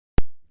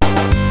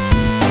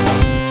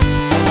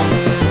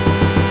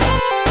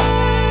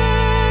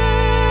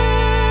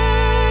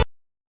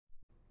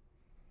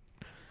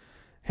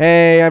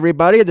Hey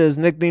everybody, this is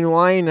Nick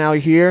Wine now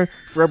here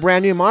for a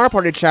brand new Mario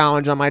Party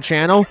challenge on my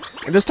channel.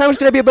 And this time it's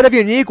going to be a bit of a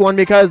unique one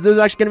because this is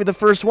actually going to be the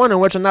first one in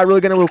which I'm not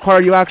really going to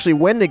require you actually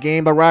win the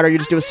game, but rather you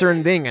just do a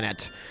certain thing in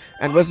it.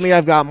 And with me,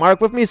 I've got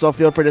Mark with me, so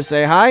feel free to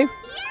say hi.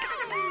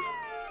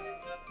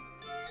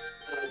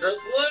 This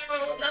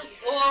world of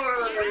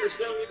horrors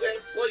where we wear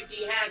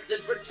pointy hats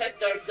and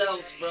protect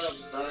ourselves from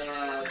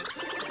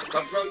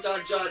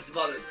Proton John's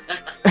mother.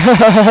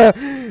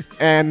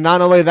 And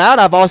not only that,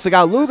 I've also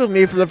got Luke with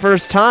me for the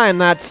first time.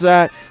 That's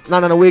not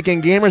on a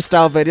Weekend Gamer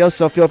style video,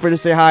 so feel free to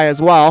say hi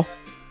as well.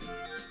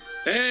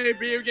 Hey,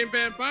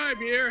 VideoGameFan5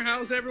 here.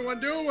 How's everyone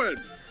doing?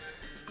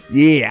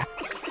 Yeah.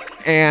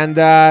 And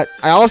I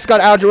also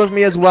got Adro with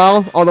me as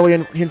well, although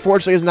he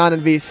unfortunately is not in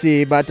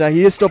VC, but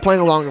he is still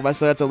playing along with us,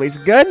 so that's at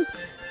least good.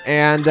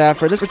 And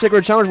for this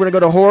particular challenge, we're going to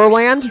go to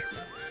Horrorland.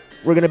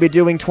 We're going to be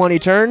doing 20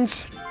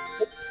 turns.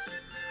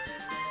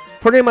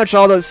 Pretty much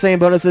all those same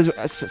bonuses,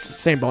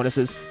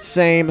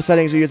 same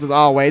settings we use as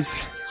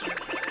always.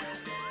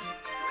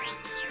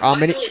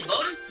 Bonus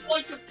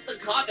points in the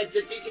comments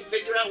if you can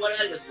figure out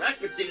what I was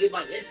referencing in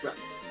my intro.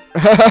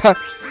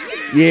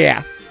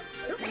 Yeah.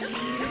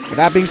 With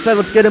that being said,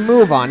 let's get a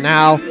move on.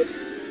 Now,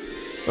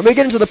 let me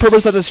get into the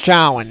purpose of this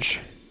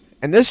challenge.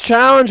 In this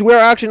challenge, we're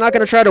actually not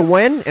going to try to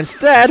win.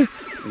 Instead,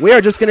 we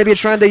are just going to be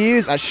trying to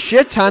use a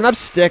shit ton of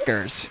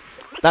stickers.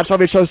 That's why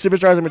we chose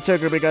Superstars in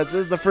particular, because this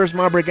is the first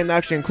Mario game to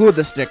actually include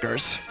the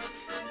stickers.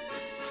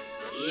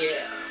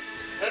 Yeah.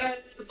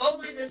 If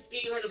only this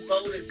game had a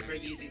bonus for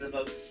using the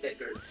most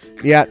stickers.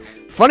 Yeah.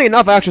 Funny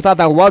enough, I actually thought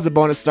that was a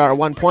bonus star at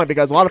one point,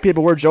 because a lot of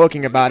people were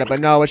joking about it, but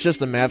no, it's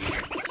just a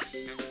myth.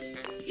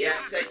 Yeah,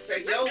 so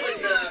you know when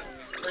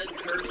Slim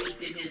Kirby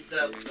did his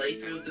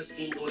playthrough of this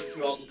game, going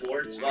through all the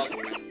boards? Well,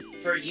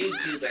 for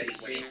YouTube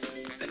anyway,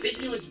 I think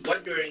he was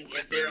wondering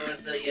if there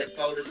was a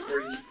bonus for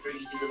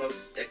using the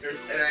most stickers,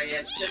 and I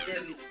had said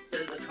in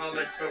the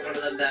comments for one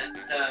of them that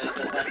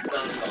that's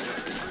not a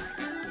bonus.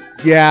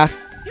 Yeah.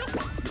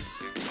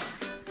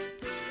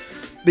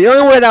 The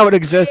only way that would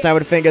exist, I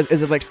would think, is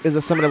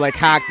if somebody like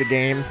hacked the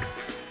game.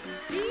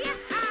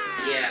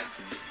 Yeah.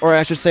 Or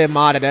I should say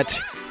modded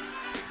it.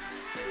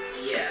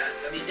 Yeah.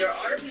 I mean, there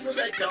are people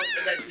that do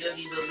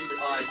the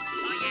mod.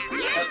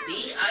 But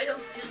me, I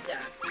don't do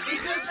that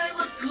because I'm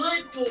a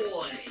good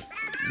boy.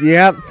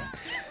 Yep.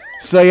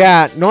 So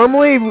yeah,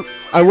 normally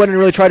I wouldn't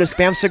really try to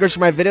spam stickers for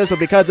my videos, but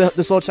because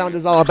this whole challenge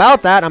is all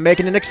about that, I'm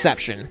making an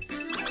exception.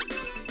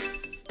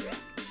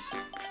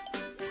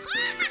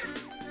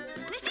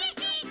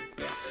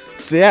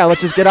 So yeah, let's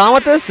just get on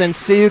with this and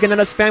see who can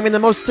end up spamming the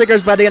most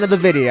stickers by the end of the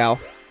video.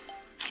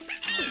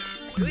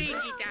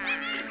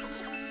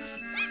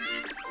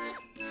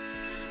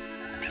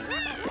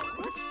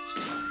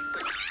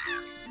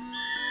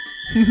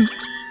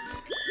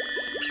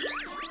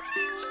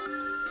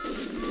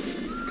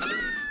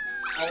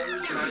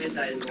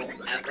 I will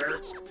ever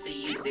be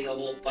using a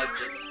whole bunch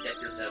of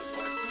stickers at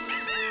once.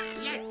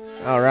 Yes.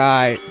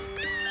 Alright.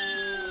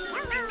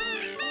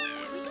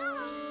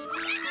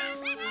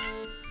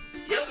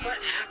 You know what,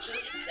 actually,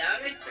 now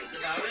that I think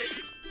about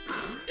it,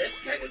 this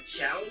kind of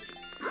challenge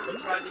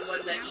would probably be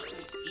one that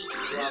Ethan's Peach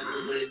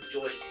probably would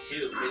enjoy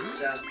too,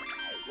 because,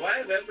 what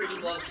I remember, he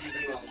loves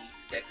using all these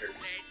stickers.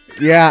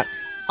 Yeah.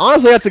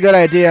 Honestly, that's a good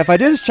idea. If I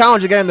do this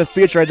challenge again in the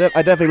future, I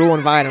definitely will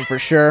invite him for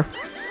sure.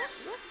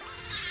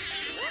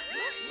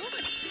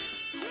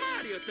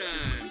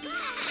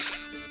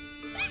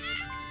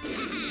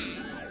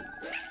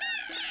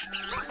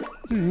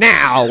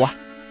 Now! Here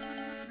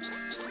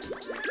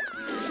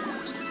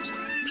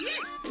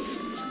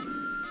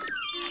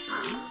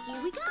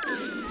we go.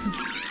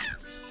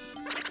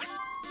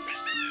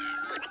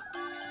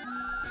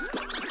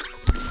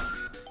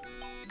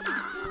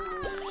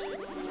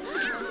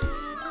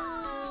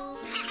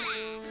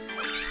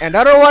 And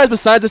otherwise,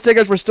 besides the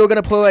stickers, we're still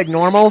going to play like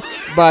normal,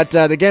 but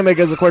the gimmick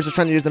is, of course, just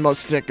trying to use the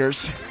most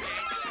stickers.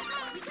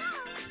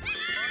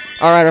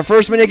 Alright, our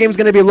first minigame is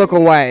going to be Look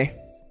Away.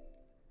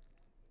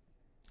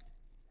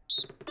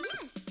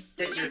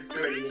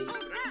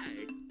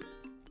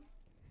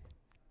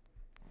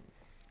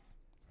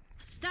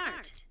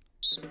 Start.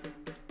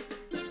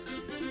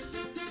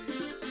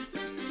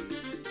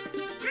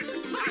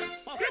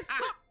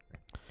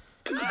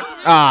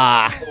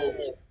 Ah.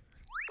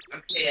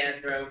 Okay,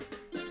 Adro.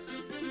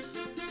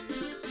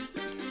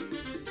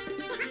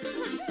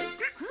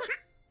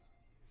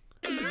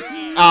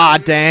 Ah,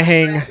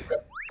 dang.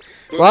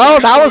 Well,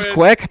 that was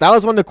quick. That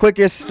was one of the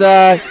quickest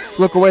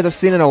look aways I've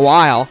seen in a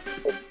while.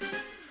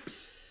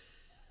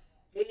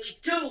 Only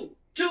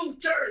two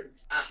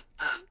turns.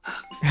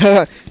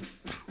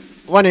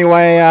 Well,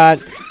 anyway,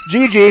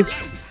 GG.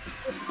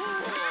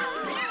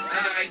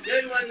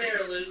 Good one there,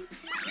 Luke.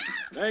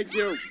 Thank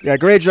you. Yeah,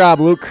 great job,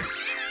 Luke.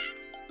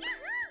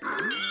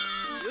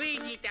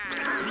 Luigi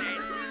time.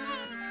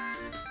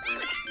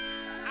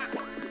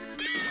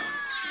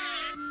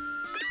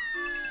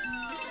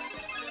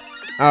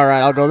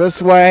 Alright, I'll go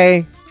this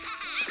way.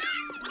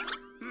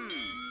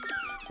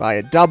 Buy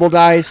a double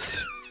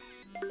dice.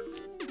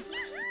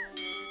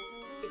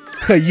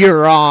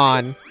 You're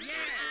on.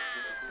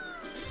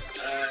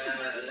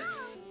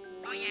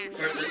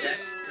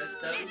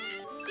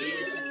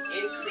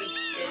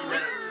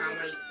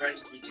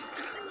 friends we can have.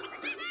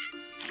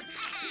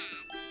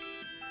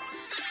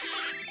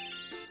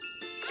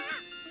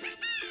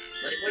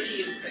 Like, what do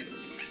you think?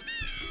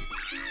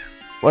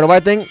 What do I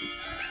think?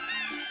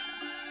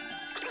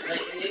 Like,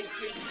 an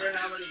increase for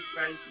how many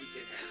friends we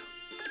can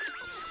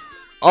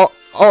have.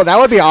 Oh, that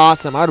would be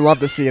awesome. I'd love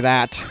to see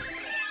that.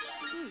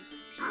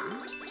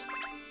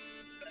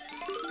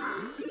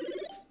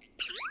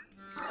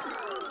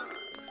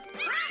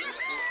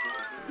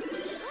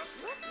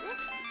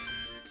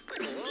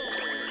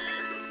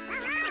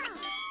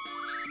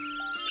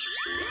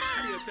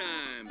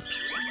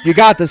 You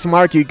got this,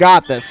 Mark. You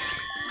got this.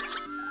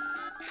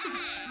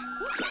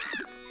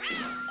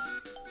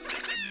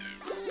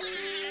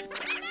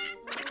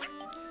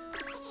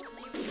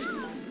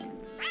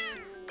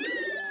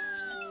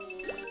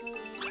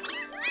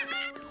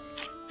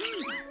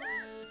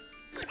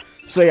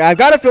 So yeah, I've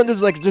got a feeling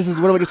this is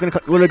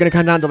literally gonna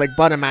come down to like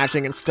button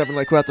mashing and stuff, and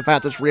like who has the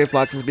fastest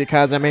reflexes.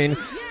 Because I mean,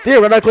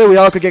 theoretically we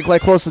all could get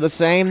like close to the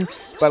same,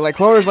 but like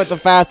whoever's like the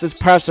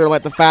fastest presser,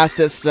 like the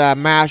fastest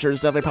masher,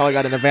 is definitely probably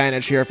got an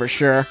advantage here for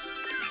sure.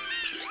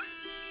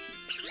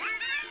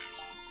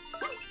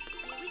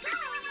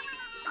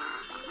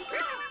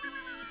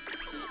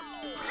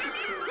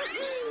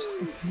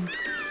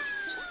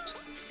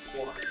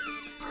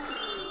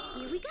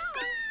 Here we go.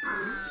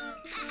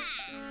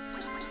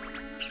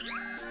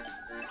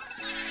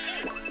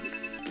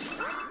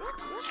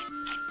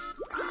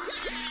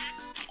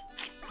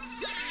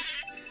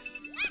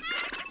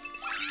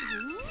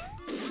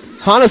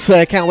 Honestly,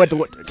 I can't wait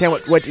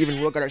to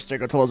even look at our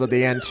sticker totals at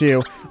the end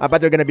too. I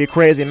bet they're gonna be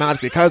crazy amounts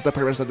because of the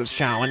purpose of this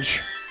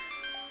challenge.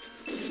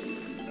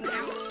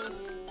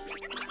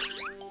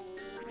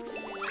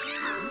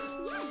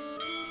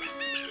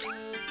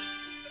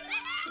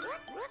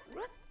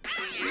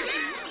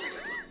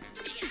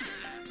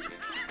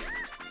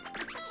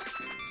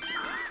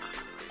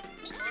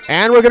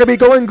 And we're gonna be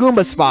going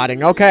Goomba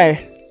spotting.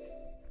 Okay.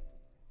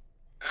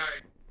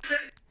 Alright.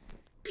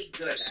 Pretty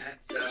good at,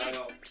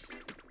 so...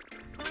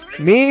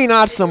 Me,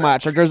 not so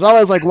much. Like, there's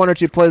always like one or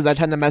two plays I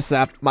tend to mess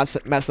up on.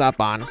 Alright,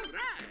 I'm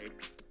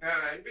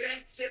gonna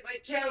have to get my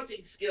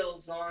counting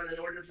skills on in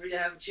order for you to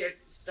have a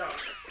chance to start.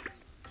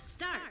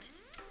 Start.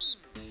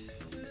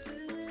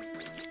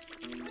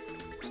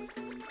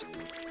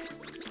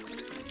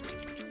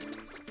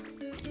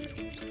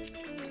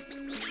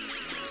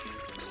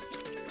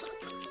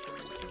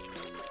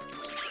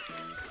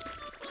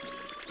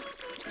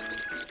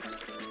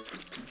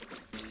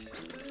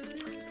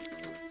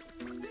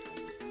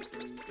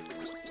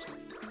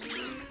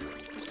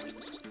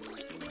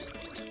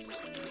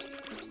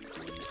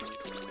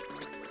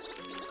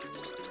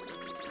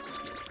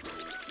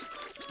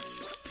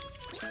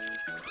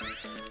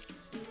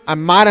 I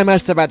might have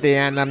messed up at the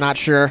end. I'm not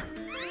sure.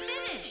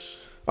 Finish.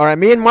 All right,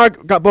 me and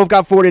Mark both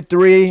got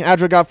 43.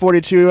 Adro got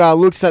 42.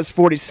 Luke says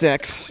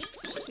 46.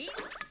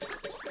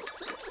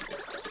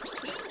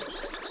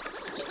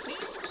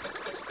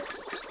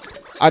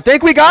 I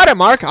think we got it,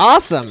 Mark.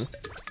 Awesome.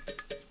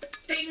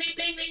 Ding, ding,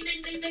 ding, ding,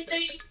 ding, ding, ding,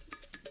 ding.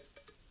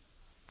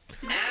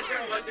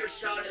 Adro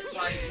undershot it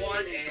by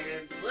 1,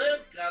 and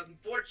Luke,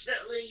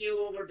 unfortunately,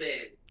 you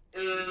overbid.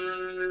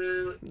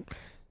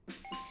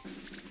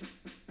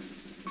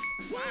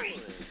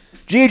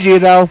 GG,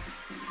 though.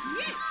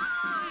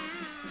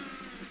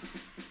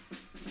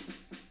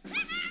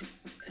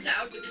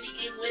 That was a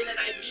mini-game win, and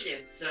I beat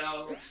it,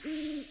 so...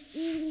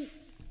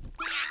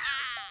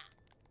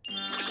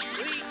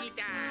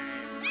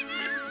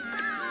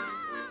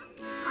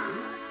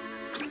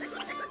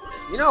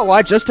 You know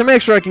what? Just to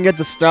make sure I can get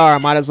the star, I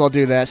might as well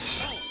do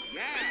this. It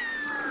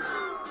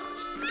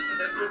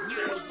doesn't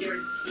necessarily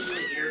guarantee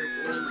that you're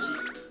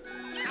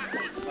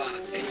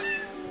going to be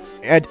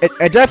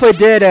It definitely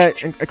did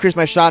increase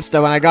my shots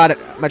though when I got it,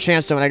 my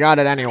chance to when I got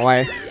it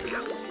anyway.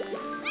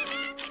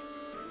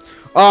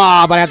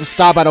 Oh, but I have to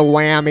stop at a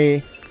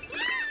whammy.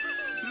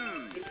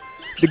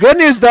 The good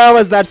news though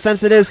is that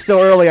since it is still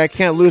early, I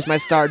can't lose my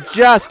star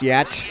just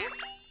yet.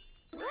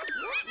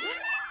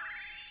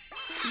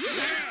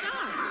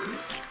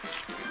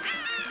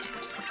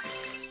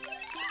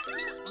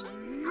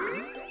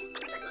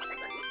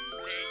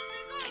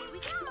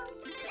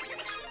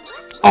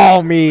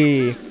 Oh,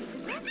 me.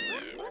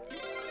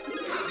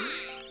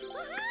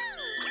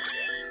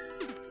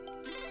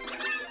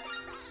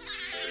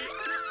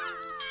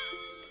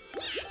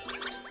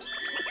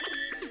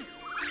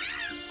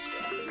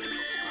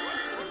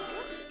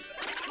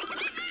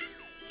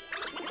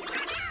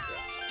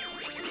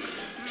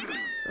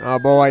 Oh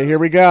boy, here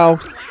we go.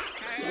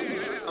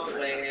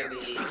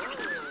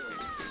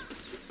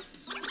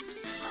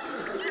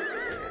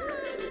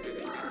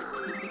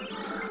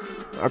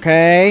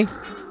 Okay.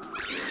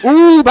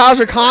 Ooh,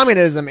 Bowser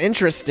Communism.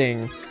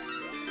 Interesting.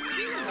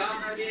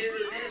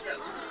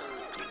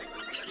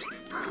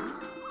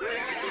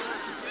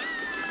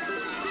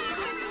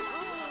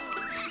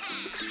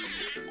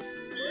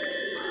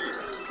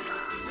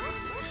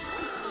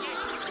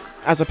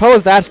 I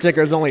suppose that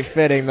sticker is only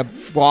fitting, the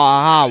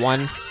Waha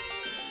one.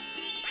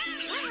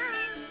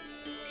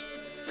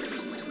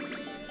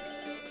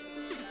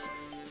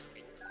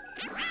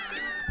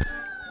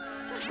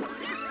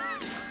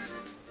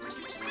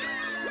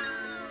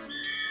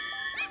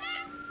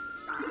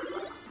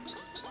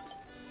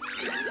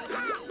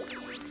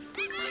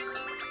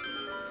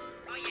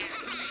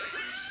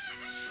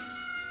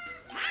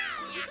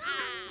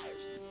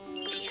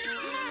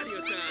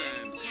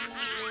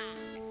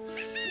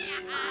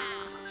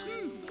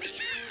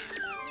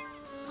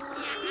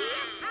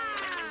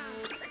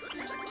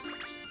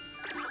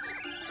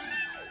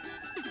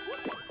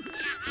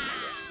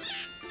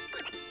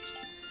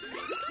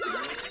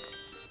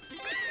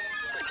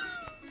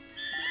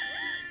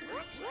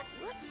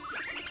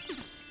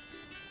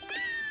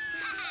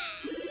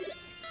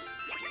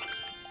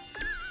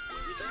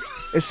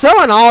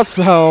 So, and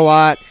also,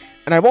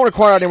 and I won't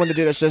require anyone to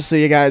do this, just so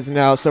you guys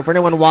know. So for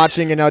anyone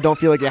watching, don't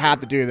feel like you have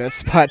to do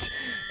this. But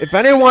if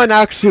anyone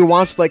actually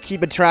wants to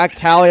keep a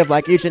tally of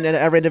each and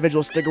every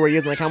individual sticker we're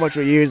using, how much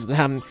we use,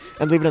 and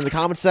leave it in the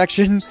comment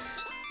section,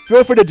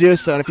 feel free to do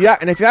so. And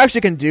if you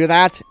actually can do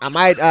that, I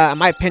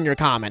might pin your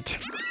comment.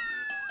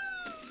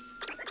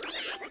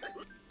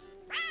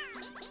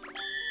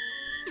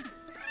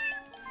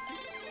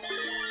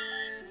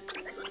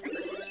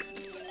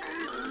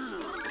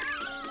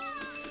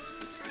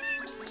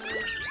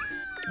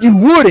 You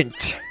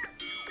wouldn't!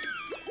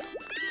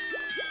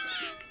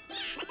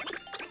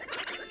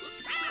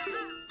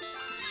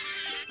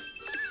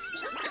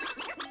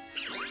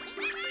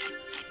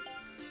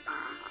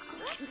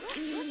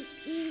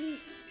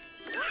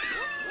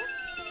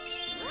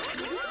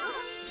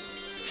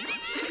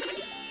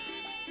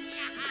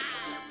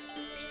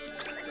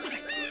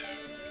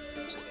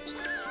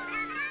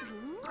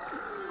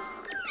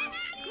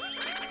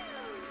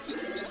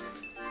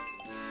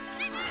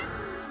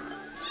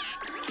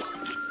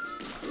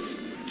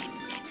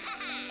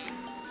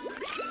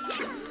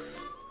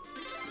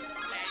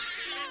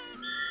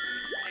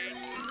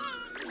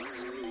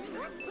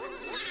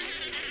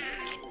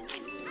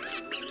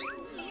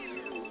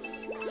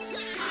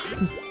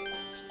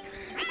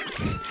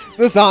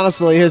 This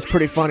honestly is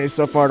pretty funny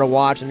so far to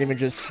watch and even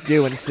just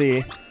do and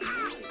see.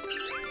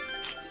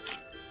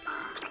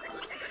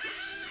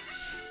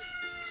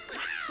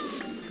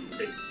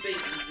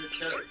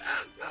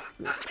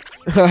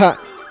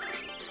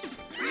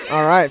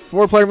 Alright,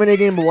 4-player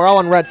minigame, but we're all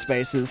on red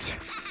spaces.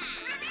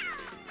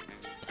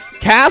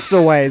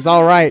 Castaways,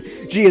 alright.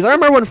 Jeez, I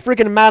remember when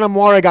freaking Madame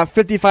Wario got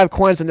 55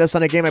 coins in this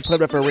on a game I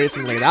played with her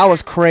recently. That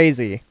was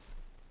crazy.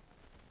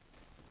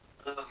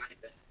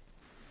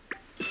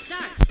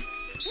 Start.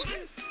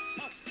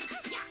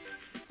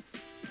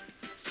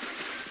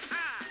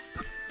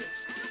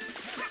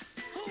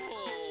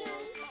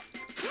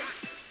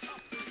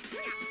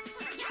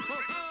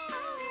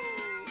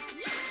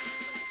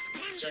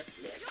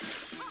 Just miss.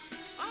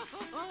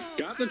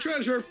 Got the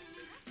treasure.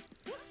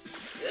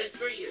 Good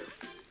for you.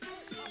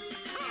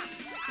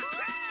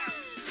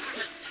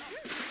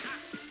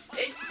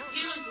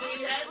 Excuse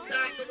me, that's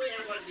not the way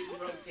I wanted to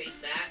rotate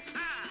that.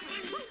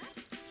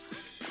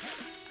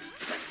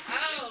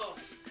 Oh!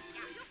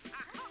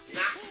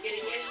 Not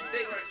getting any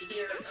bigger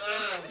here.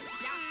 Ugh.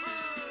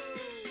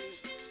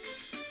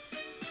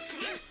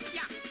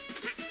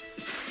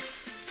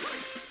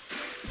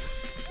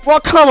 Well,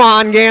 come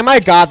on, game. I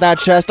got that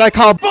chest. I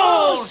call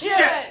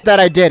bullshit that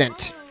I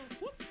didn't.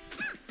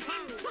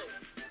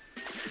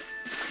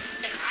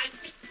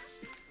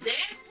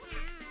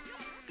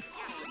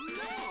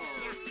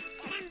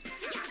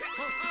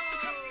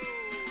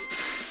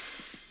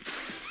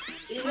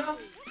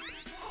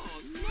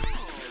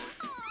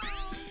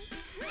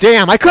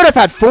 Damn, I could have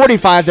had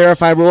 45 there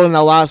if I rolled in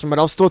that last one, but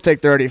I'll still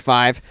take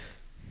 35.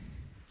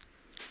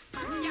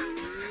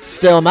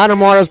 Still, Madame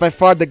Wario is by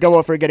far the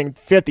go for getting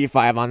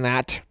 55 on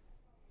that.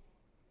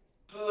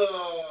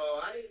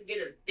 Oh, I didn't get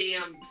a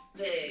damn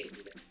thing.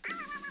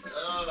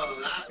 Oh,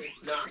 that was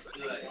not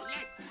good.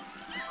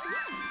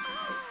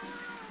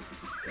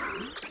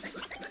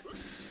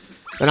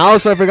 And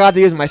also, I forgot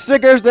to use my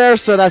stickers there,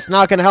 so that's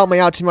not going to help me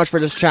out too much for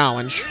this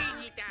challenge.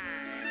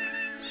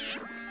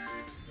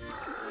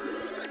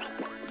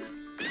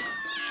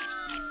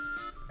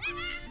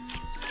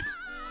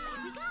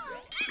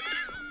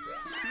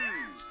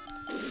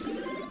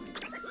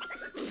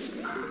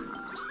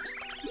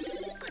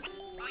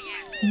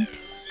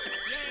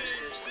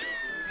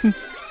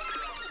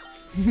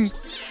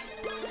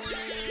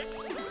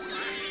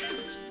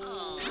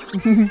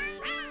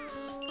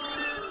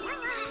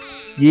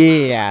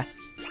 Yeah.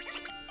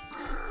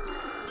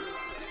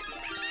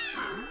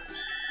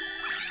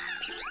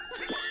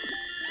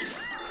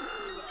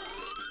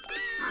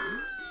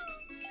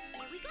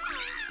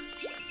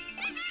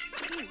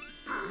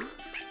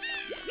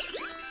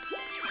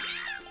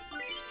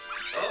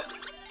 Oh,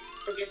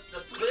 forgets the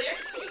flip.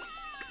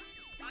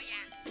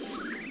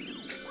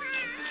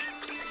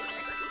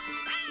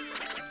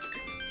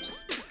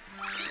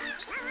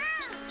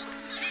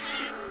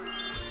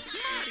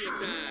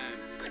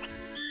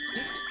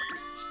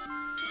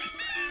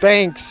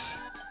 Thanks.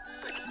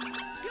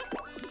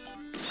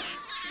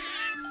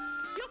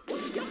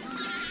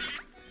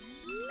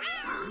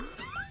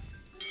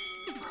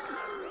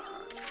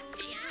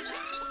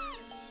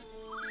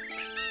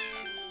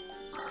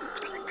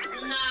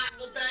 Not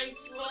the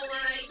dice roll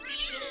I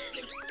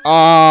needed.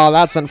 Oh,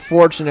 that's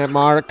unfortunate,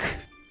 Mark.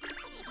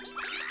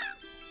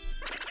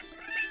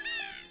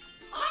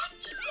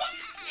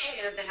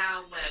 And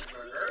however,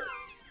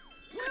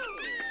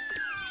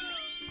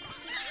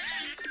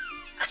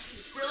 I can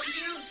still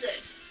use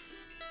this.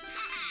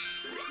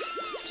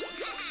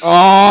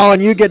 Oh,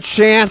 and you get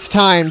chance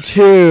time,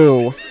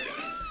 too.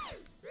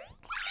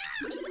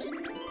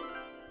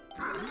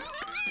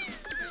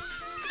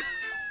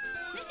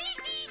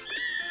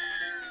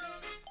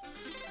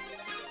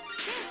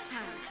 Chance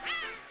time.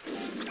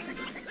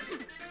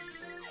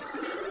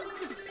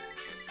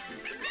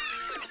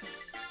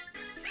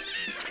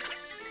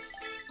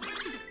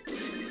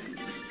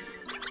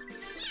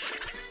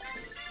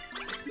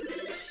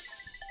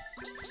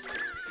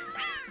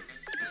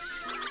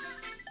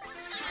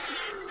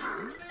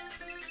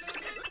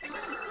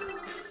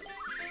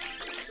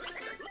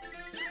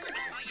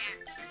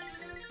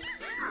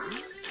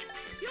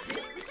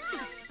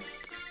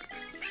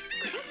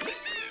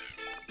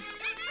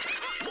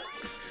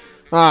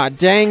 Ah,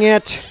 dang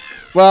it.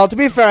 Well, to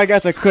be fair, I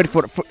guess I could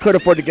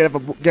afford to give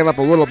up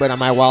a little bit of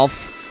my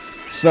wealth.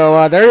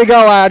 So, there you go,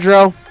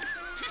 Adro.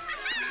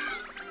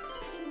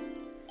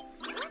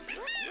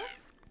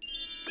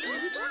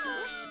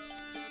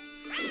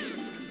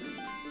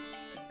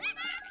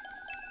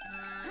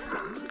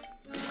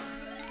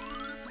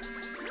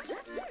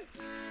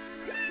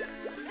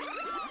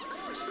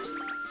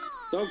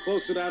 So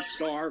close to that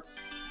star.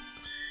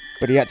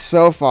 But yet,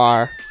 so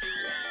far.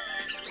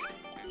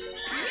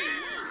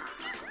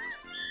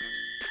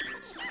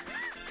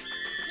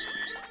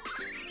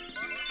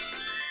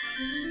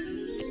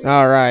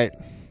 Alright.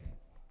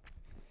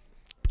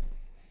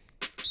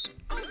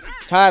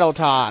 Title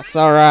toss,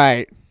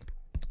 alright.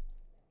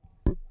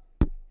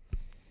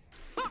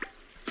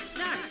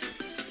 Start.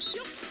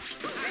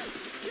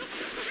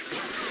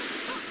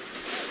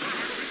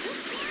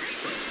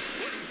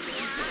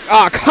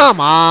 Oh,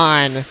 come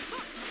on!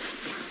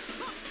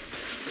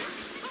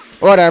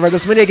 Whatever,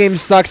 this minigame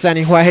sucks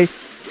anyway.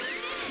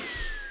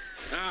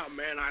 Oh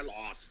man, I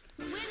lost.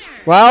 Winner.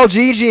 Well,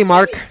 GG,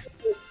 Mark.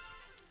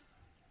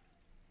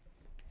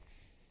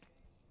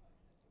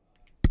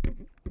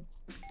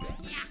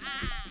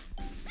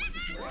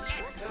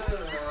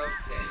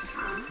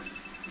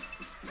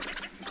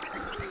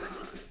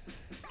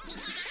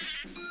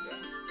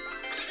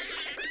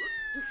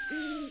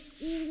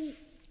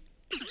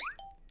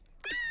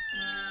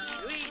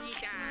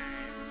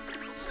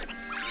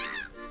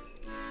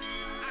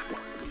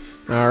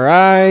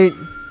 Alright.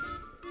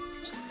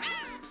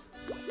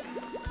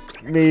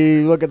 Let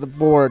me look at the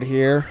board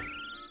here.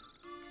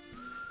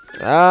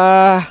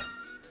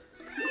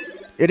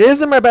 It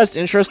is in my best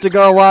interest to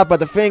go up, but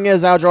the thing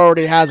is, Adro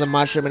already has a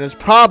mushroom and is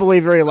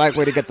probably very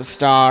likely to get the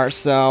star,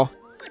 so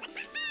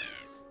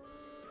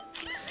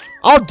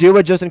I'll do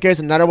it just in case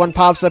another one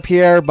pops up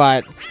here,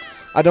 but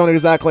I don't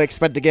exactly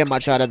expect to get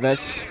much out of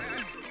this.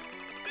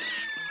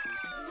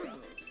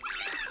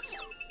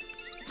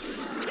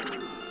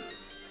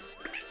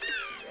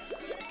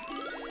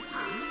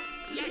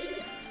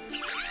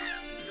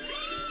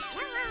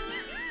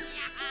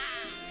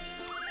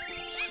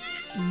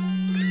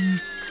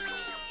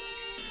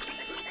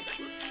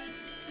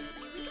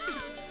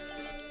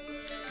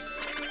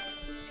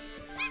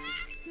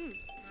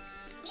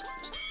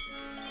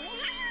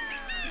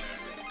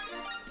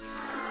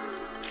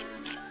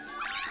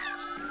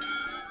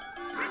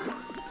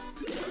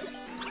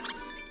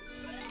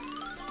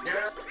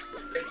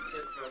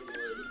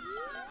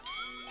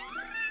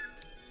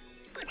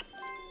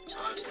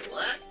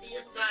 Unless he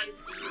decides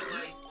to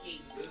utilize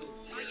King Boo.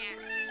 Oh yeah.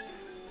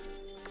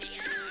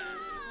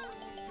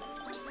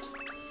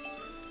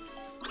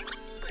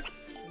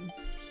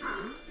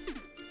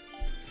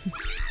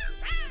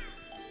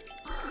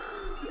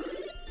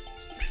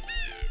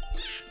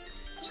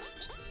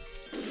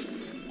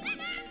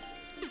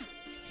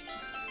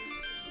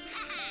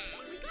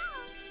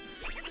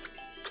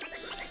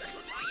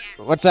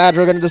 What's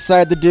Adro gonna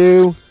decide to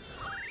do?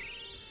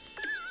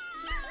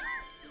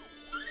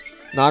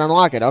 Not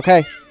unlock it,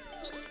 okay.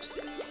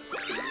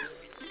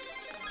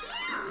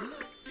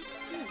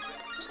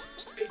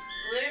 He's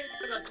cleared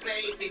for the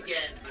bank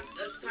again, but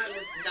this time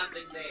with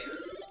nothing there.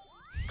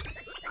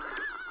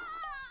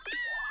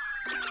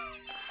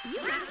 You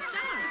got a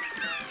star.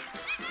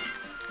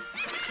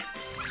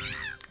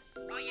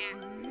 Oh yeah.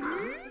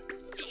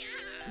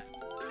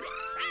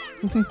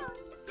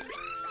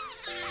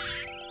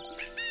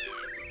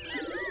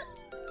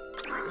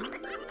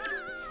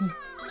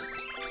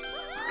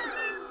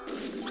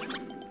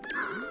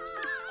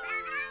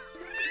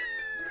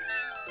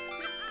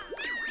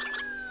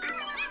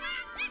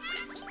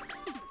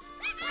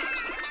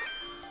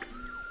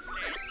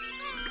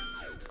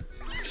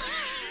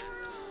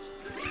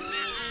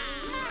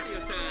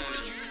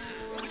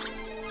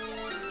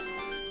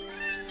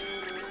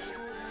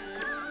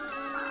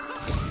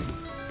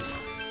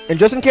 And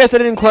just in case I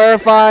didn't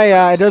clarify,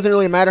 it doesn't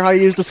really matter how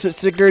you use the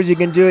stickers. You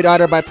can do it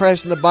either by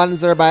pressing the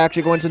buttons or by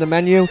actually going to the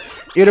menu.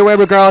 Either way,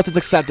 regardless, it's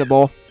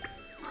acceptable.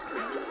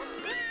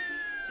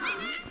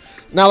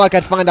 Not like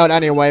I'd find out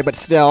anyway, but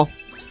still.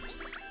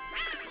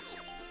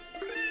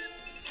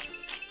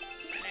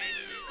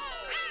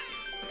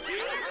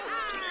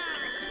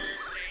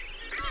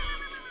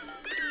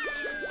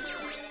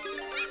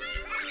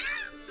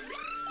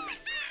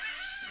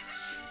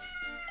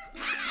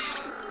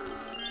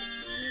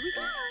 Here we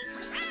go.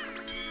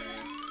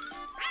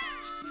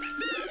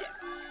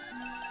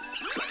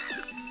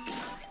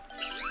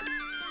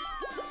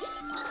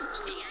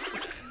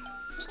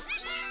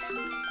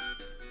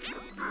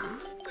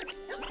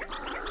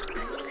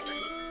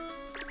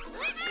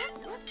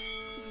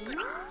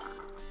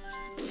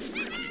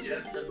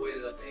 Just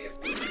avoided a ban.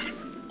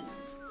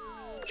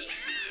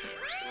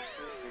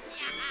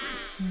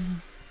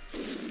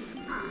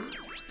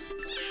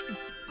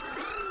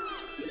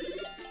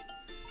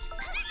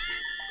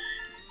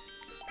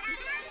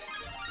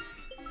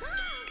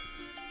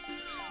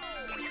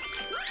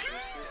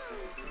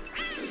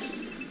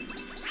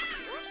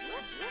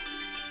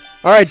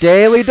 Alright,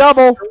 daily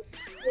double.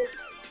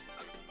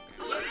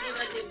 Something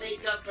I can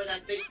make up for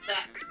that big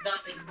fat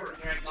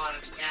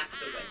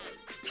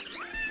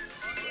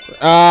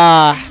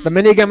The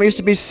minigame I used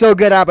to be so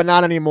good at, but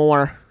not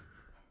anymore.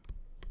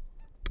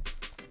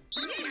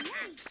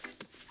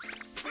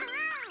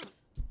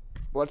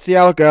 Let's see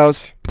how it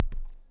goes.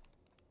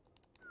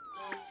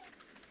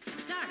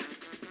 Start.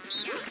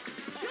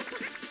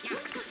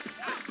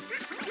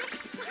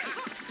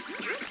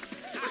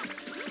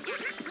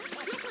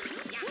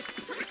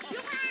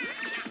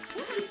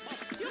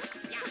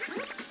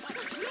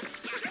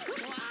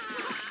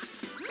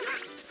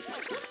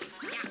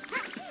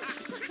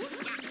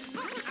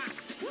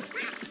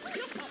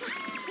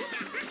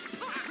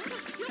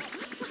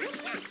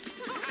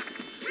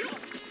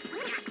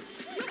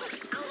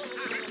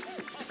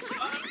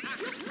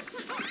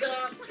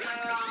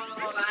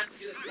 Oh, that's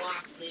gonna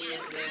cost me,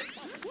 isn't it?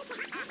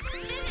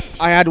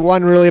 I had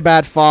one really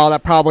bad fall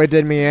that probably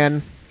did me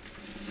in.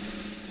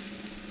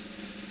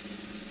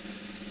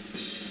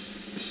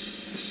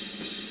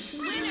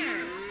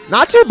 Winner.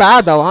 Not too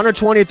bad though,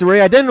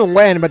 123. I didn't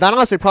win, but that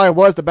honestly probably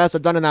was the best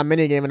I've done in that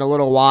minigame in a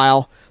little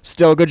while.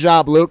 Still, good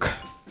job, Luke.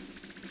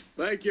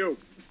 Thank you.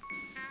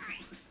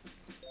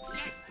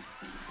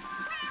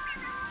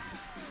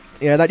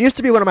 Yeah, that used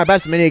to be one of my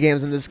best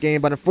minigames in this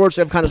game, but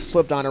unfortunately I've kind of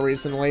slipped on it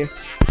recently.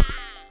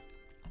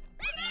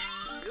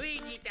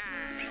 Luigi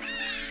time.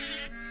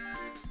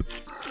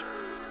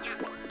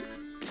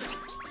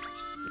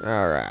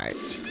 Alright.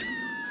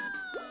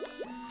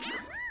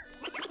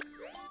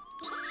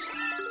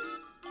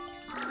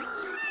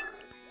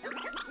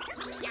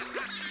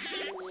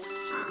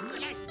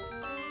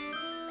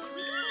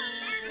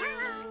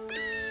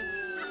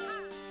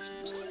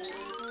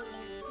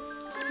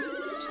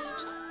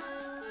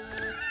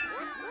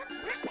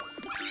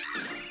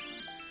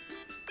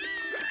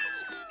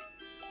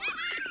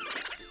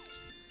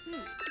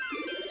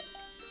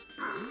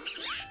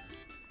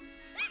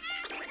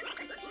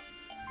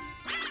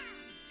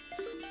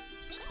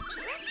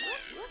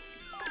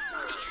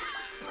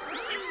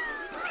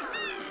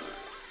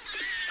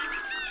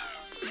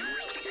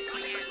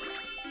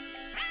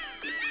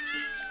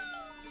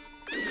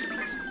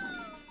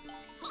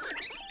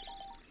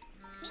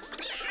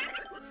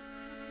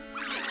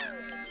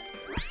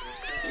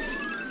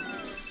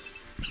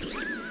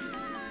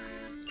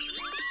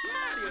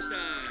 Mario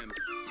time.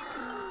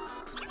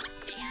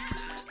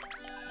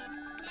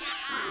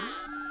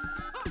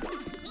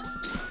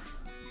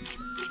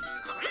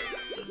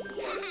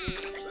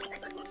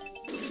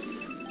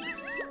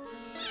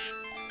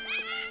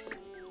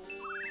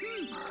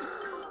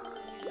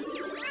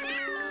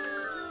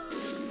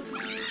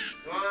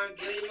 Come on,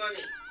 give me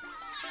money.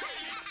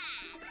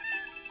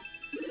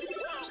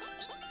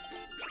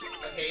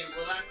 Okay,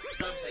 well that's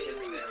something,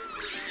 isn't it?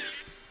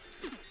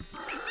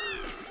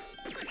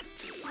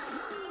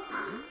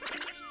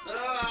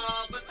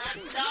 Oh, but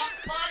that's not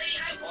money!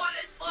 I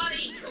wanted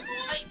money! Come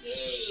on,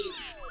 game!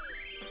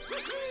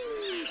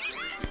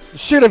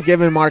 Should have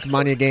given Mark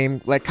money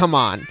game. Like, come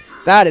on.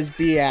 That is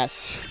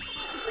BS.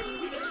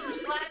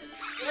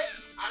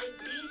 I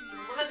need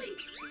money!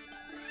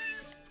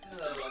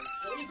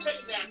 Let me send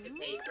you back to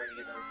paper,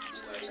 you know.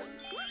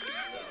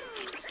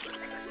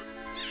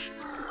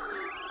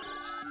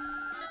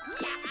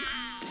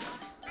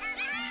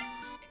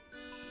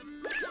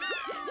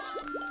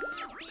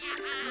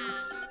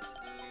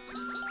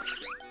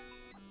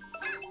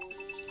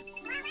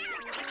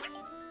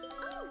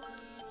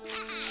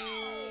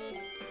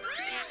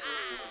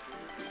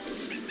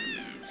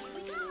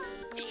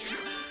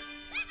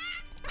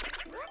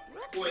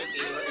 Point me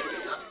when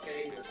I'm not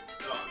getting a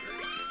star.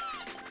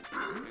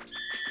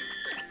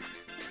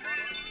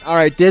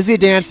 Alright, dizzy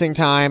dancing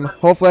time.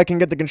 Hopefully I can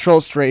get the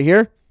controls straight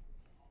here.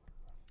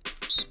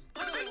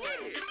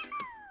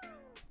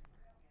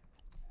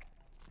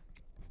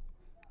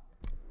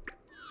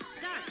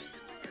 Start.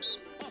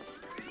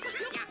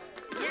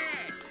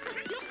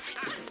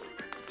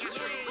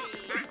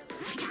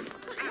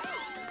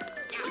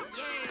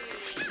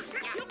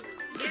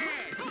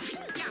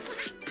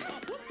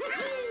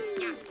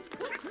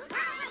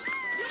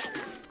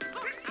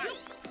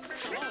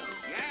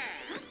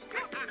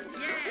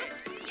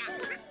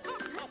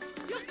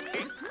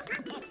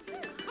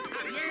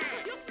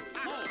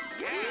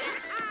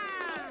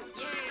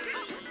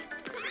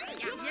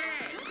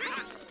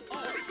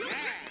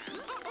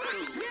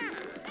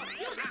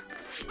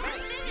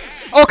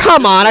 Oh,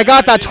 come on. I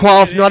got that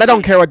 12th note. I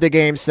don't care what the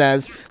game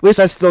says. At least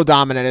I still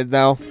dominated,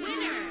 though.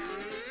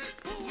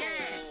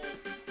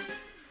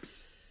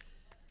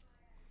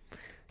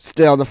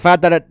 Still, the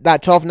fact that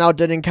that 12th note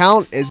didn't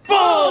count is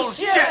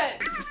Bullshit! Yeah,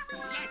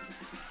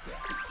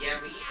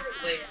 but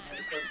either way,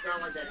 so it's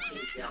not like that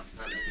changed the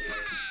outcome anyway.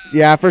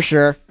 yeah, for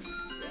sure.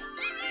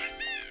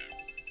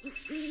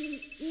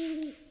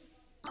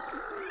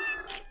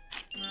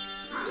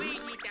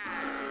 Luigi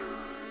time.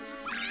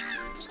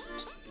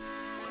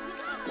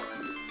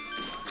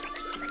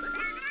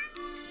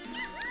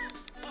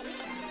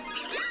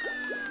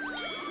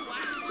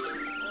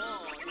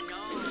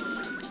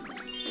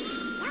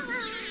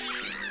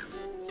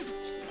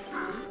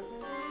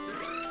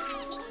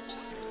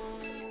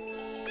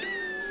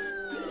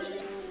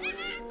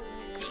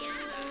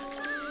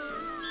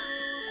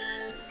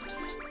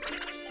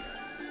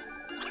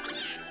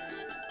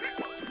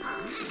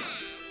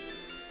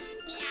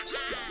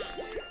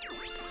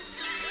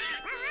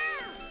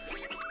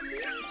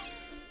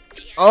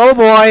 Oh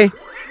boy.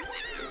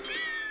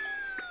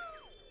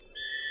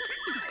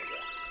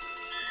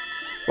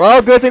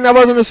 Well, good thing that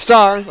wasn't a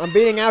star. I'm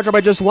beating Adro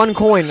by just 1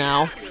 coin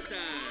now. Your time.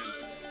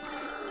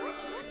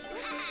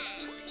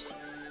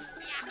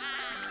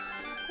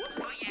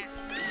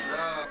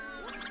 Oh.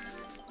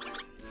 One,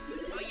 two,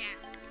 three,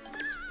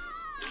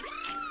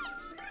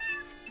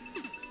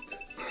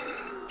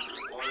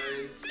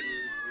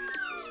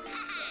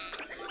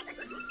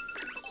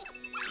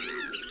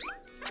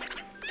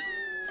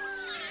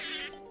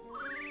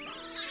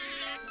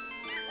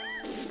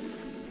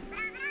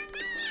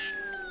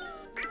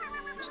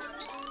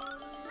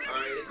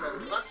 Alright, it's a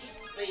lucky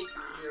space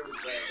either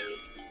way.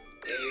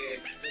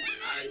 And since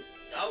I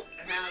don't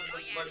have the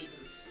money to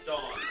the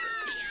star,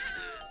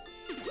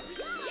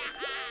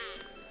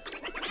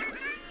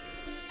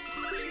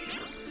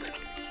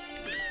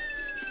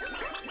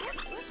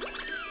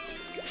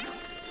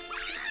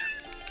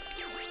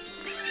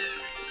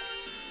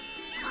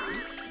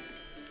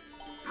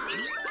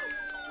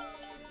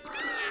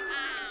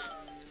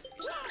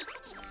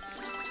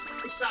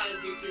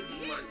 besides you give me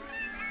money.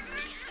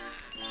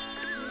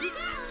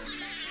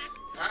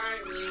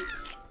 Alright, Link.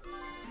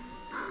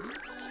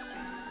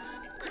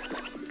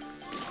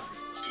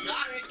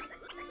 Got it!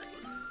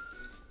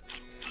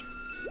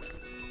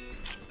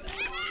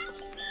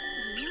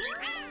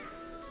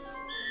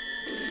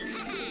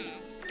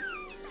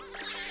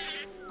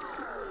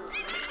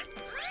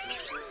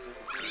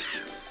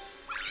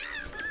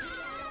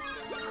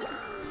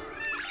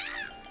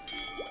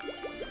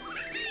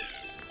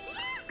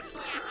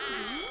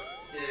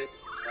 Did it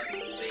like the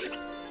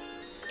base?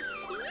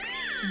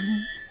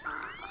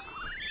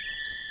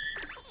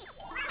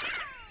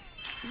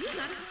 You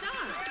got a star.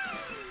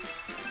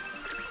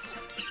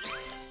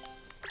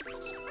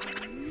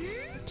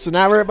 So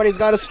now everybody's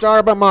got a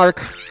star but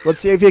Mark. Let's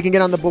see if he can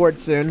get on the board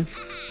soon.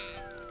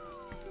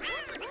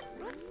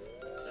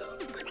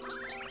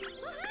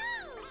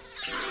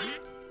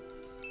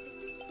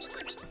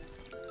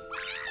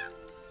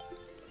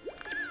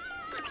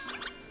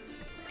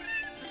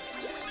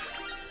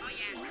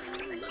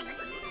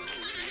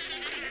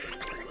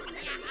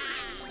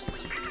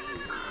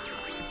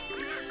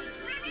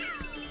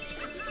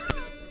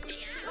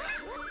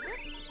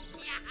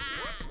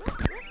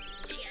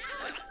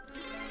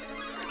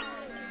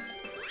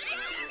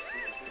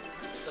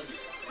 So.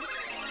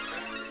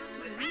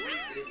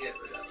 Get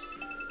rid of.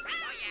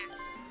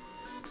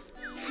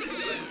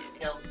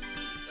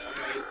 Skeletons,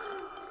 alright.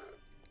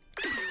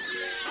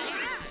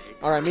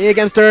 Alright, me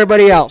against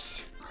everybody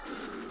else.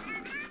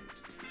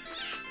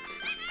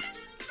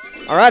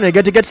 Alright, I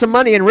get to get some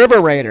money in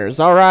River Raiders.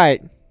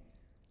 Alright.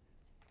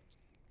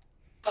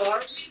 Are we going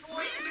to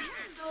be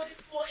good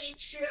boy and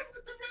share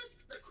with the rest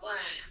of the clan?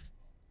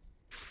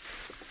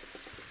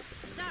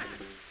 Start.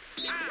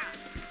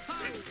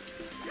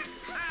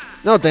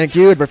 No, thank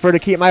you. I'd prefer to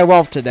keep my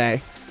wealth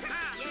today.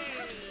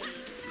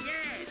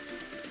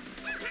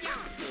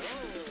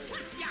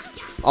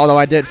 Although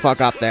I did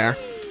fuck up there.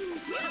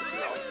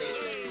 I'll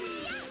take it.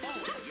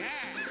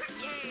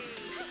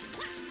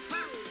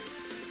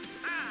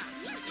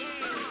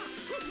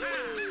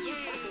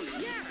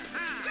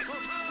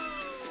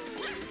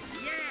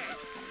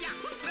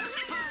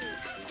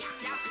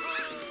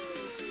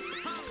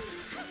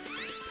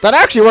 That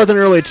actually wasn't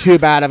really too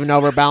bad of an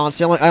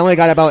overbalance. I only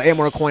got about 8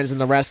 more coins than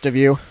the rest of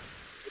you.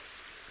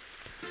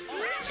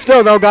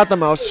 Still, though, got the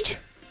most.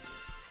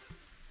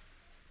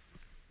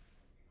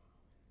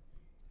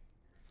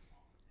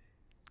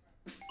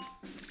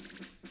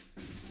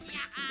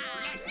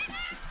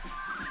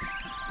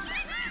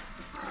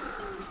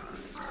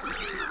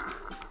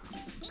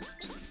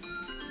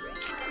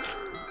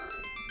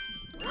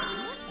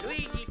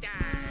 Luigi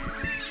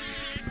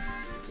time.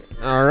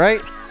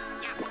 Alright.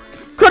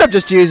 Could have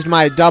just used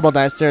my double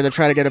dice there to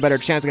try to get a better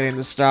chance of getting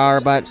the star,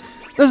 but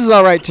this is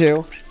alright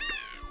too.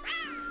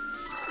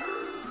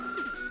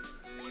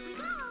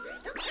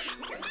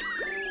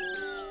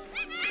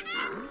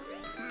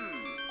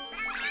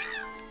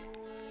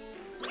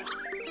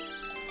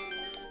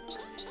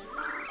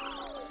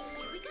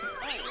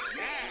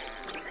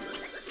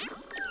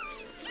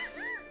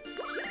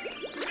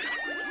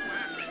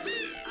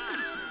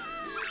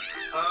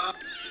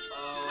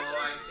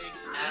 I think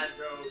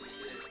Adro's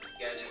gonna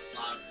get it,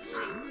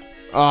 possibly.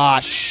 Aw,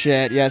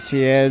 shit. Yes,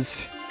 he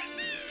is.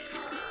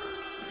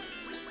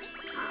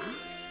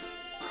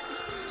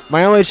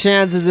 My only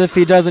chance is if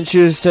he doesn't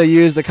choose to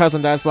use the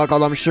cousin dice block,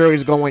 although I'm sure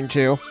he's going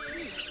to.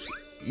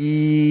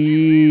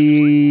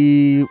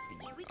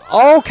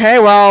 Okay,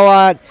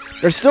 well,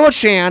 there's still a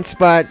chance,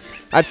 but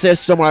I'd say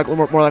it's still more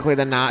likely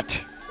than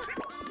not.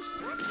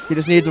 He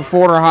just needs a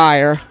 4 or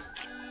higher.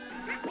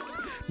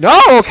 No,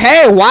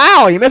 okay,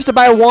 wow, you missed it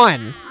by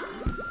 1.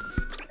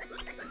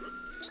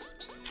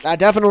 That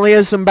definitely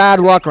is some bad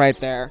luck right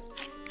there.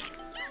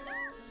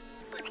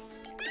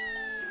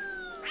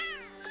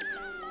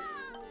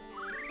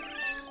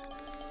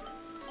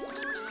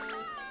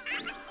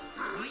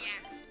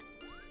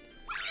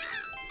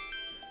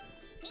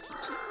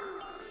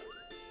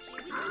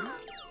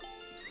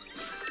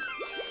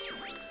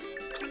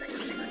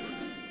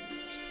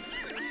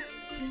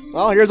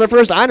 Well, here's our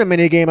first item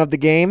mini game of the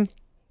game.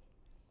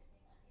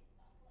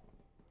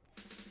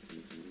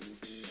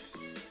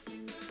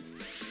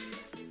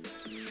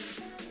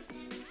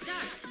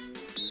 Start.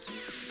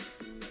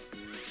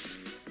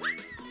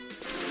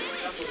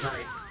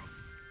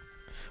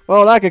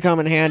 Well, that could come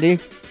in handy.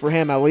 For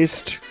him, at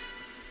least.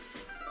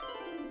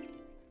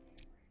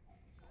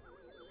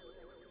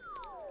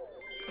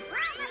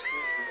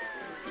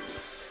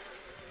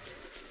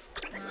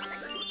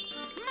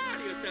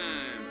 Mario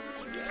time.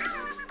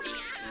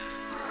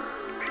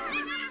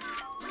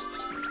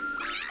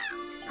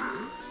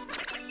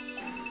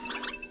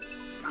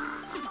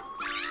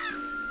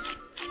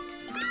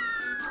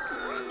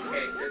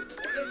 Okay, there's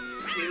one of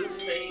two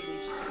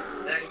things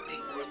that I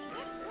think would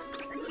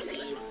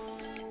be.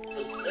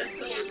 The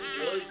whistle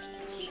would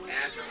keep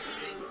Adro from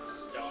being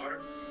star,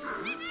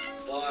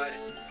 but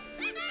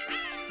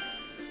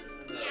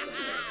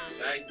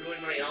I'm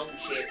doing my own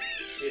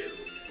chances too,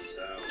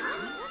 so.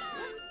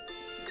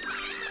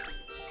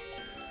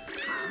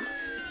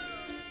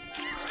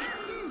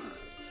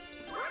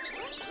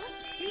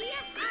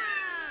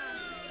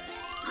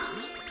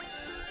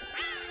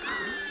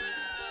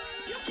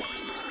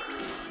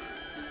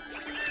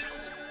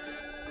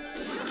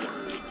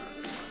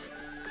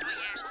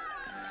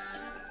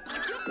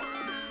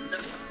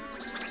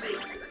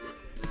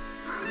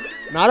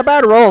 Not a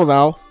bad roll,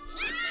 though.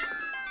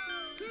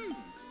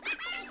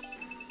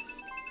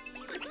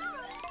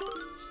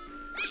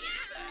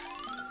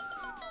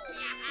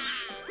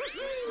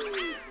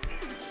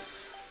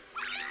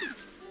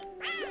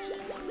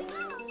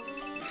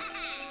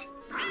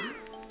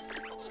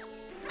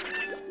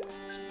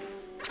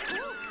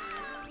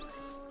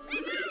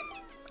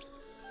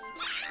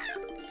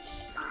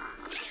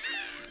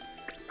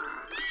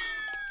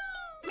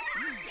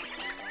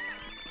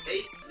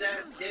 Hey,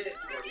 that did it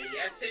for me.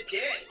 Yes, it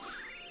did.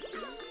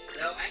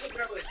 So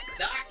Adro was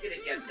not gonna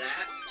get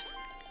that.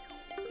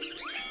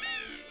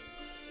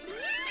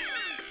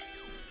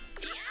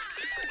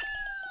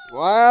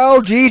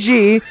 Well,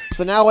 GG.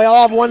 So now we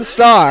all have 1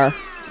 star.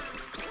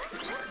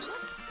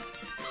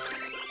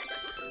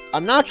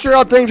 I'm not sure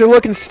how things are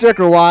looking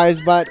sticker-wise,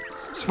 but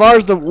as far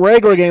as the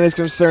regular game is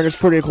concerned, it's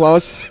pretty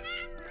close.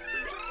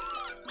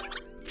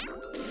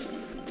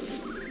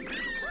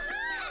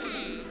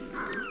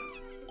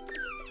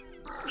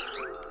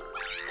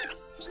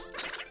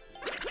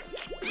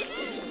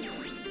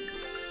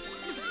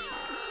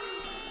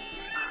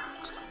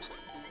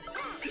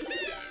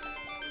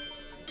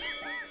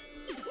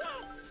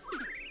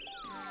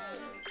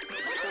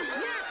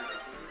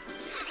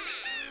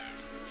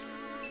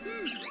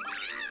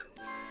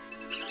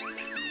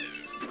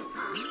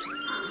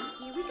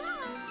 Here we go.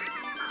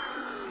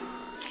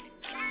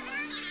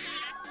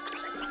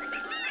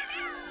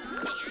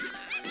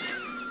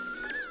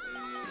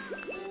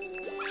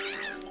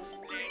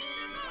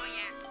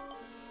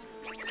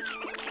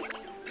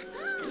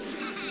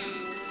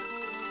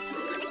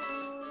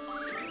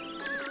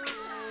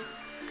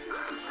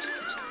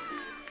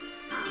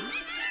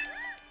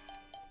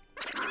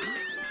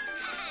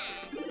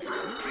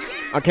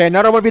 Okay,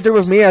 another one be through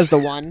with me as the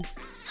 1.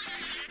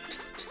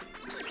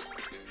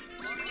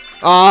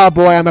 Oh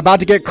boy, I'm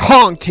about to get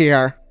conked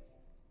here.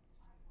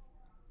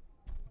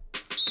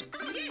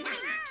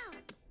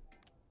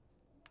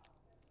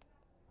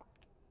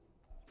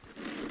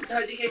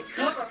 Time to get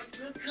caught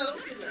through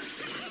coconut.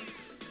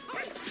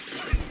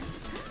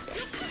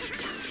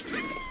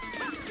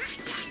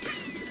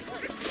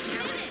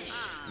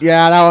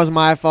 Yeah, that was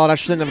my fault. I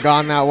shouldn't have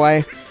gone that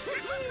way.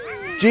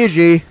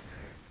 GG.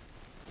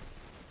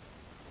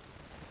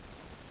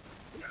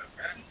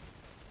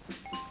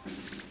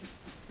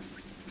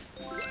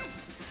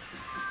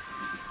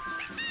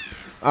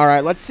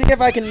 Alright, let's see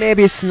if I can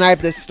maybe snipe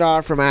this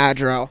star from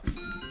Adro.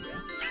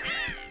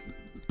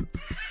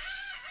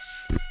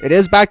 It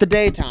is back to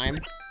daytime.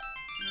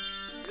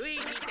 Luigi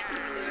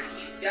time.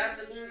 You got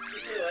the means to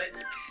do it.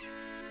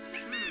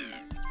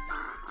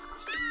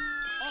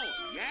 Oh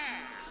yeah.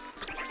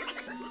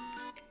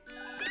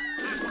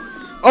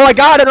 Oh, I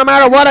got it no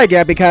matter what I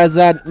get because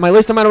my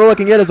least amount of roll I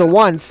can get is a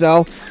 1,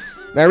 so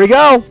there we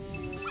go.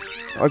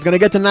 I was going to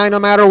get to 9 no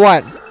matter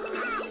what.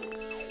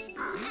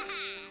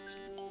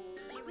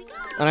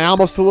 And I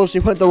almost foolishly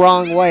went the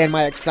wrong way in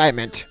my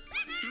excitement.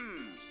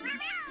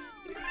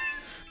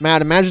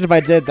 Man, imagine if I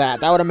did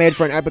that. That would have made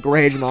for an epic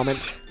rage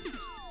moment.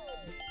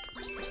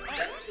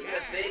 That would be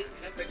a big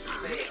epic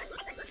fail.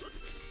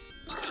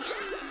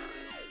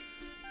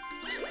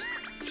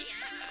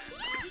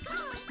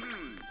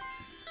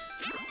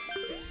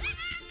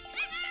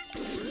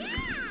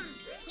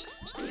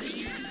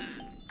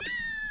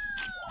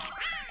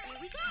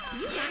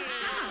 You got a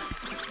star.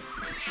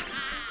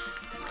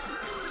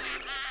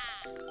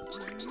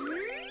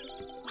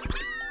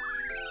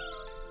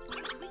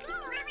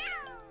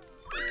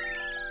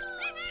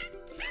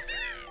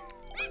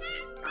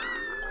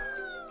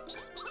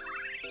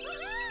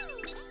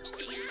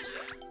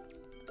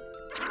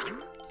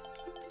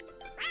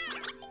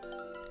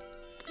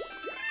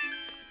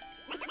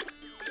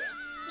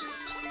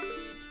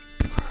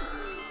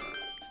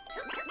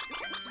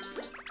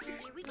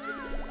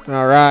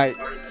 All right.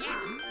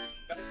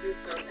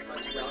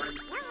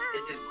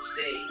 Is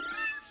insane.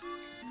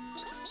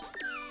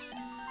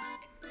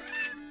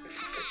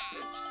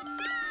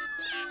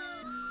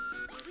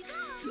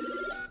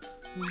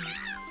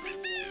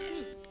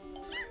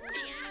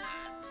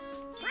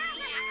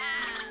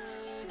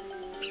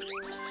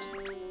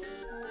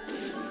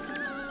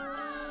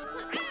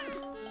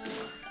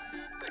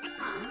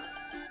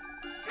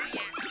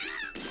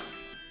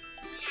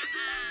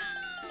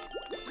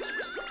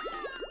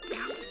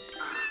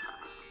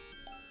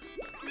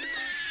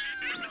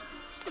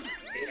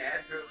 The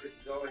Adro is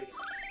going.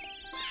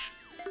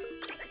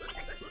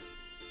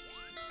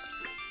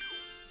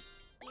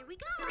 Here we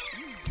go.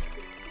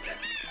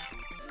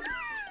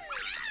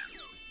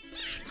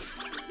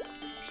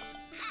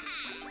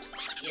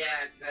 Yeah,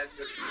 that's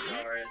what the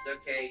score is.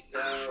 Okay,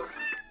 so.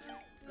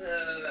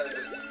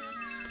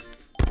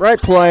 Right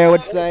play, I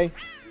would say.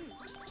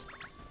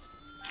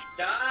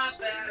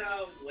 Stop at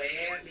a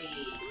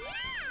whammy.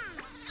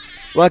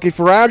 Lucky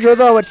for Adro,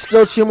 though, it's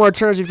still 2 more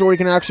turns before we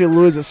can actually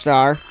lose a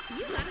star.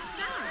 You got a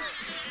star.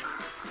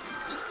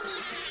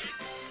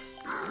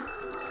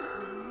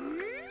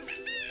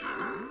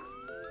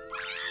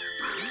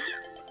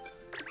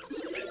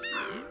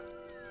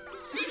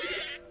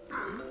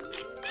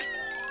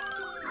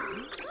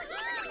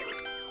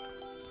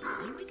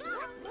 Here we go.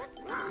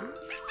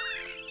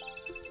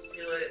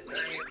 Do it.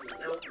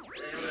 Nope.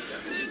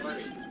 That's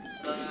funny.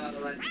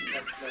 Let's.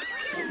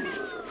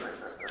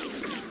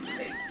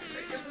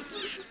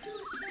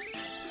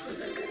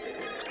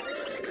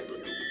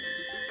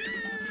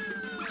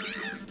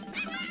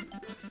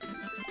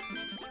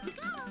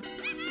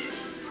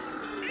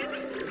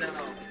 No.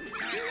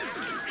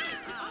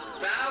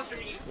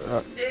 Bowser, you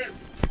stiff.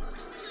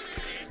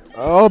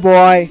 Oh,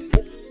 boy.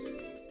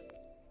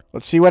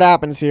 Let's see what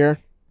happens here.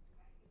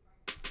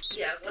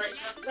 Yeah, like,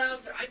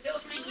 Bowser, I know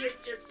the year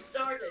just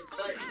started,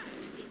 but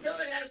you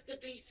don't have to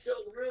be so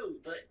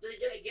rude. But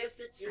I guess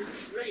it's your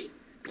trait.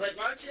 Like,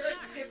 why don't you, like,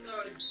 pick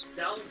on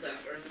Zelda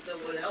or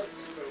someone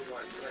else for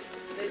once? Like,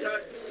 pick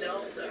on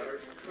Zelda or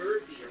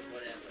Kirby or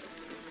whatever.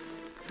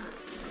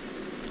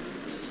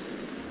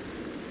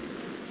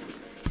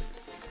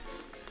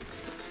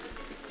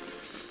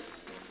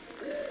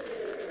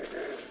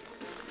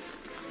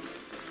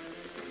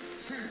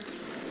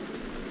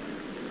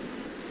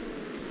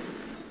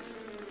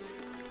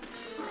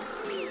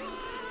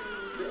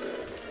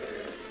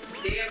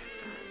 Damn.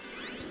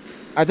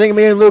 I think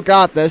me and Luke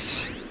got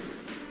this.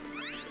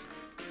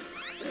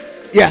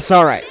 Yes,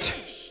 all right.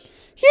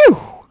 Phew.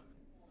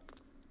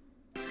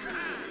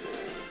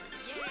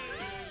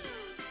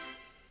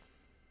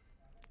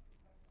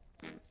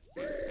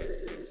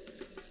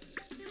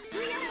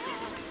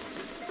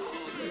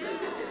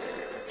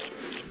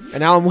 And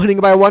now I'm winning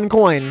by 1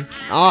 coin.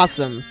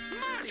 Awesome.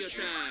 Mario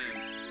time.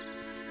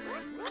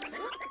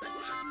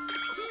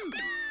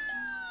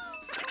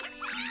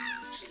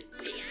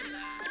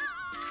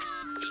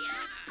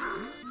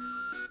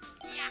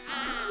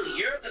 Ooh,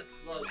 you're the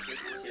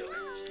closest to it.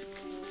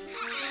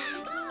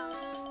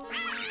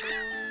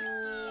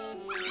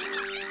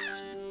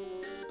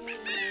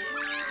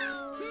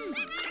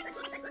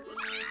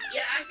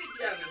 Yeah, I think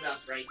you have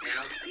enough right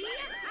now.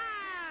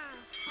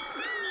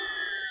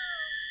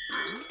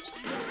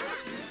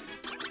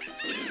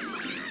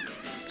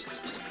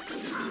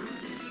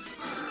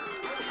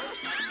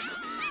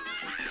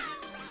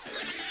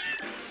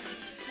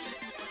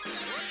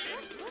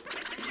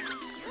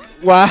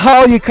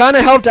 Wow, you kind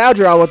of helped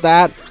Adro out with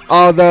that.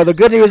 The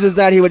good news is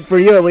that he would, for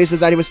you at least, is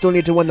that he would still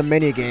need to win the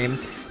mini game.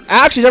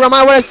 Actually, never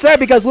mind what I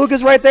said because Luke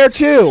is right there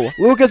too.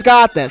 Luke has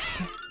got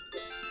this.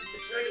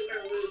 It's right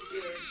where Luke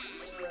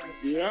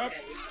is. Yep.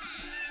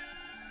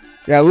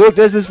 Yeah, Luke,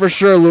 this is for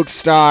sure Luke's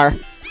star.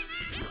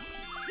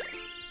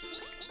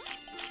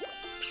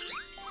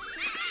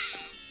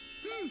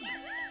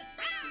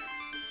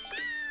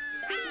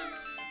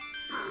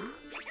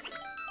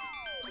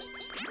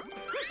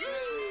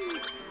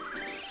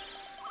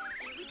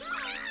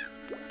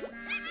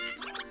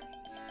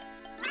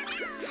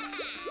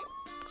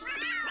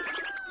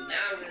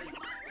 Now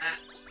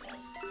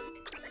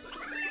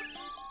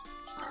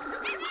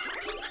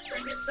let's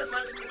get some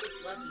money for this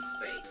lucky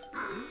space.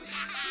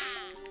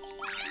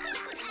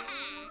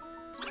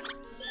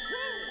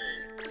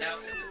 No,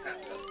 it's a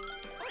custom.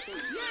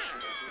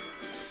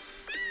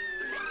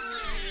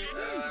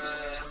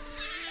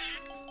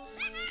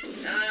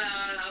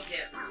 I'll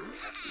get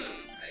custom.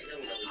 I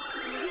don't really want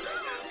that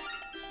right now.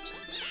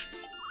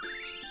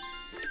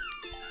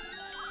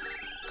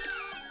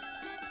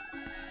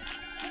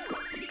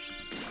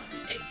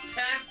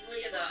 Exactly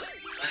enough.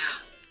 Wow.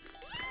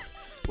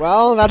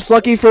 Well, that's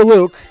lucky for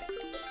Luke.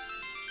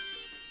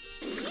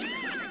 You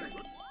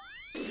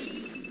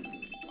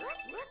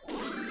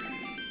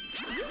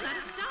got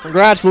a star.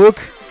 Congrats, Luke.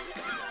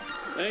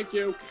 Thank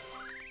you.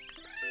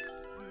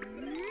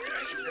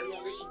 Alright, he's in the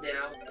lead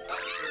now. Oh,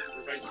 here's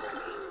the regular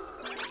lead.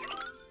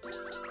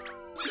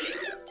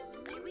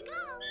 Here we go.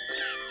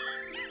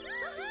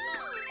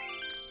 Woohoo!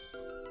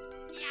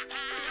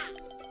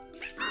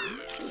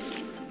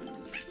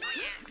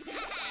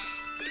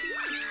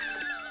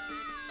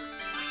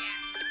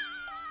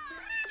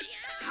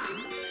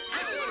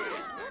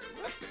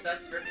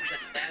 us versus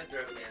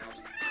Adro now.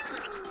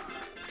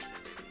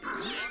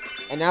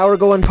 And now we're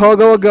going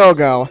Pogo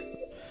Go-Go.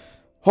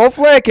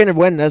 Hopefully I can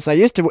win this. I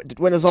used to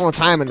win this all the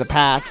time in the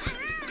past.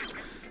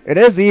 It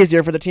is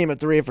easier for the team of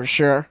 3 for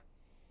sure.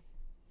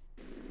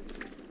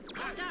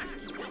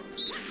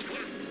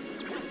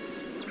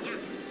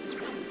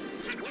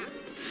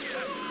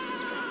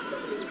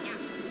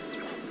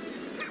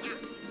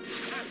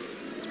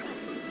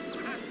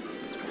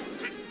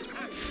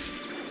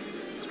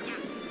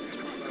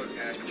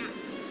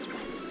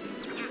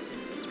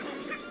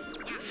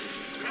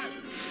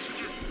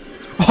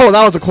 Oh,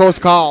 that was a close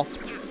call.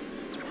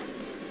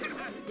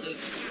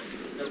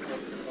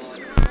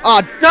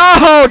 Oh,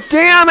 no!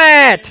 Damn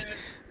it!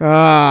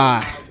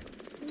 Ah.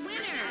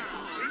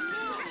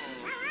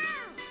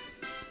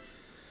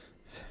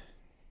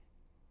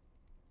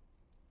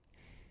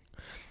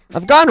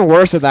 I've gotten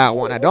worse at that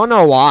one. I don't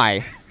know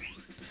why.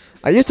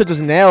 I used to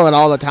just nail it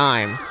all the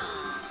time.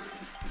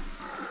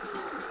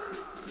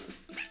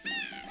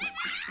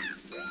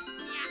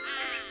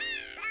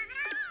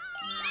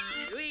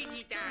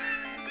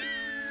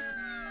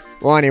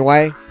 Well,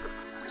 anyway.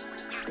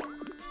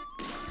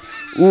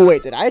 Ooh,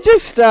 wait, did I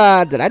just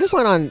land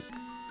on...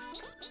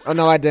 Oh,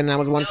 no, I didn't. I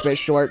was one space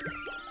short.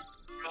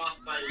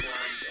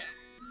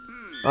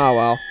 Oh,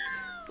 well.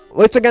 At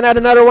least I can add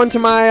another one to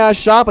my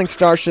shopping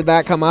star should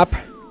that come up.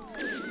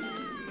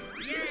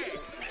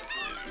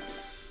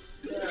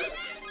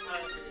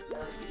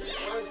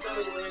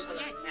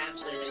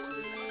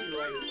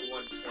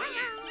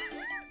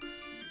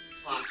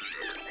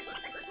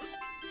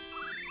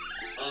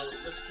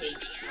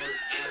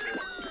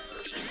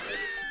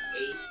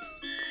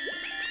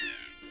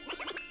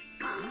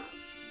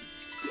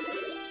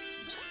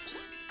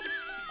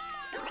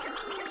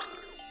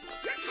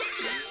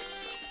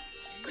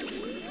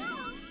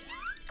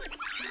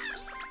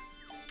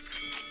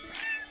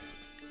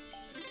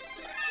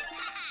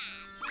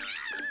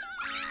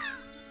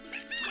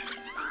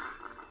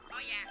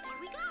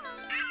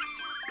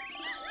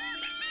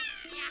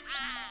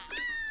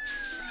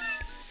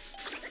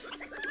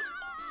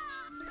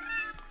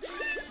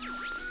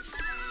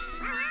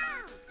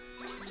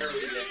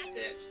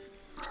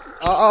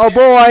 Uh-oh,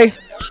 boy!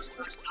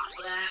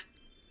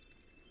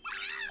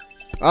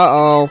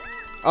 Uh-oh.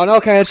 Oh, no,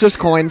 okay, it's just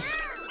coins.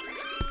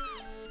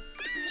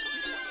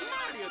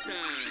 Mario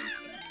time.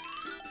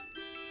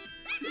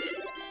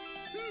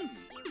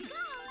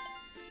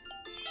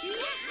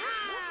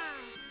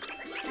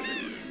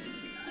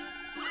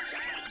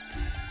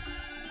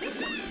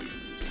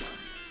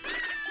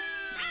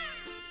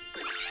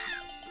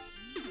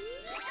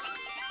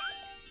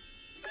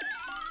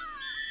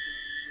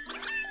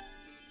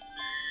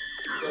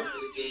 Go for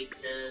the gate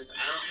because I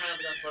don't have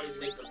enough money to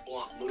make the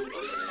block move over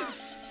there.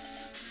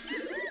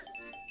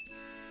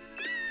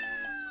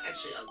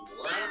 Actually,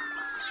 unless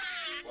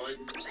 1,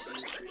 2,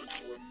 3, 4,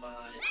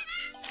 5.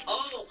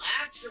 Oh,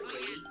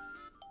 actually,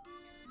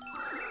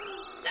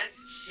 that's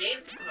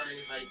chance time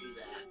if I do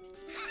that.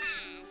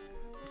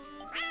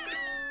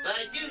 But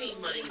I do need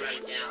money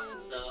right now,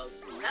 so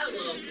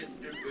hello,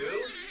 Mr.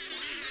 Boo.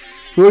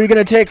 Who are you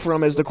gonna take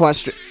from is the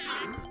question.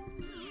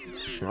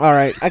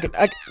 Alright,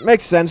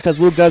 makes sense because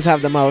Luke does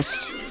have the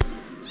most.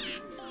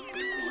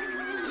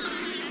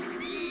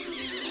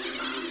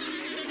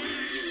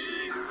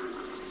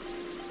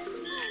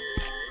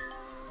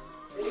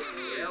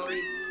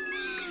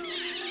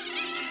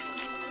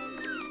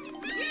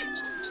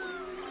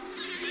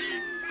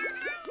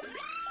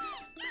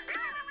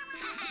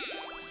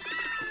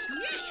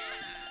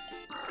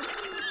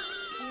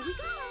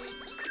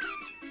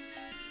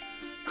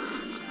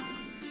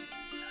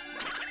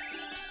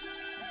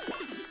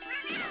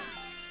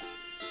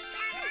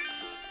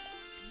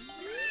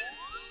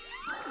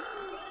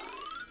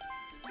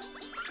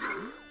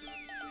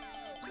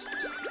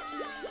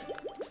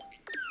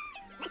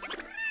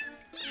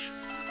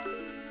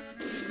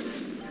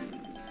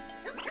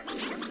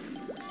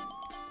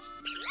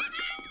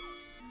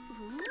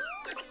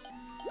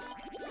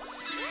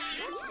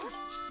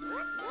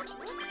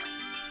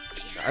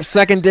 Our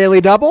second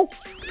daily double.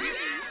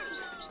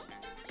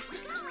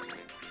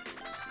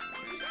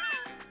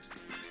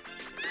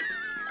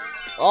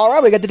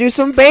 Alright, we got to do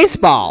some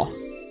baseball.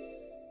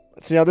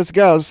 Let's see how this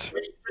goes.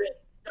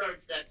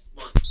 Starts next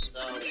month,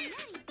 so.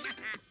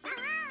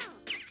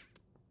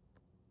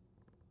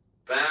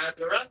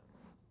 Batter up.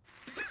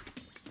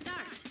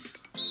 Start.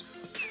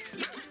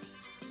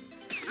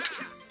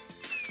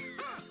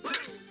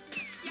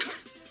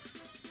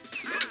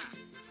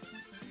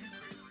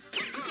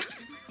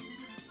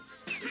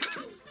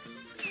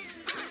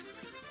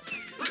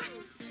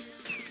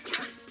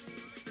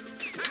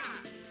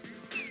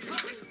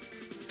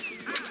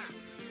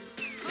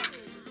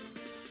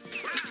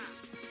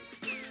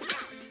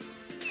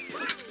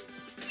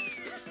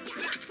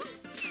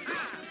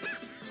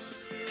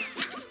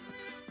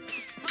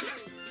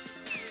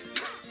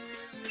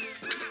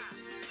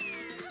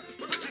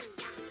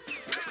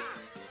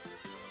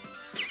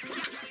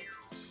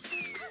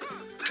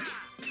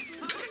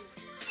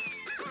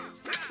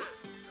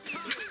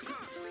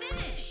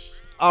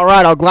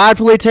 Alright, I'll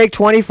gladly take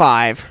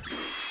 25.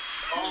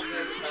 All men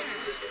come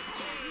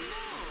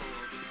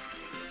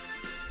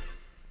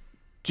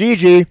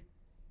GG.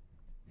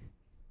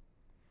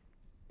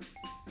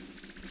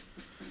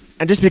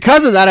 And just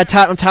because of that,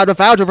 I'm tied with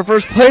Adro for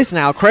first place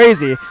now.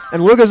 Crazy.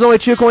 And Luca's only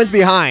 2 coins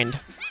behind.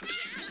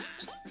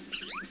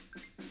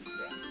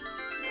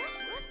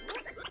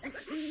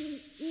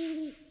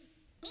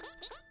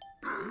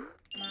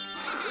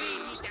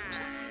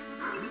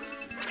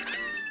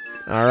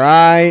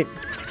 Alright.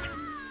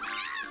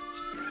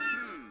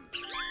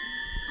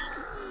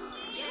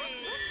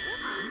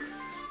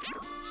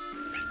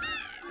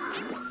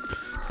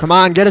 Come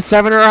on, get a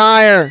 7 or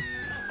higher.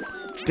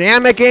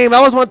 Damn it, game.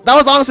 That was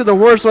honestly the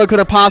worst one I could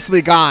have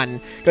possibly gotten.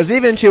 Because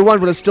even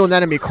 2-1 would have still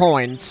netted me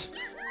coins.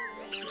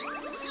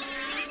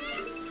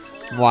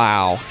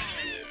 Wow. Now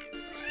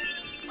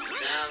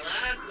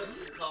that's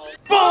something called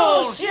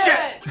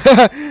Bullshit!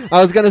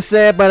 I was gonna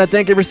say it, but I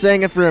thank you for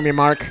saying it for me,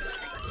 Mark.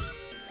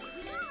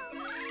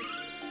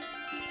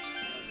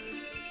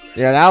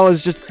 Yeah, that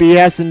was just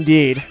BS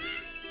indeed. I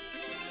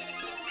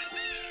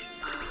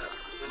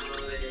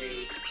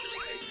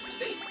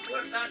think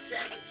we're about to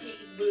have a king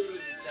move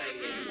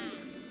sighting.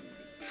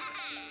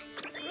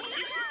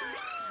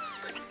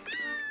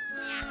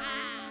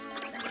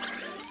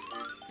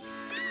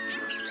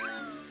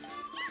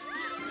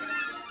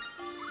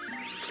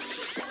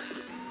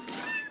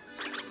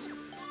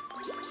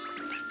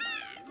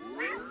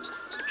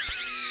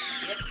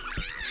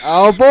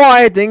 Oh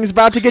boy, things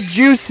about to get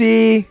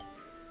juicy.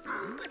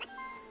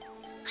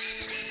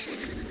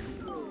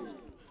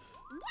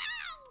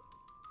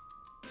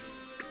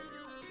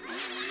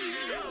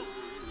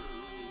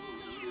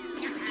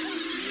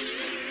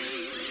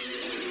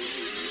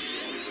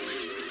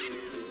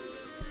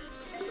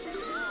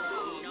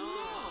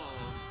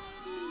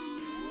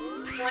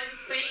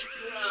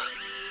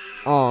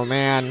 Oh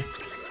man,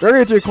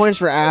 33 coins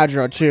for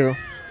Adro too.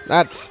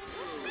 That's,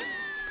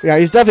 yeah,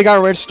 he's definitely got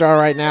a rich star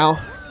right now.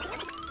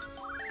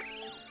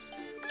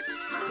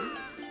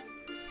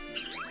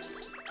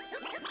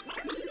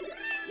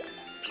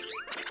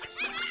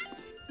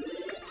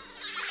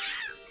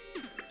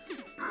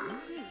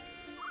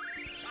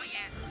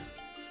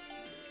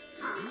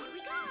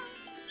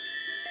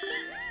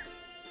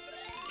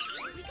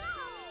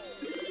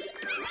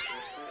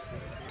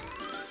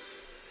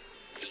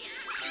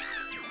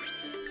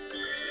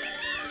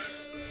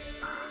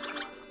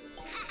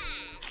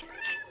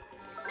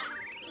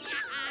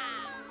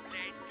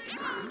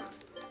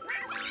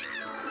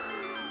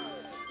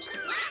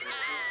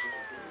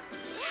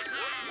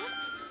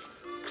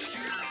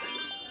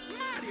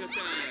 Mario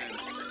time!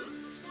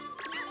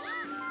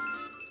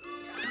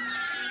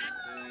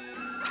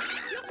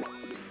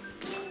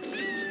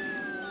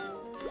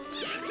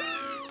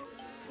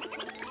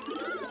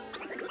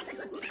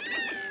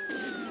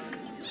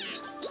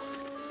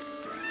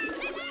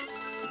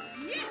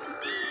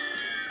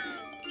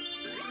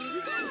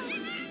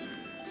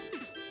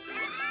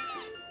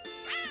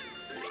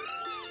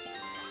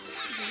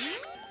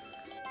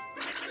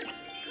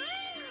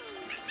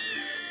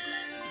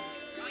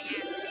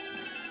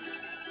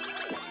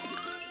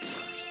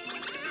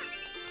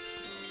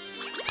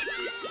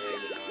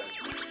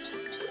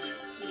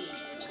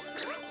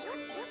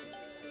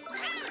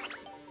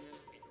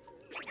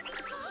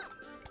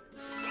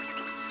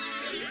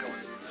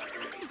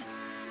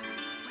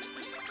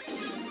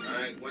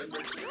 Alright, when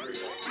this is real.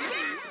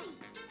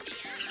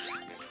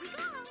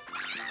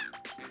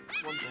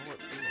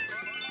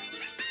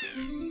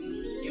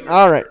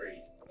 Alright.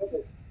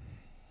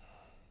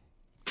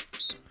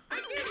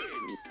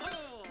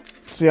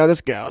 See how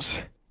this goes.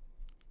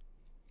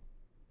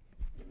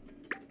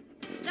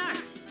 Start.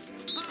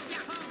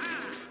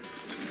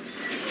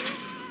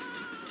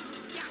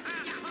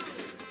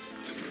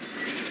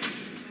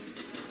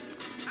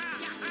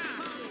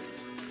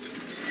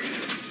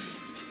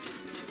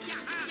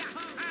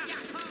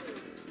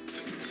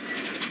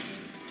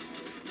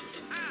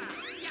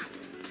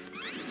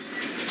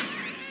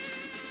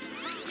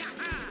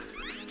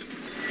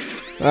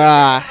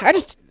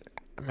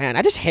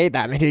 I just hate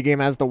that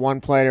minigame as the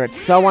one player. It's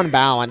so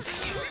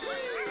unbalanced.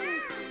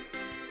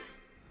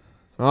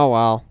 Oh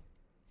well.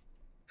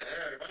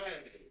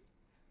 Alright.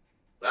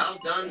 Well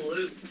done,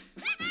 Luke.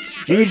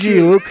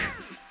 GG, Luke.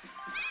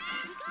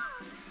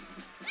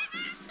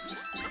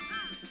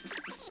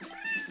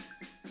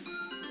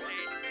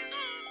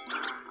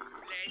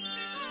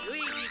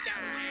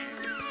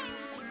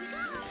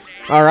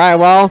 Alright,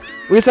 well,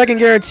 at least I can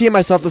guarantee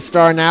myself the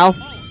star now.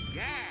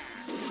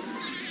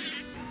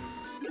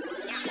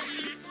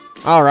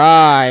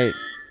 Alright.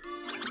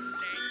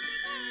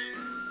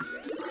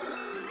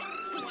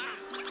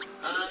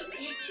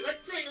 Peach,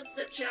 let's say it's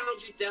the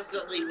challenge you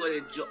definitely would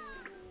enjoy.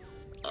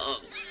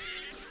 Oh.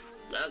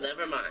 Well,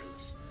 never mind.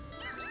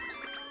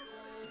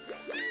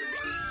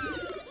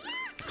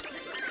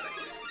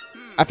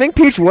 I think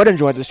Peach would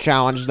enjoy this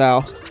challenge,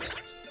 though.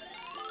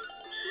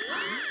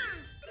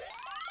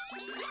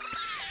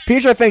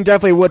 Peach, I think,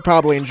 definitely would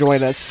probably enjoy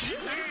this.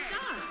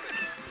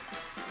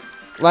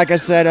 Like I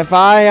said, if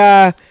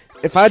I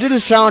if I do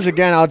this challenge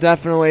again, I'll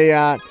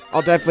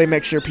definitely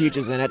make sure Peach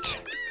is in it.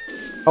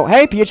 Oh,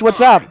 hey Peach,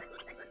 what's up?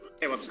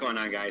 Hey, what's going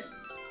on, guys?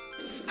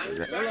 I'm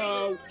sorry,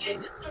 Hello.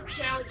 this is a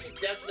challenge you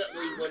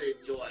definitely would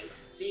enjoy.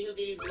 See who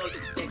needs the most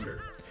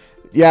stickers.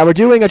 Yeah, we're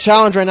doing a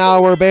challenge right now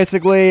where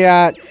basically,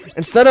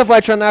 instead of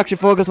like trying to actually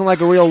focus on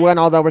like a real win,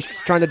 although we're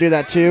trying to do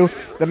that too,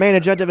 the main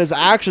objective is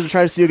actually to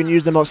try to see who can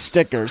use the most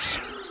stickers.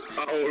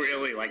 Oh,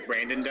 really? Like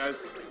Brandon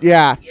does?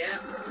 Yeah. Yeah.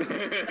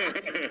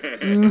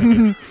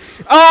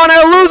 Oh, and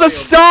I lose a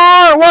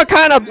star! What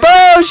kind of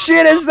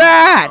bullshit is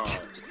that?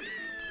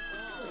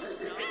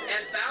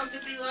 And Bowser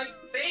be like,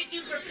 thank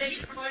you for paying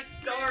for my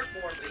star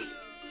for me.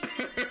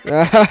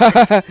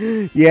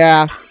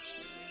 Yeah.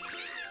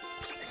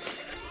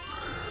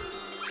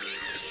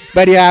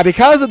 But yeah,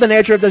 because of the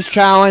nature of this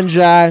challenge,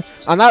 I'm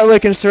not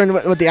really concerned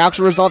with the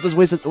actual result, at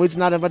least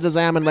not as much as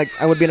I am in like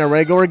I would be in a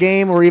regular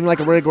game or even like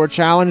a regular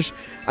challenge.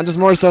 I'm just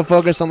more so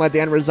focused on like the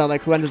end result,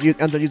 like who ends up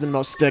using the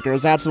most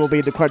stickers. That's what will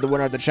be the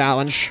winner of the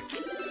challenge.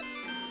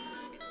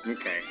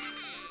 Okay.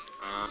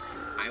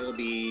 I will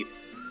be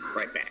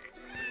right back.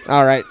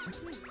 All right.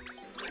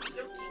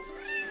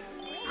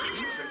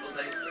 Triple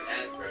dice for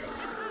Adro.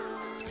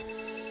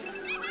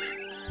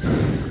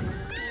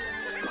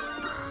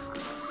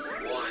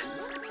 One.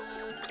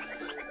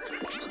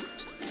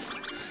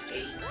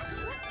 8.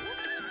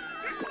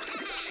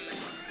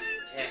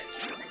 10.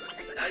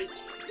 19.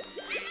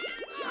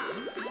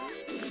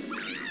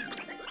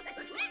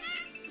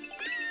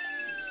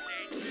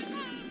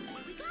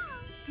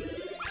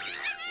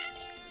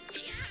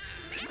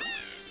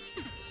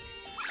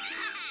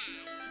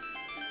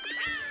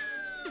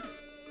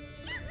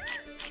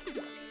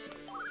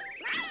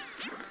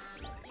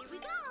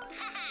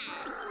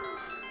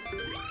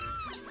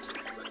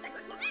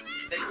 I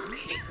think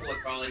Meaningful would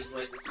probably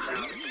enjoy this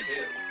challenge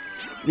too.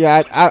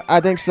 Yeah,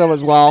 I think so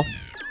as well.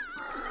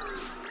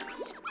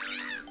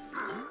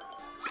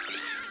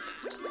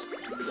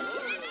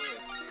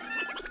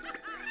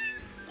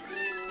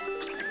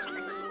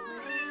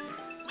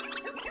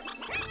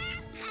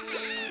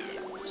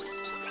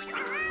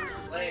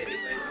 Landing, like,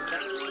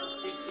 that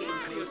was 16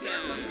 move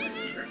that one.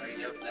 Sure, I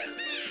know that.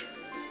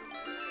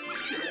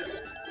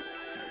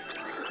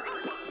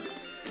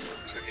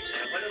 Okay,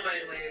 now what am I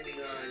landing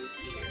on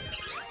here?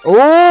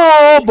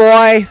 Oh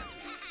boy.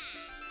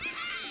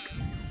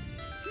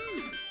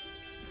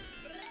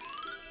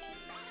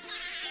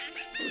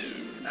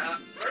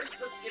 First,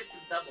 let's get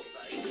some double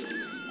dice.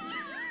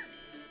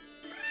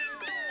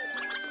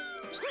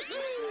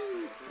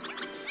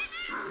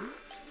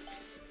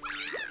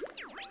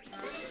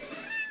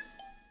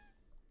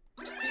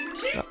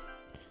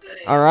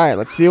 All right,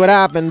 let's see what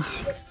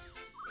happens.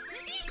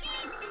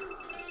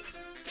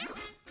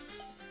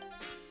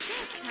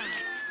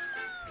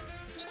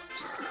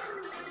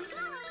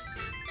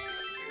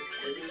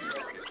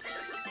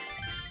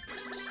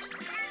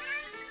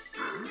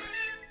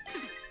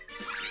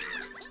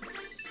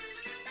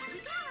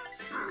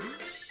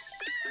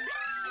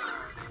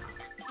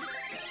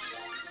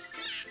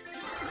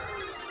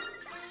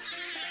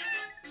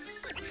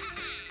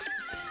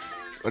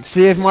 Let's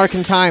see if Mark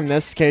can time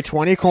this. Okay,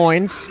 20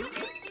 coins.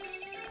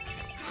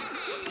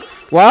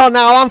 Well,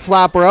 now I'm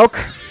flat broke.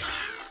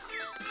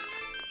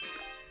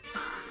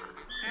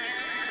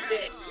 Damn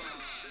it.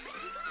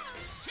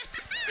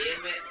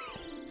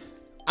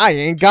 I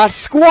ain't got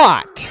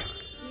squat.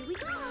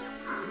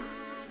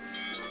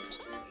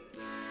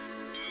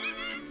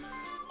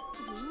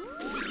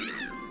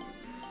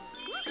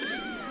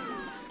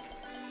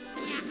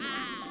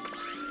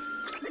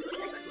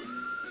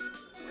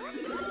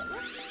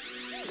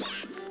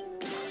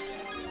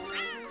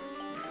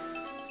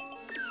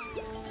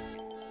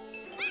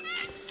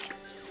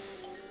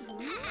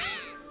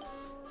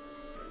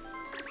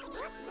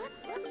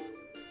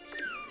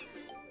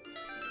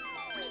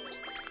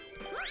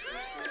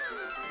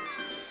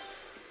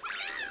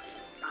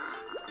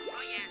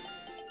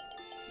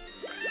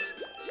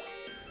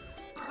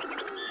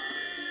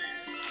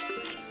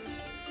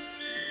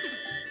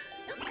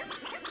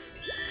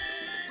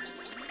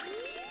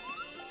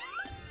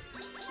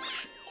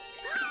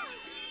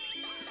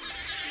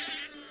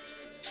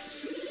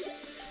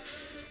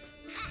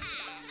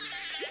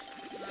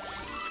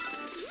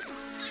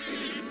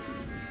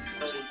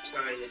 What he's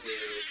trying to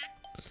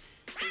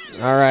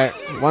do. All right,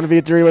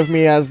 1v3 with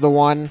me as the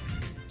one.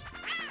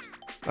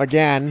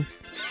 Again.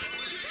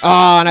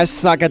 Oh, and I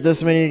suck at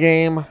this mini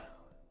game.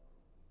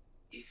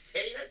 You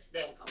say this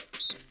now.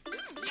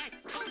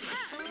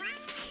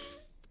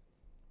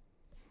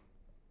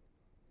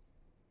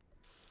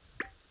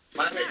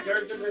 My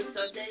returns on this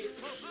Sunday?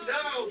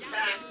 No,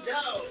 Pat,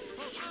 no!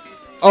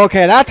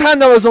 Okay, that time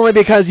that was only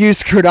because you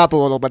screwed up a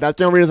little bit. That's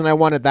the only reason I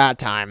won it that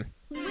time.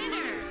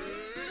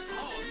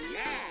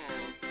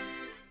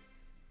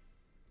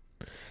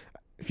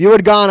 If you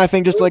had gone, I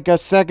think just like a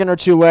second or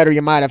two later,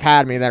 you might have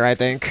had me there, I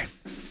think.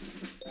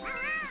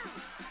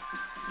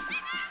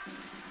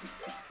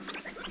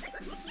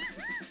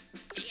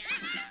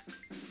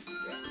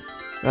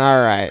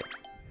 Alright.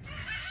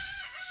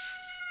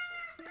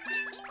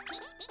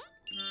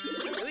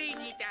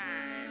 Luigi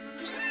time.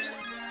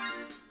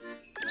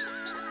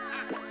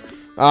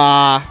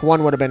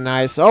 One would have been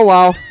nice. Oh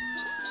well.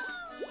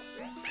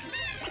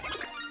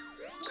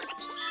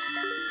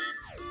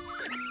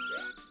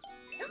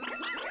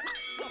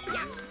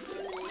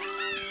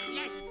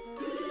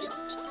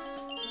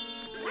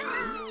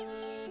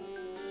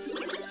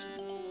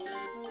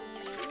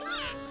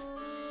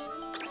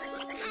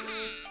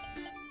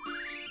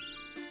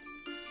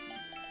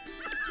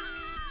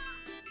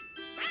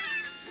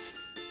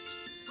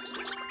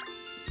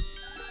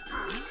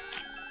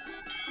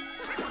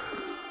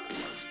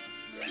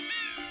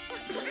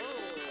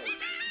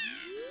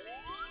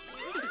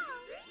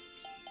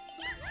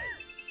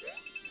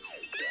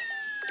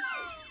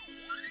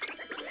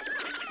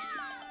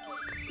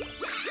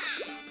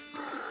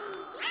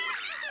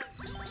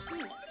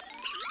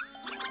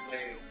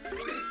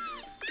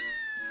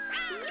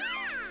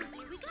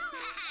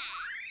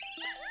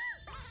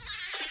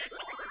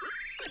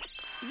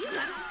 You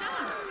got a star.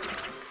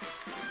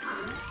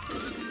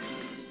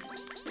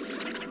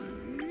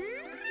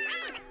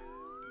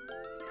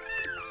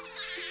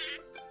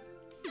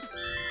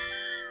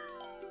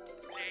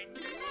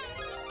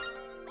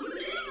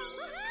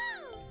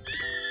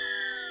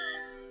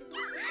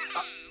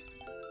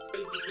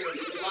 He's gonna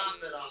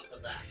flop it off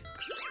of that.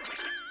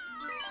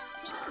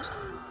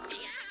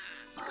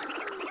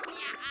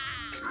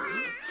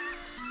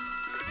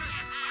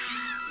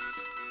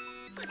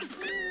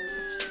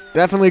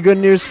 Definitely good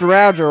news for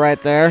Adro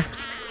right there.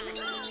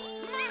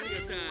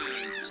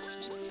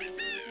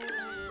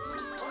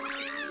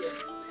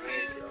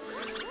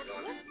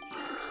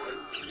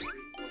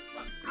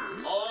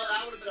 Oh,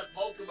 that would have been a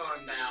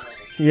Pokemon battle.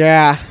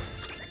 Yeah.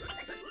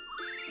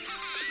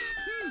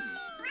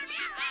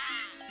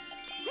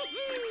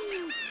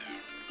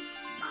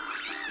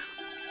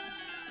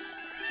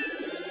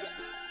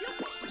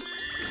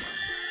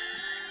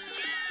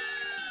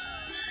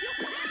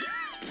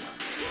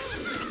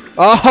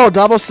 Oh,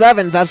 double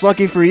 7. That's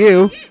lucky for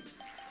you.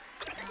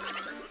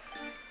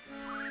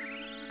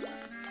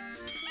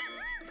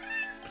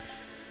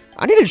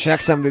 I need to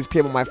check some of these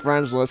people on my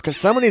friends list because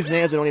some of these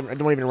names I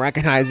don't even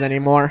recognize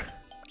anymore.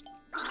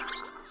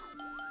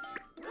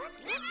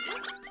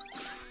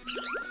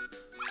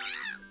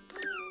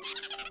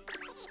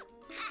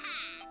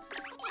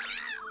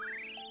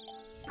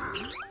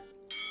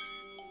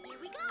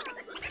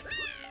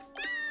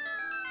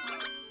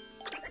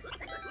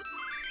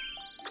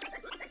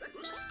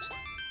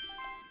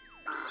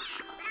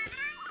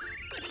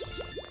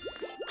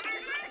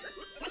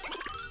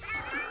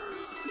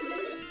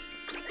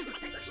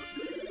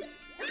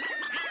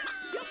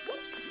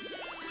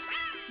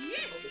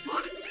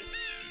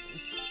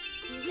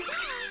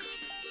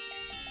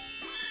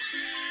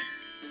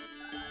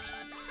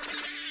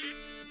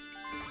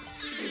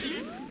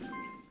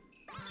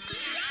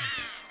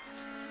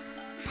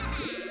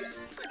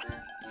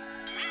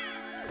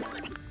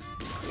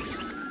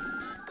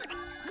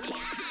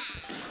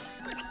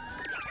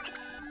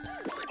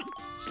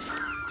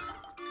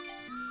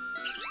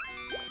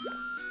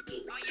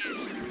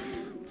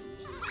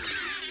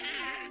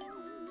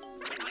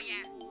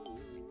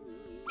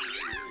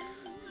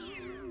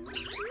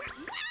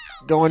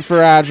 Going for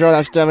Adro,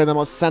 that's definitely the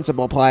most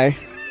sensible play.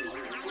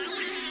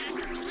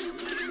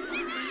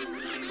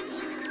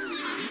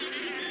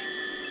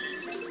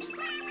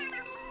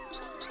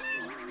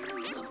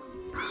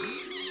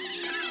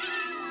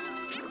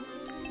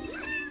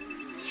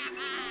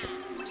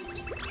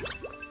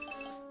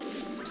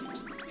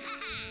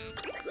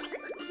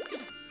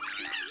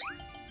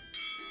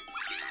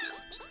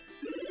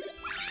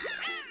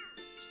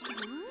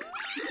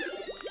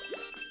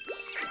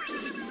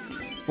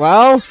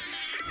 Well,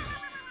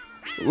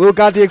 Luke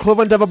got the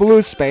equivalent of a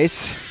blue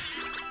space.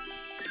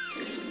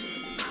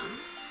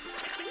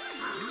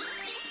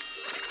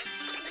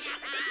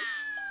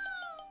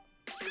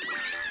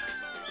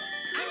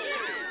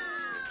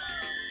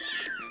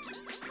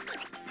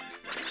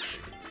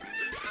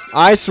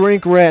 Ice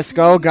rink risk.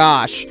 Oh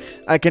gosh.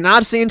 I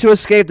cannot seem to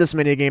escape this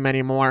minigame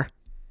anymore.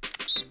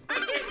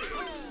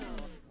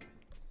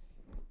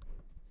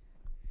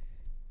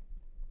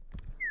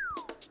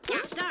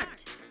 Start.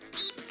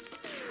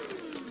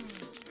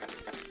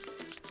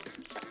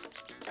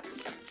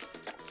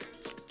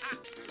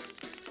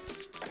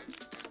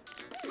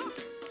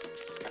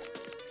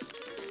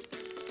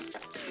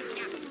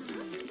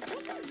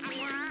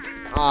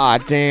 Aw,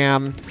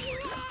 damn.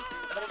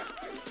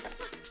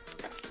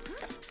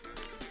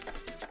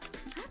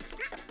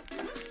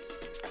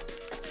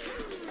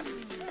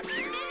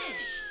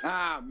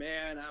 Ah,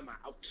 man, I'm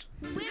out.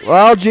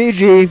 Well,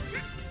 GG.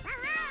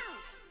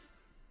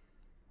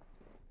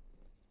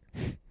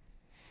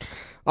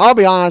 I'll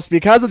be honest,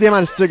 because of the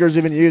amount of stickers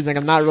we've been using,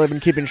 I've not really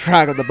been keeping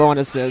track of the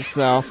bonuses,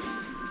 so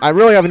I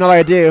really have no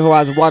idea who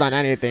has what on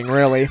anything,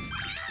 really.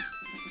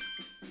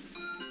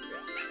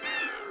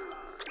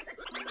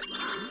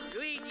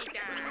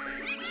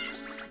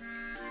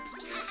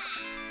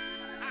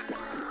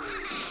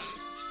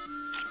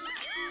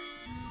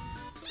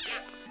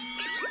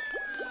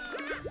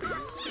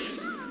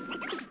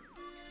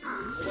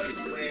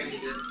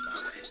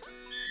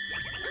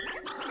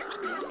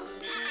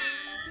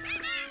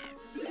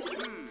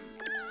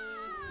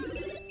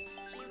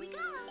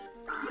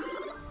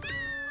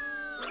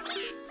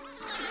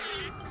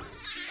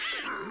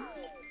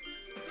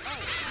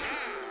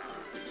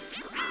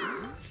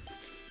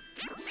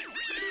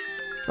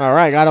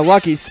 Alright, got a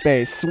lucky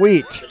space.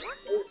 Sweet.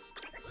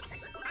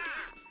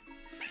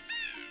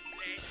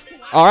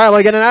 Alright,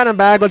 let's get an item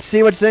bag. Let's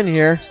see what's in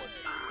here.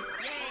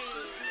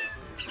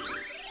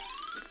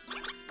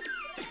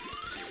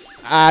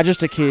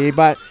 Just a key,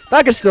 but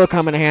that could still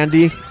come in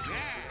handy.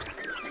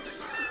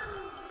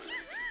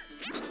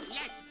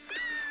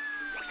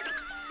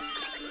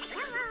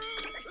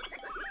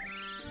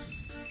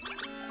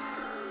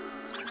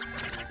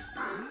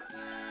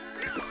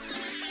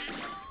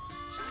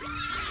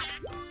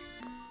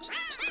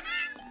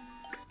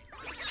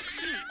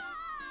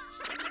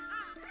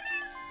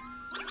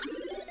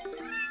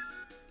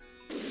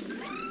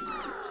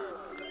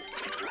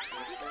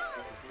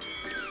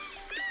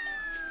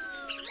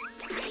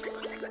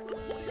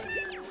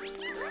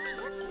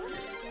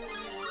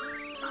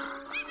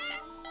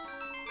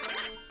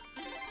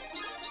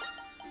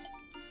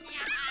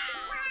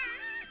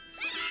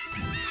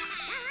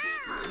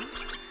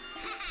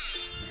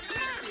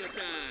 Mario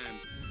time.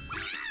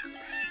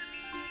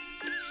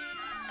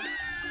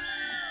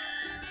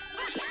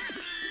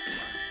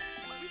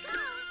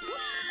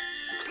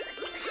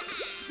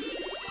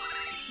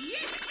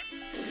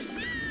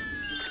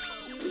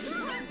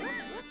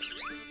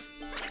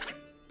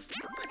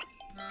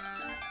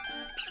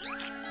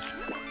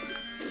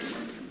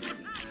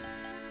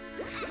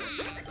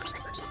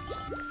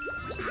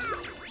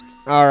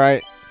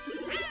 Alright.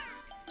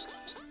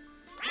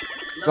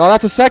 Well,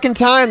 that's the second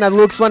time that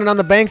Luke's landed on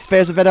the bank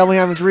space if it only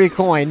having 3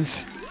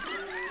 coins.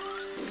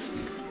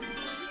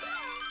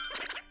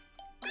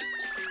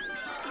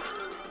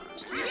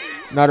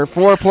 Another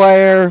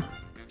 4-player.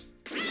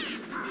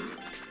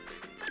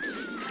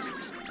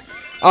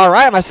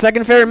 Alright, my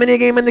second favorite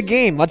minigame in the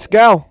game. Let's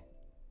go.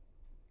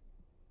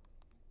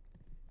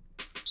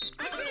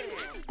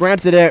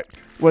 Granted, it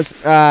was,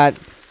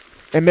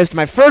 it missed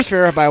my first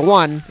favorite by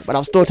 1, but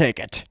I'll still take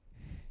it.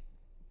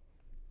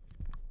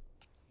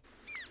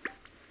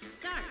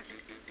 Start.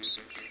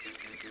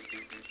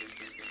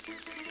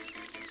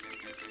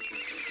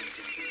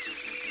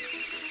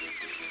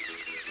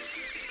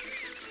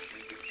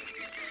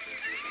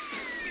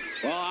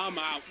 Well, I'm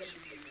out.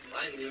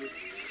 I knew.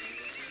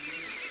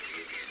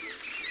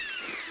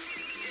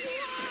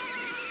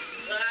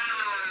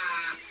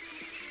 Ah!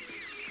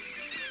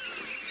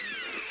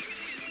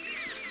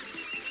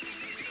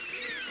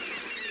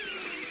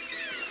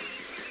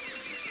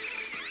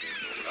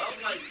 Oh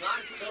my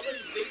god, so many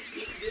big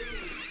news.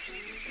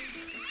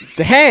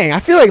 Dang, I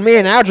feel like me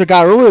and Adro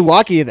got really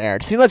lucky there.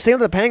 It seemed like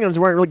the Penguins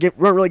weren't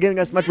really giving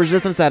us much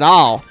resistance at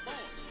all.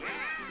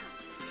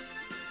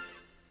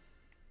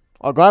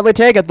 I'll gladly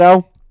take it,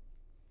 though.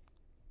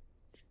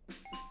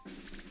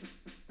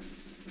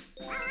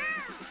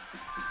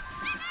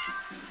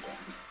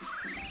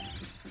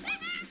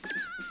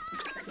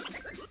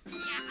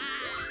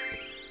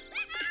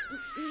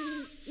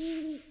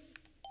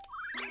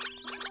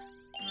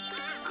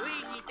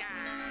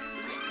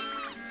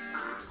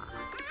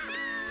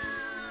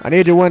 I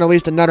need to win at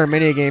least another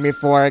minigame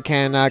before I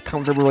can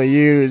comfortably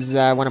use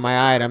one of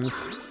my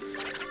items.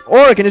 Or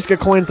I can just get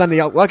coins on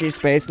the lucky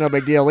space, no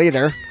big deal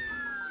either.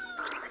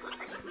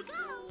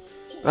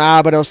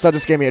 But it'll still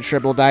just give me a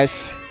triple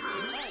dice.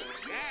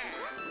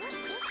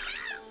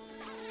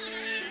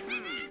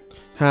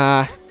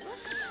 I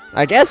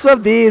guess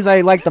of these, I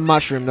like the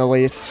mushroom the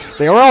least.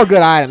 They were all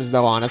good items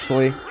though,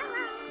 honestly.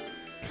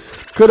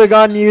 Could have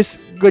gotten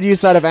good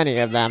use out of any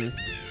of them.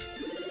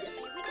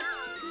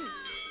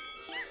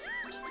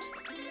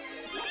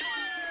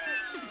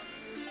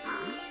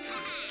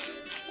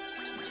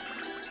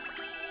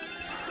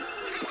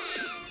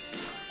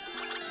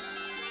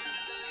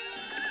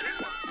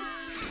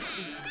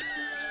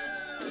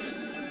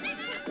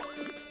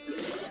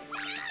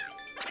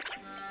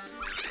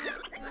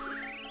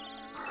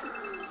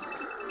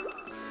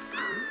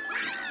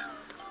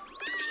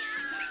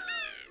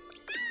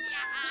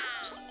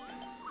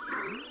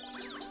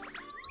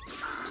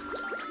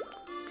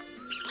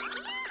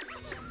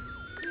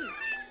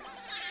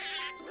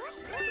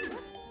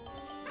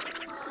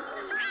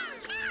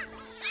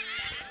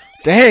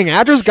 Dang,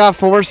 Adro's got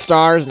 4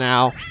 stars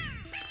now.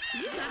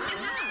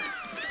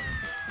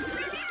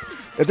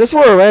 If this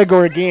were a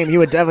regular game, he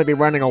would definitely be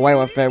running away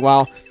with it.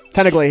 Well,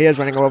 technically he is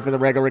running away with the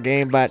regular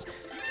game, but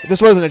if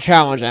this wasn't a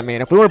challenge, I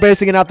mean. If we were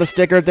basing it off the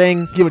sticker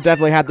thing, he would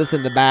definitely have this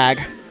in the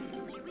bag.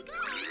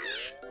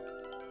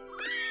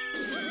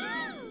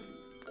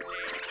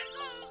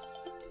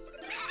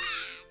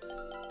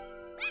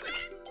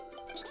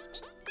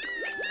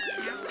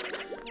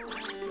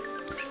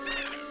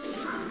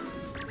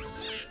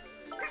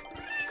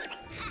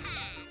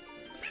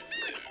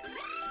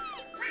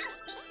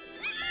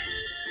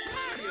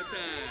 Mario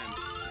time.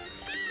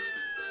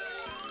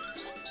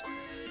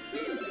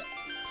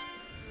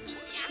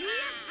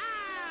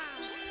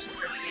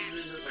 First game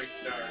loses my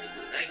star.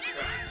 Nice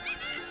try.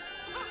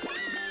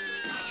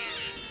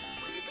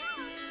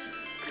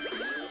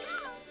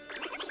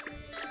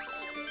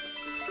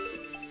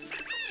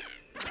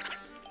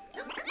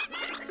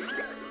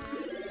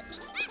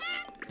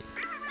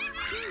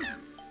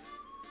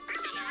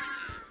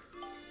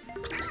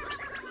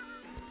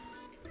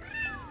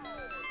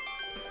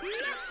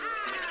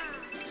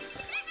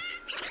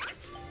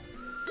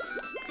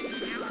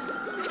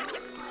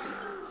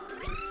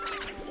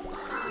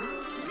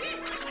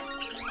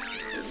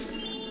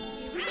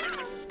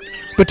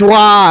 But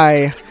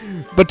why?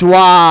 But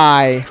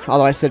why?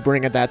 Although I said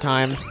bring at that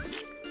time.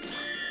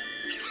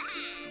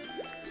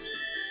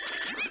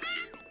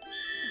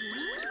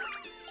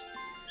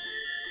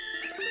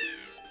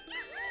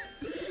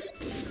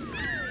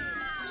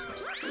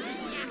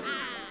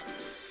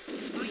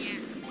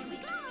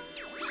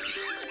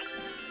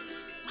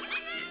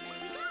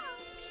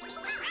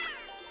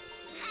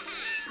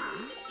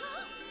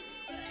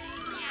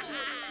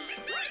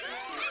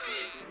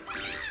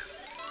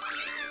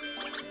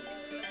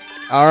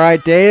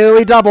 Alright,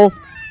 daily double.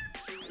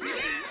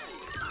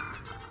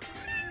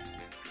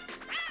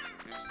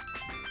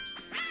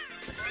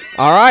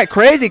 Alright,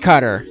 crazy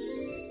cutter.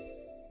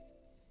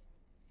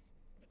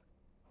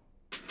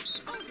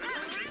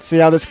 See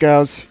how this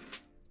goes.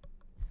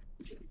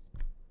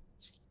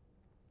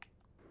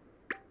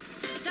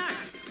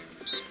 Start.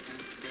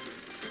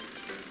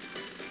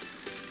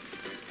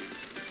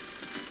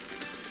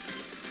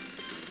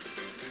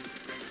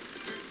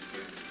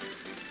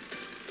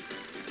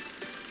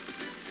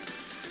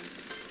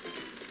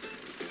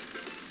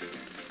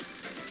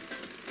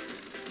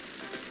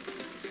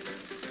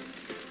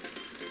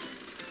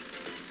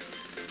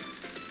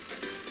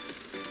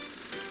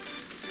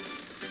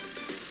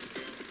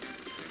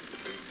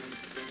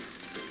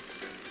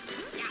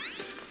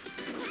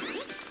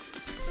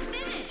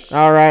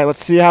 Alright,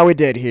 let's see how we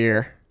did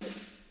here.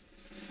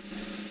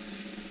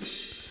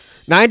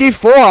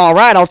 94,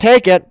 alright, I'll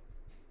take it.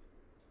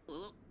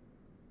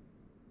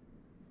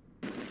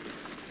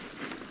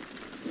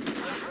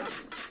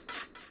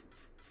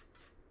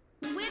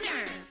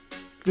 Winner.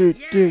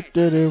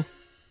 Do.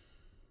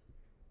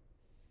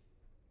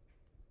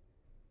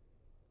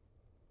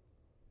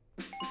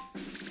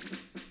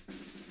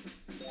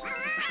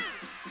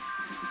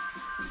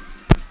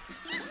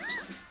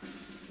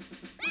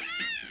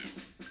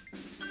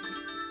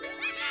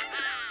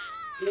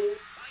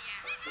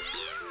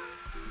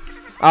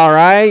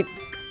 Alright.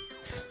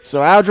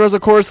 So Adro's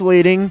of course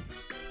leading.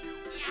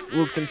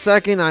 Luke's in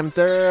second, I'm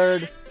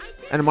third.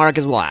 And Mark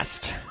is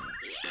last.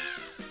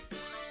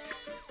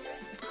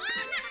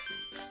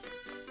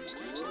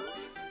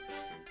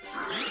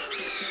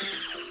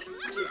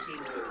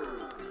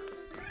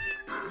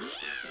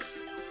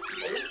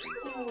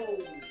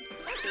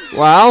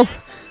 Well,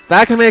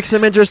 that can make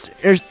some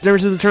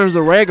differences in terms of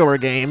the regular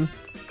game.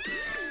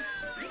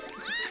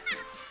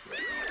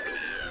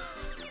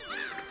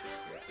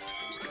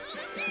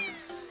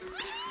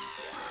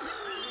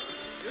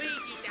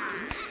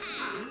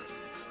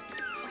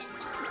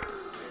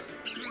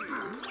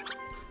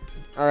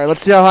 Alright,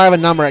 let's see how high of a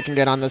number I can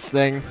get on this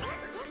thing.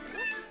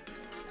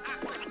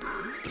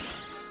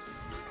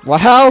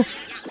 Well,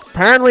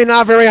 apparently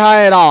not very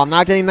high at all. I'm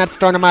not getting that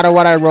star no matter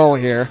what I roll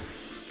here.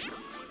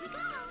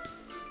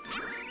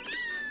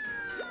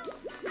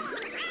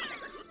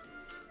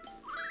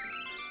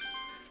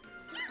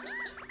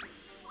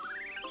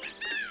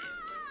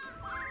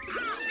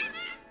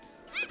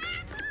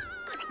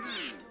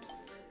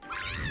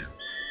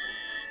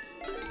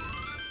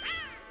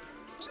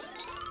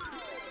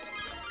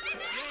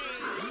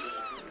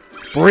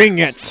 Bring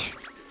it!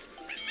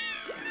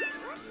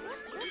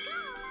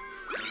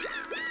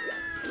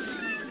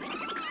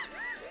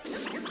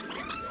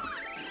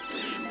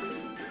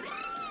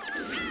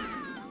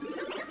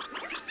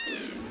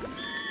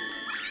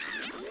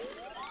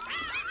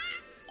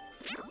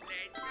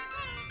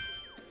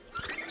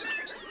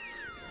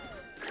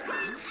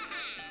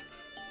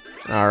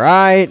 All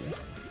right.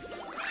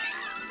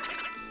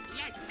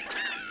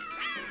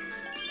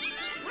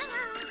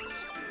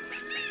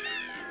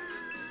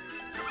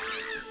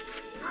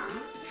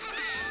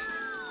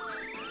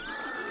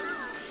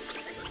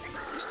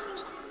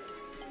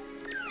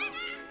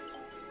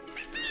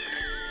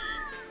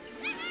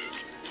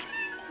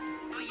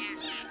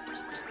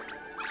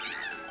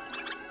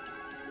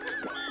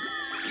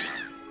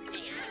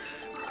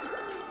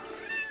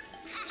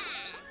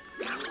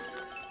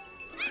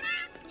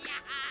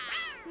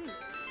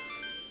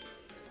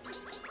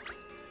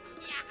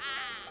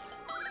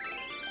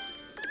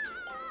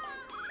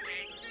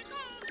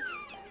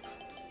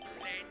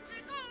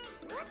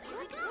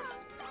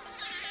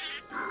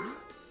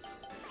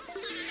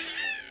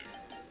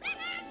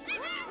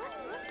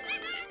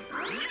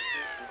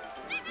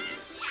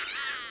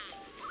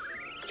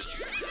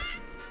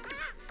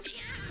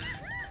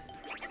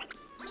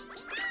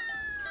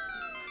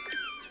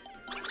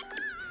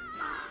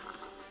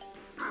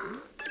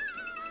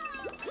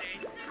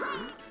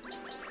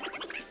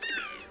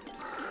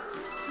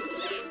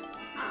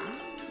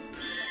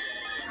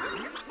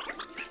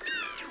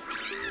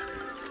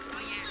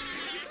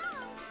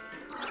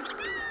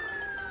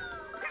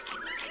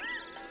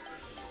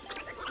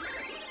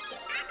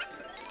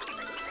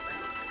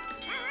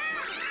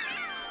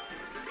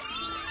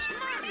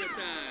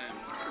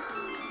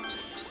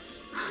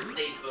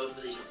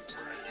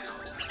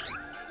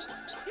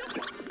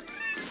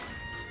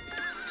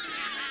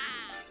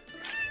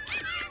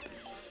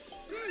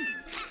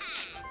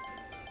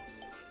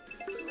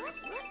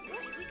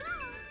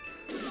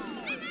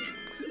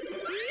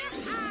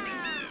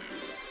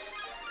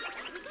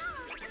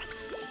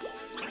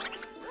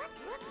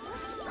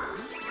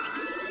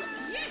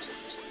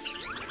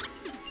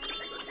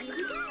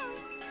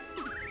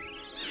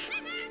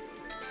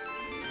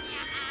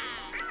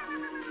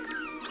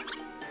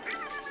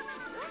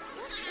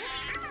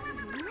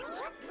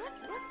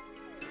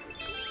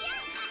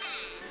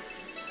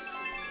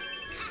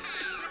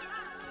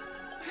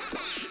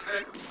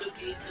 Remember, Luke,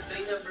 you need some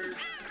big numbers.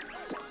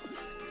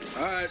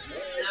 Alright.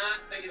 Not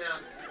big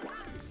enough.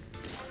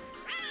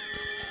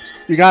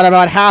 You got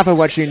about half of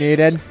what you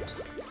needed.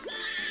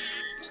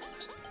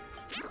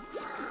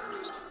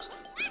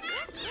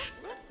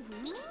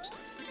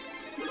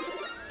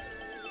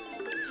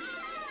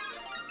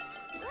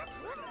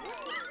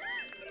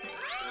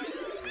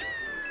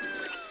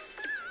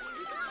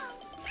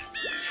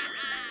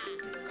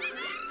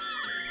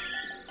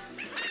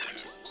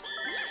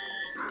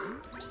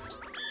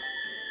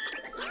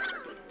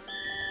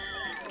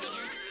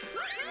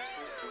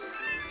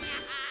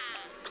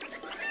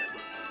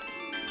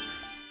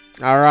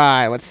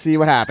 Alright, let's see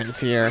what happens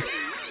here.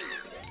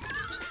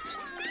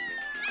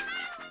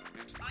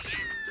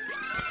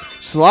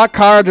 Slot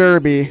car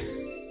derby.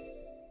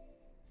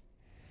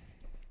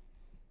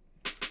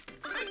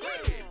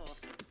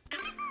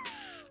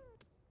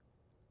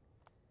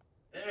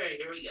 Alright,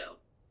 here we go.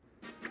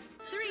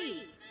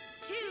 3,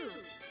 2,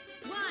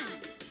 1,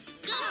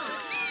 go!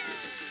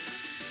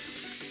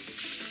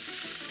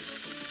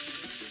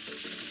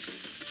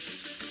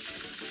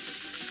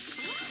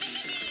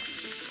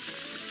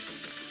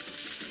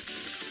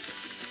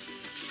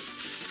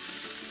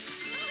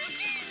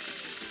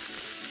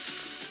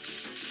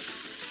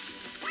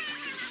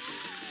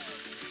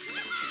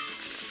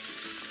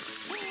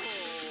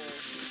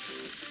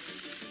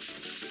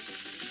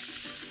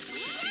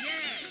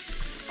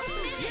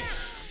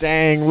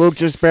 Dang, Luke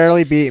just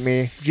barely beat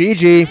me.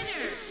 GG.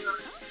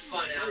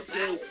 Fun out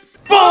that.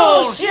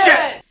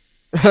 Bullshit!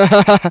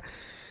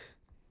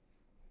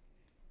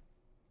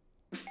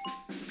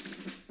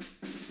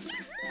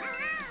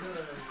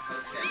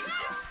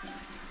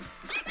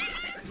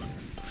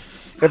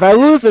 If I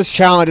lose this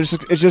challenge,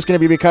 it's just going to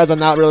be because I'm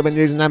not really been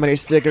using that many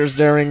stickers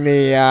during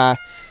the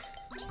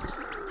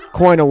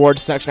coin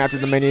awards section after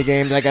the mini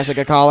games, I guess I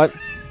could call it.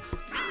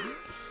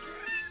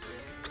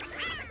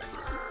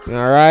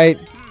 Alright.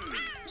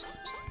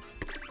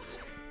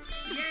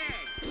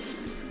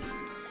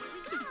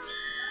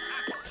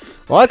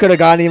 Well, I could have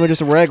gotten even just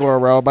a regular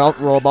roll, but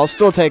I'll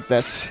still take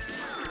this.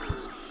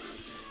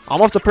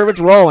 Almost a perfect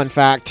roll, in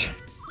fact.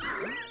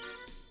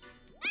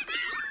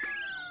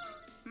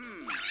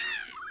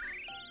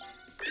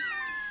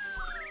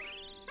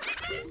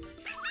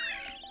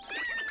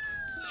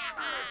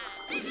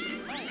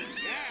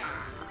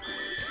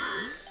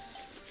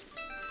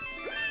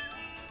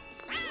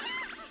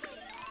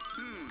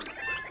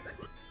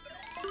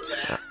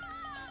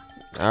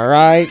 All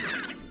right.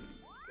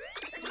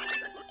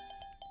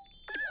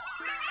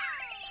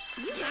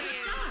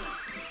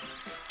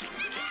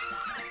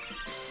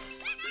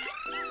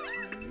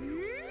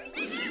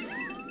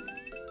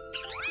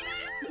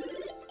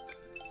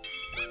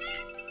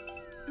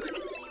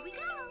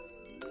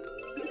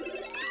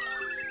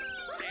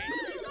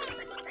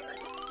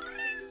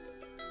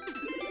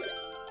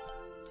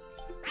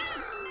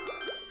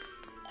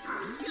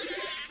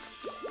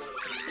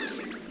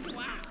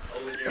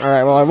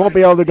 Alright, well, I won't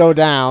be able to go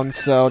down,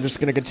 so I'm just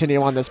going to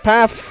continue on this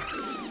path.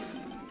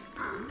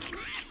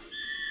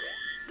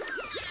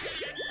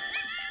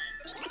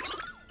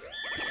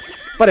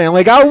 But I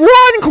only got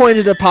one coin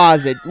to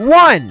deposit.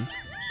 One!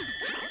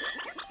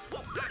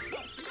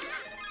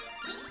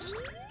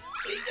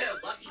 You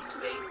got a lucky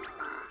space.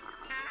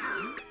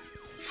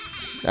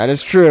 That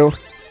is true.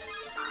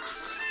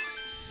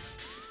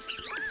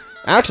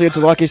 Actually, it's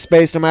a lucky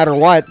space no matter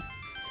what.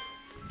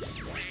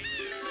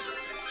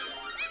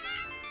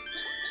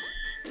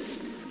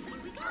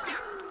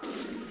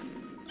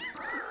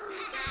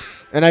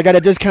 And I got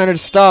a discounted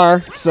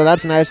star, so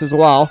that's nice as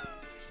well.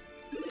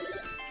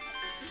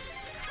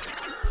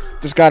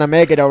 Just gotta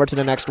make it over to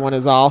the next one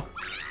is all.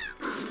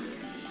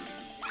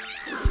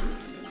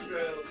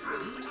 True.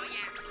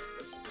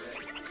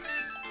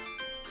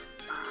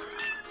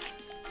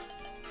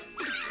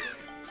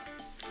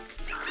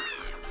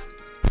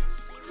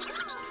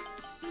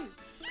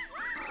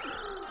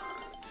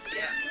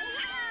 Yeah.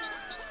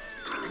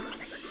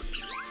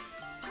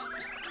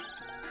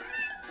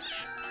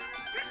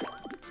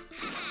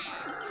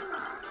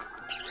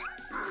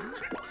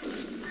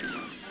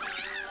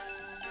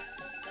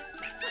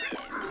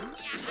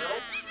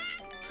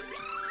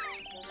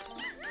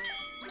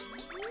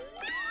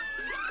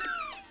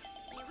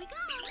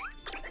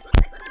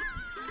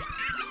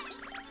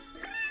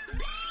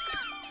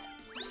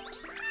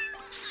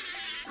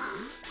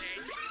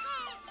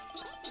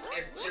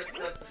 It's just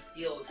enough to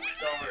steal a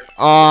star.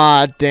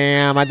 Aw,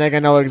 damn. I think I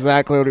know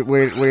exactly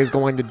what he's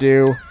going to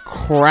do.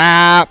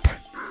 Crap.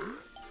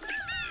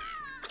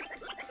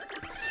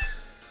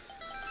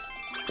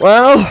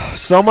 Well,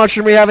 so much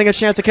for me having a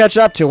chance to catch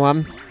up to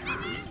him.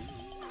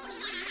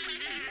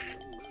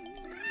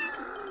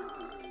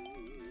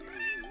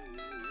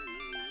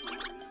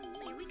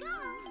 When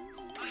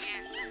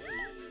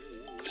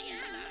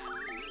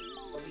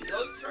we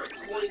go start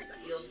coin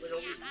steals, but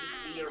only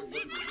weekly or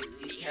weekly,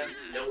 so you have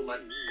no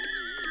money.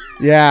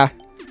 Yeah.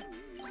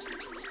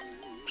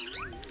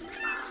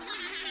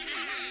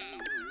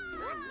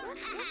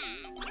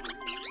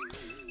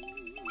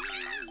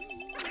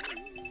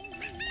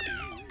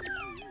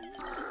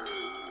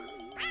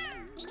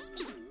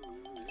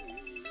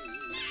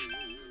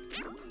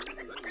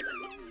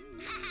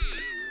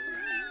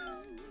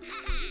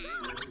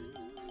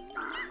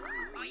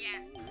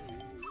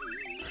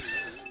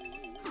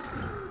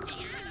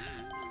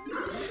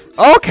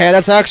 Okay,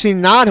 that's actually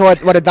not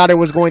what I thought it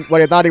was going.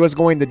 What I thought he was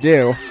going to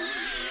do.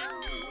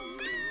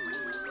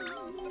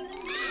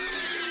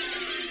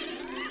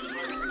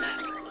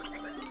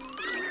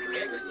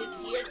 Yeah, because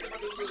he has the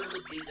money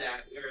to do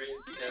that, whereas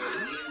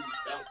you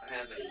don't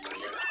have any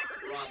money. That's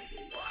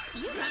probably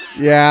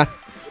why. Yeah.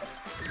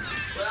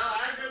 Well,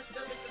 I just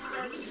still get to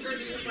start the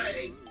screen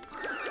fighting.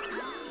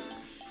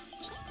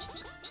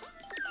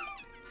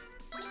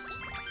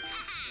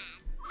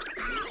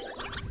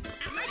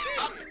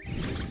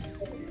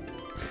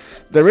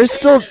 There is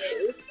still.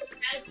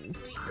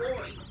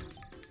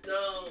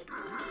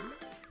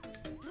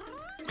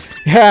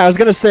 Yeah, I was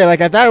gonna say, like,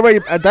 at that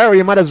rate,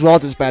 you might as well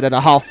just bet it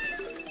all.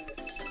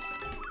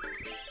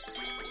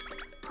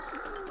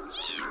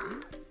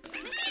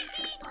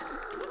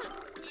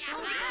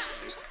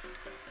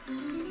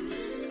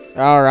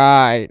 All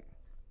right.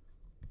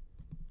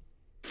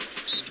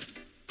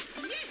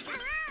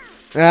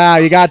 Ah,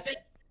 you got. That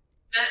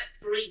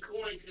 3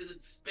 coins because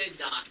it's Spin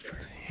Doctor.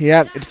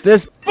 Yep, it's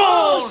this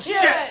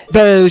Bullshit!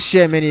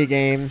 bullshit mini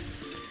game.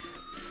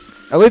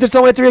 At least it's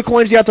only 3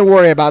 coins you have to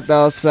worry about,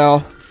 though.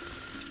 So.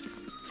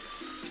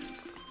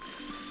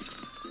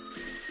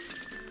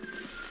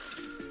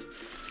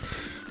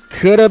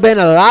 Could have been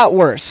a lot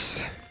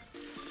worse.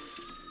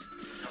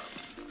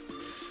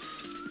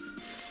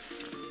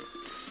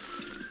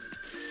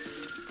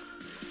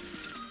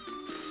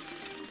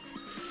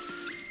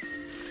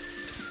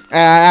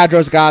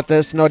 Adro's got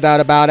this, no doubt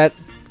about it.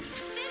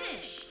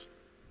 Finish.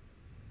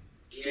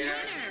 Yeah.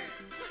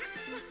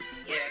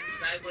 Yeah,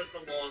 because I went the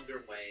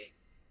longer way.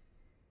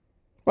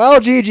 Well,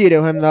 GG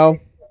to him, though.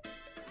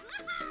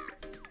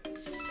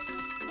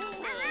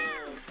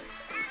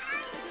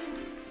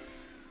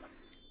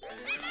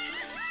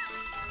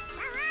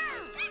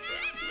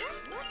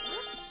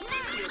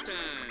 Mario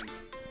time.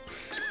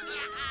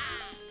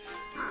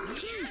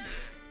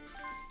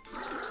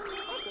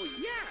 Oh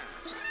yeah.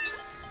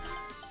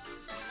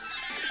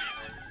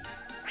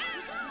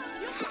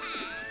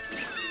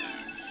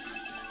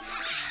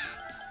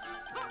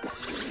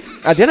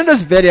 At the end of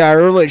this video, I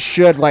really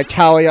should like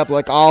tally up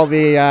like all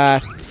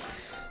the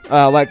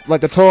like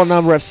the total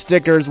number of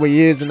stickers we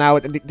used, and now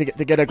to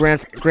get a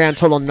grand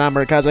total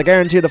number, because I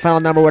guarantee the final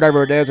number,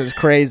 whatever it is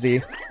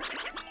crazy.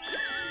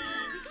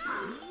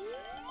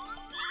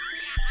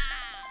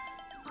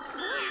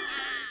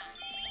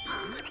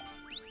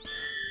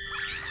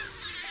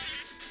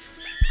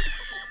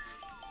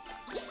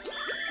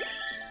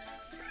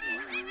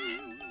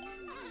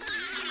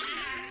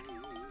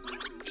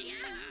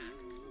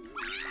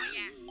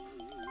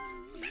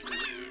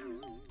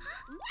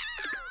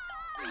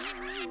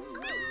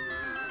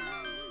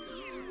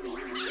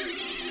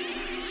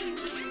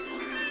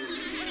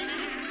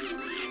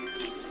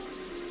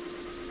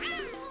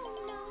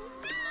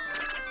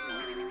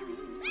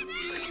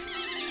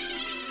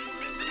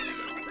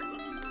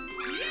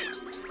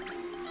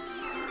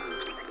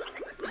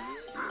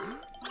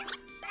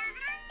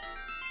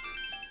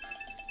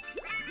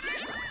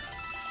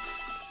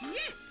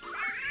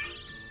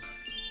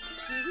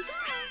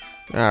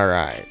 All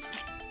right.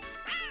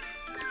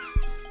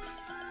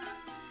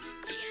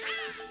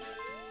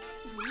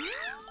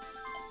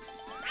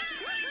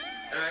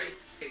 Alright,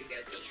 gonna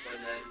get this one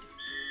then.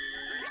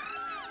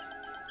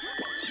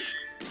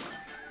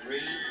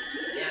 3.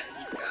 Yeah,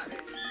 he's got it.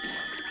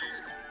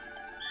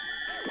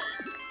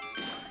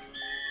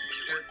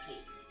 13.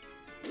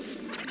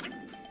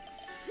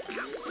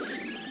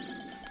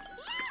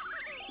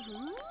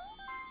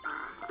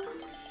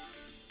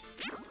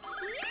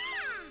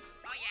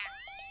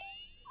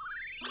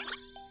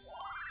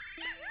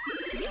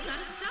 You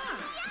got a star.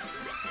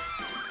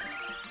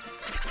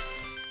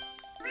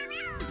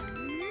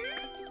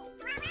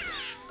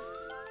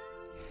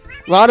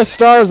 A lot of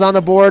stars on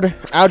the board.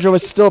 Adro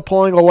is still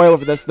pulling away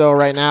with this, though,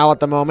 right now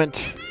at the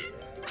moment.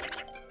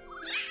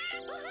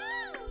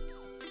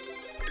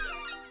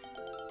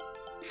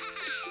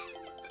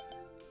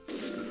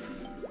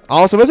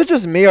 Also, is it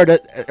just me, or does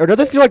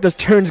it feel like this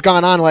turn's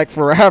gone on, like,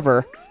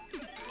 forever?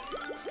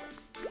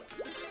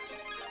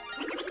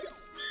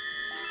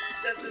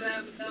 Doesn't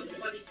have enough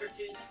money for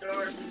 2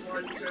 stars in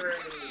 1 turn.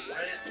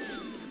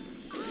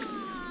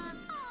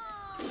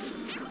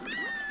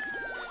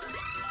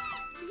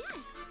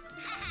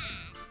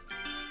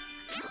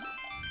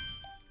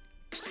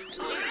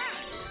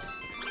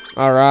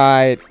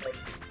 Alright.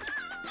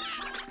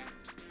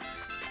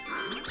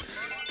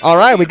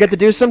 Alright, we get to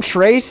do some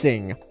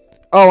tracing.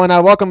 Oh, and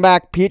welcome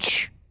back,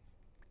 Peach.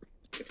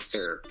 Yes,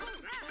 sir.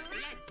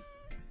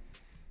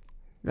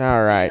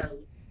 Alright.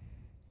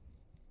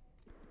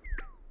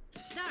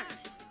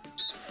 Start.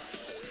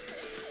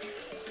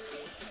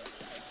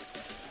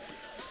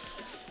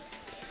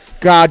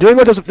 God, doing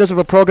this with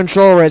a Pro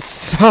Controller is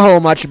so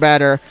much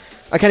better.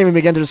 I can't even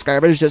begin to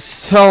describe it. It's just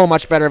so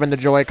much better than the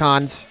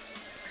Joy-Cons.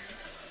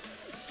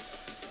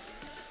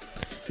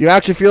 You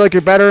actually feel like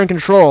you're better in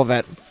control of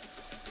it.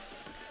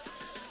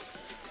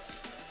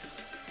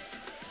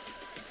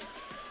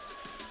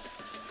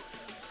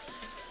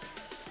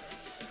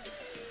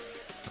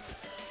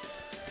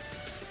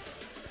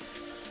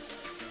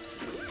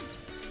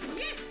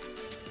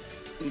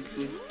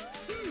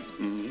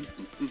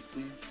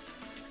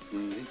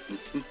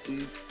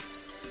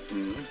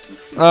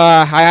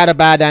 I had a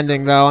bad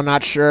ending, though. I'm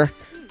not sure.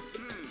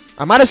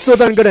 I might have still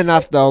done good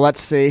enough, though.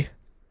 Let's see.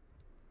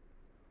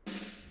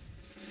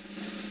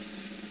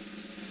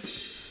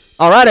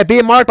 Alright, I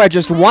beat Mark by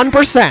just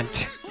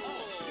 1%.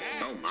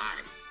 Oh my.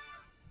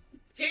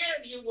 Damn,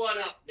 you one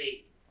up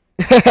me.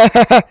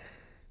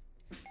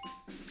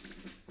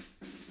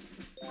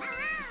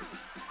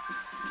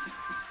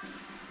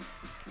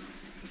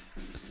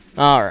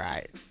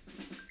 Alright.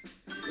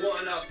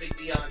 One up in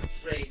the on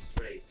trace.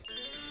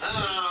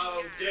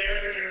 How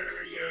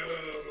dare you?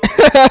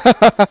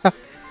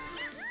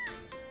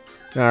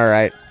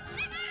 Alright.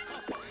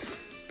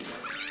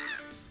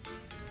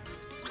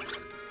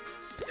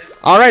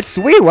 Alright,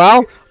 sweet.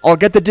 Well, I'll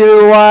get to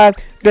do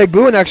Big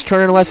Boo next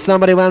turn unless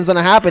somebody lands on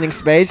a happening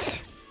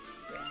space.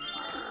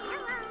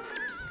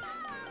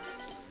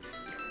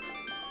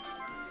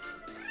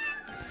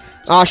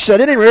 Oh shit, I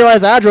didn't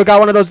realize Adro got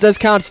one of those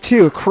discounts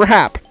too.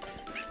 Crap.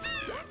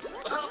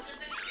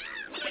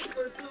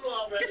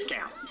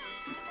 Discount.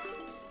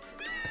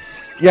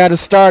 Yeah, the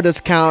star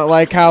discount,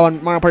 like how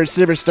in Mario Party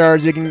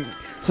Superstars you can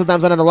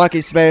sometimes land on a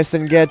lucky space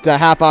and get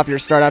half off your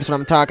start. That's what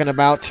I'm talking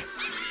about.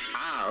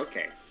 Ah,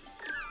 okay.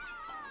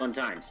 Fun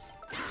times.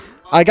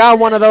 I got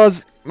one of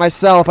those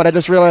myself, but I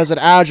just realized that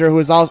Adro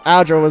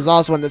was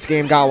also in this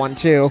game, got one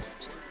too.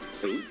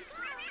 Who?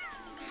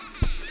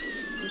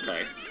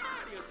 Okay.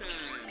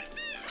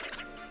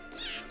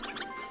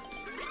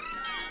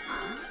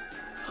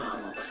 Oh,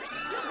 what was it?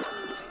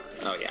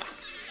 Oh, yeah.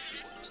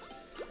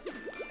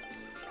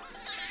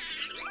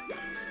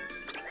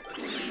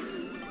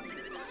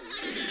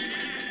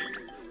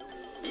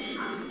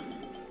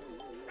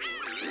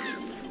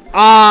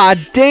 Ah,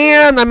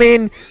 damn. I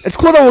mean, it's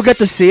cool that we'll get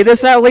to see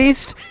this at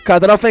least,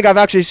 because I don't think I've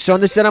actually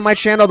shown this yet on my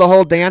channel, the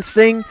whole dance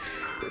thing.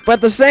 But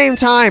at the same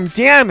time,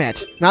 damn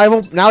it. Now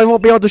we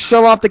won't be able to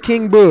show off the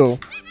King Boo.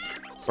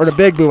 Or the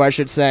Big Boo, I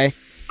should say.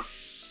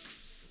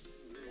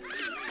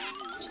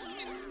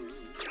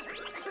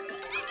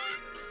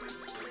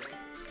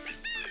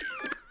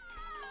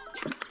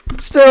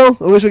 Still,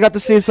 at least we got to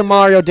see some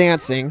Mario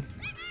dancing.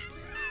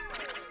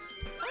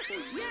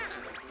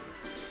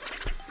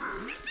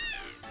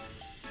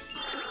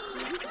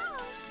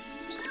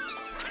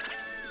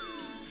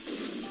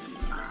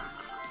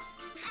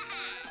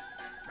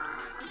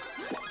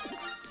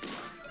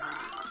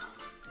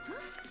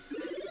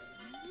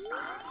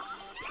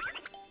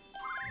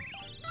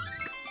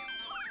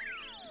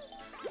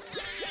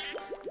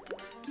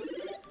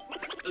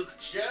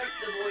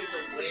 Just avoids a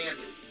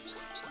whammy.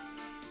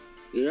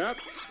 Yep.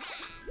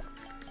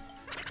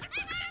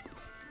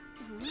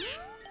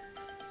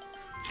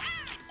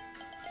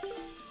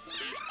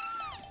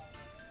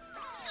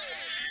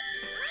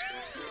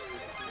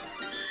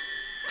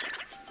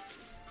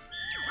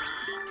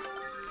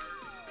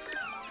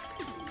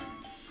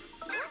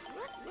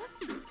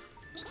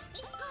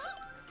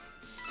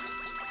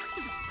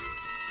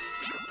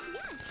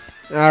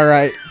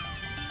 Alright.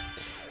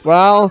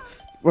 Well,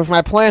 with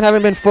my plan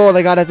having been full,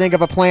 I gotta think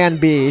of a plan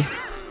B.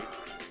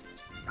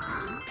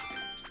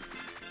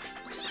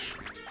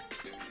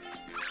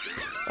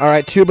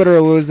 Alright, two better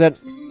or lose it.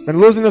 Been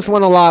losing this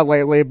one a lot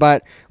lately,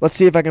 but let's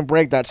see if I can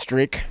break that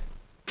streak.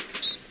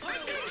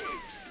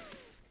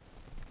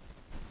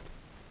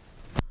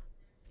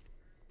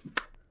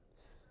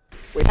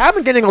 We have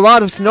been getting a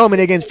lot of snow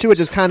minigames too, which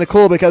is kind of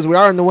cool because we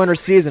are in the winter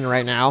season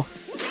right now.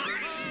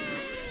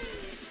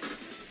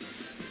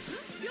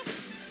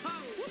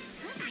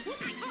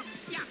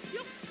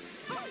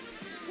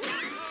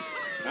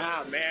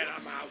 Ah, man,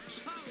 I'm out.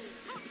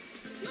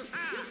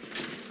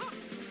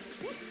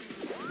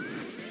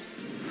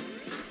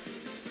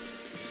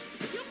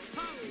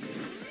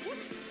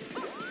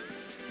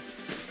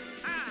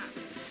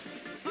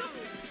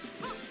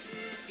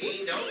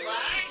 He don't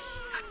lie.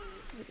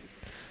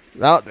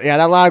 Well, yeah,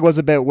 that lag was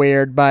a bit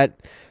weird, but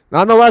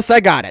nonetheless, I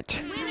got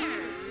it.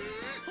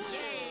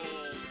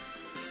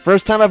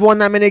 First time I've won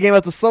that minigame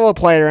as a solo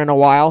player in a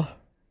while.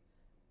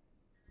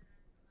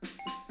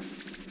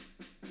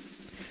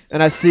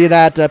 And I see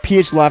that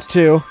Peach left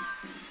too.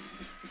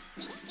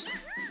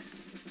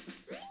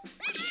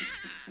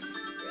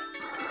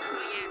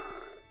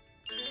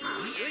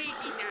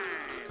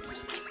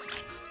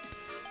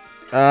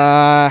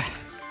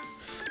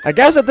 I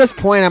guess at this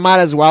point I might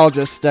as well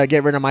just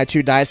get rid of my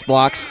 2 dice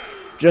blocks,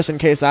 just in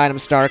case item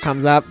star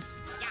comes up.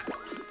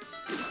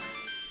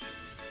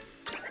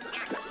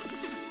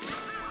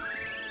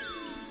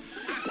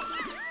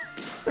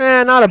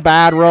 Not a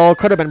bad roll.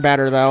 Could have been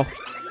better though.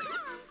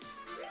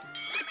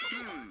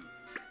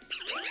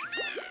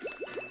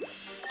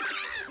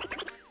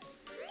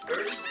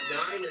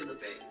 $39 in the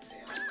bank.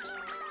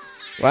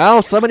 Well,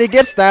 if somebody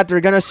gets that,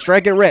 they're gonna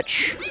strike it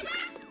rich.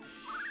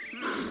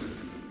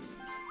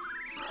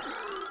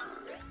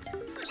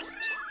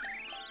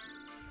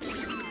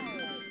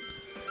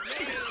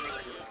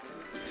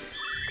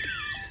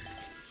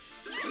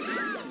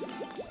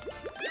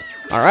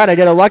 Alright, I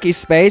get a lucky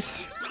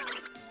space.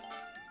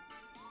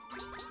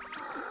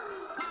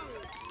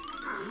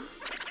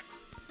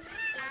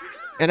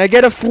 And I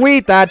get a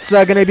fleet that's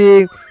gonna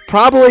be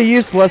probably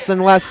useless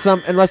unless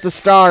the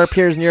star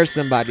appears near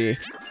somebody.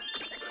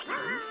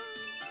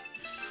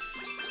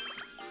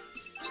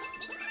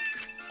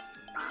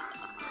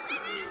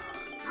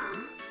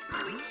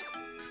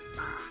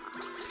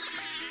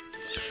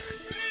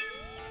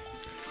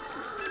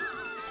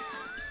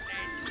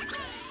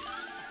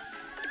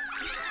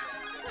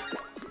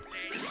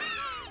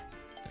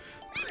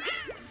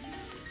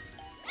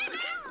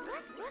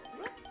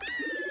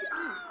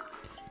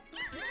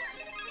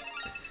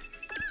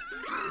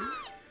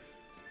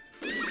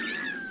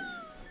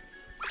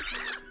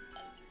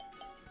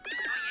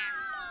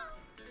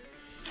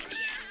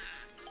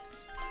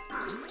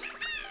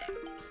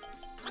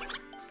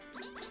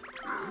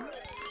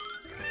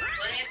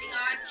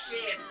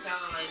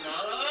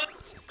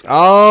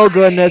 Oh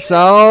goodness,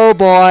 oh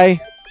boy.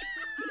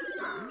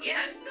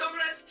 Yes, the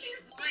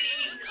rescue's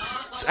leading.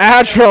 Oh,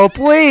 Adro,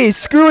 please,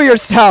 screw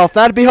yourself.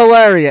 That'd be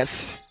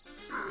hilarious.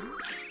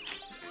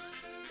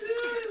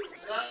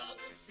 love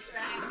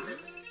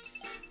sadness.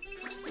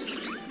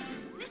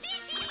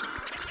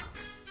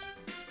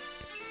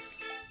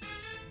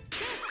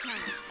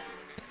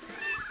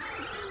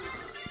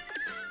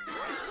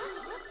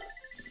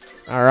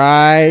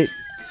 Alright.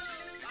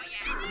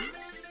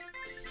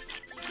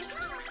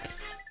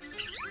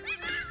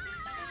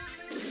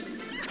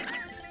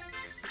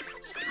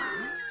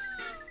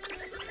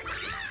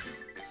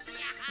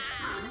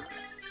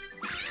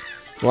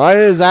 What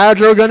is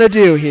Adro gonna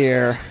do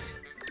here?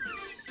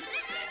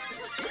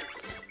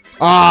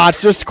 Ah,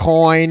 it's just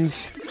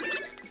coins.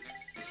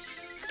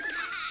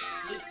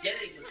 Who's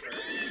getting the first?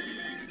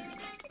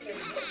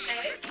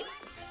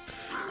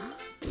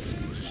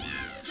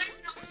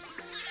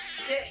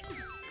 Okay.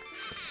 6.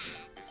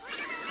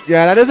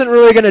 Yeah, that isn't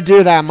really gonna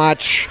do that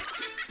much.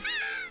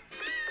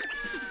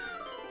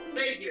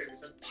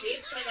 Figures. I'm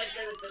chance trying to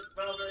get it to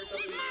brother. It's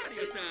only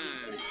 6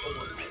 pieces.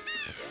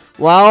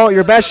 Well,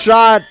 your best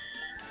shot...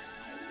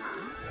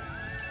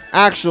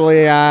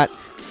 Actually, yeah,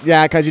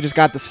 because you just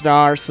got the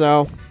star,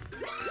 so...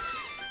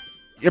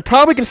 You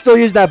probably can still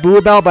use that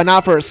Boo Bell, but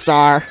not for a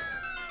star.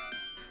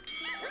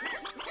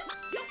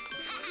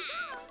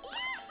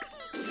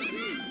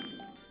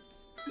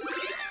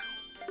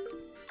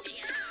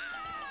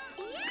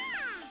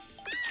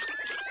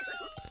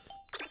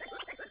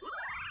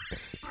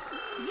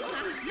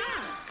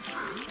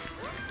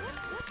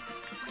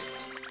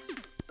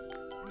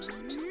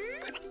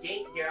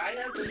 Here, I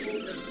have the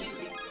means of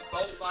using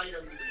both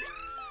items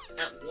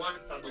at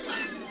once on the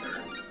last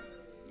turn.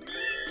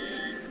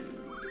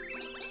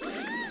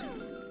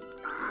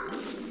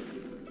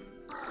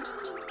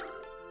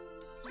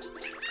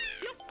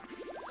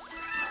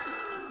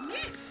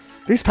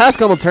 These past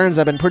couple turns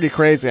have been pretty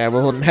crazy, I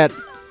will admit.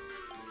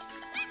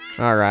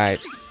 Alright.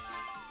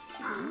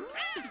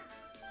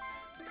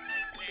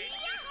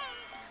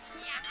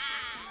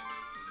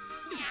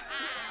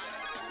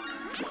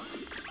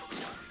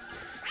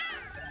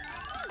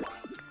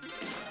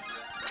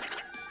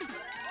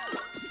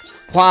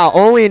 Wow,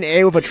 only an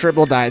A with a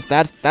triple dice.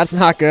 That's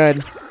not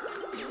good.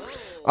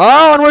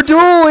 Oh, and we're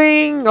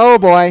dueling! Oh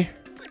boy.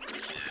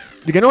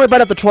 You can only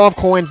bet up to 12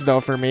 coins though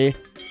for me.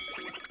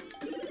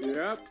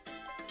 Yep.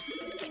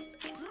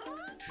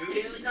 True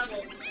daily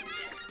double.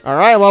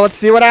 Alright, well let's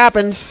see what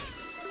happens.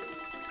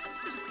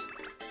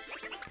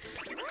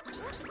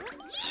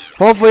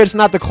 Hopefully it's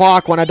not the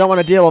clock one. I don't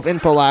want to deal with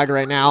info lag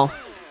right now.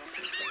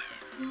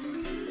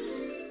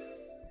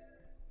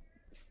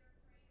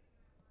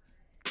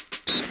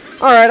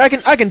 Alright,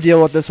 I can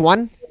deal with this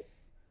one.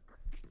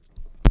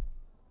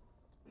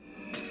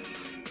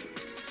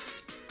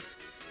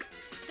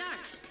 Start.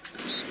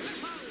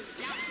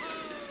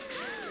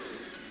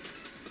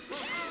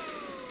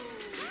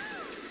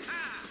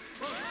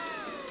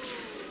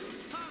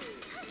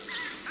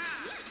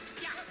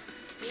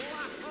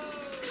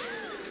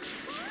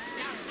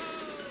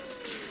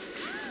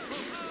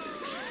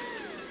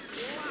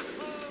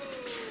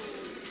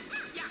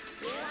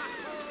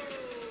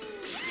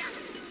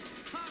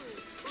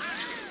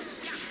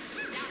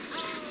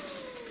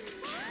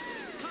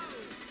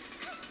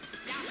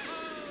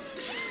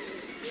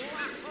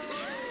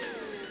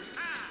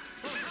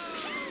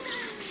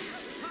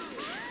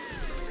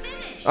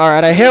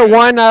 Alright, I hit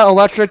one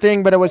electric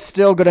thing, but it was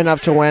still good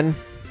enough to win.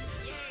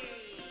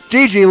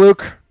 GG,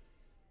 Luke.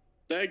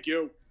 Thank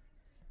you.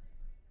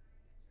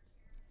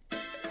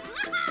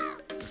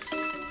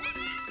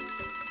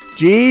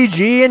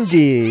 GG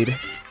indeed.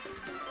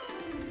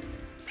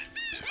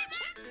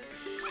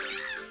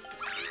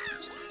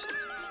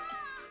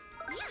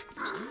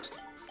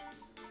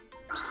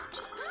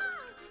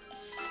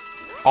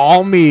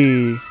 All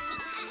me.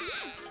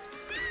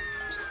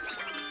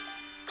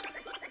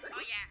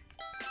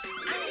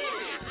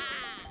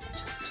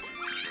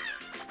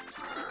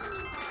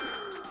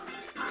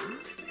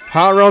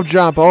 Hot rope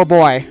jump, oh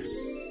boy.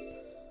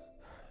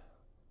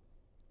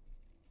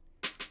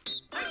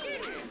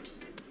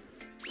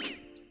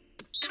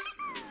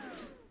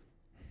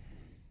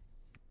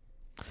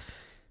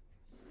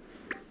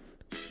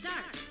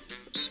 Start.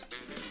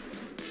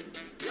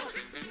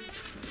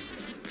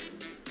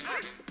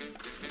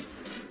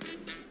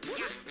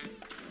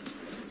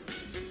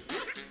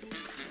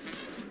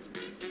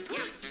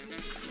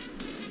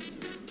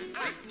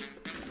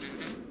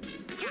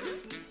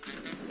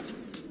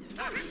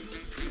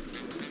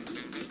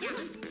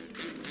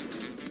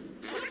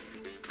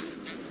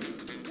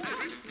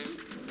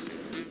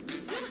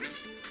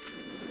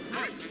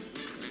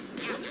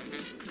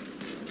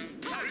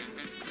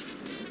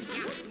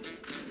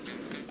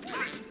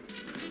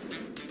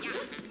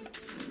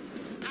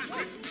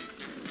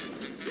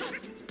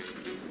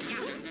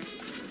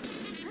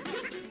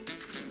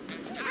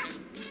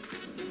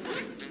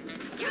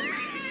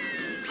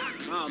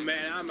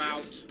 man, I'm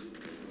out.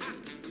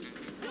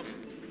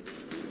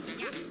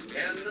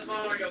 And the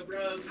Mario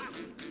Bros.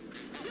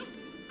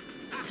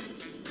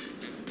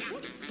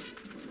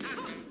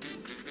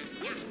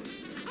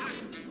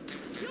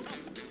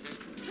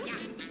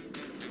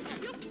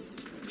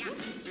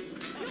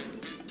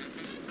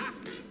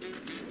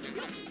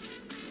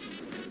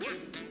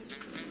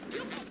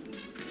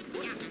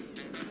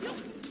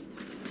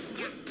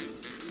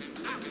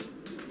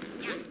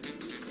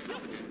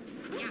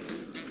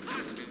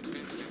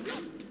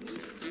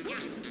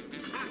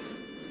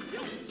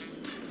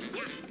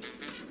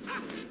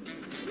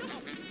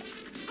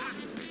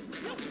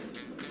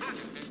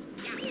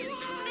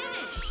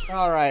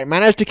 Alright,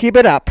 managed to keep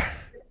it up.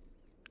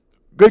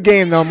 Good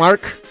game though,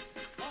 Mark.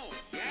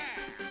 But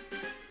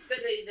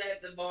they said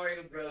the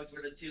Mario Bros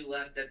were the two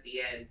left at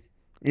the end.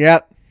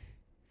 Yep.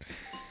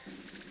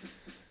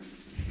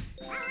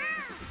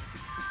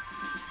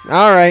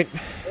 Alright.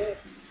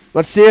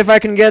 Let's see if I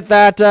can get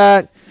that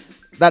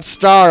that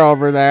star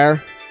over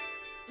there.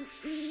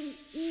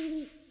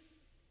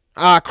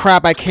 Ah,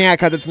 crap, I can't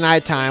because it's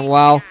nighttime.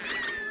 Well,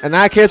 in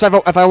that case,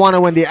 if I want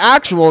to win the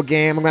actual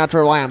game, I'm going to have to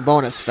rely on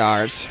bonus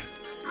stars.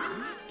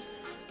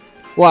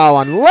 Well,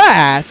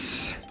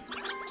 unless...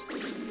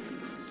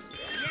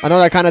 I know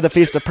that kind of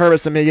defeats the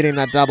purpose of me getting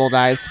that double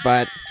dice,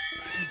 but...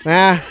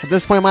 at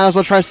this point, might as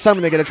well try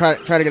something to try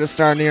to get a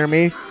star near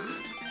me.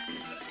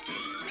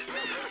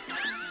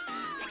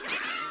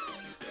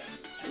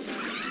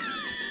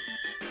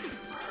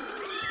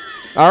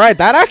 Alright,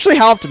 that actually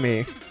helped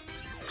me.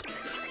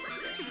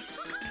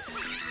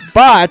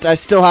 But I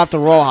still have to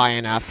roll high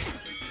enough.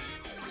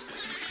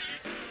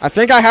 I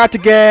think I have to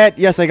get...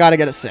 Yes, I gotta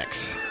get a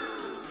 6.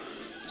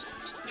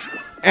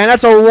 And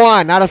that's a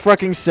 1, not a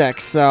fucking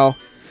 6, so...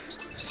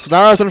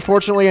 Star is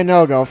unfortunately a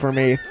no-go for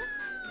me.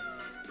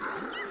 Now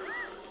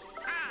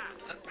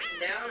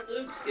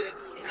Luke's gonna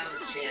have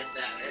a chance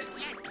at it.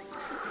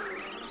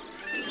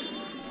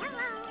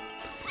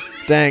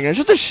 Dang, it's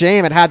just a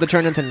shame it had to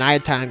turn into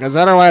nighttime, because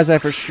otherwise I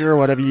for sure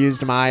would have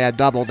used my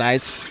double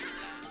dice. I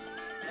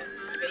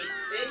think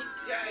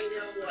I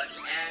know what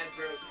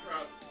Adro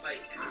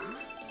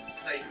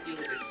might do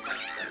with his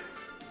custom.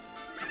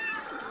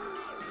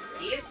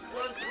 He is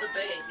close to the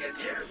bank, and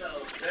there's a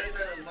good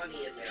amount of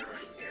money in there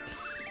right now.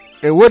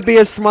 It would be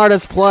his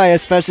smartest play,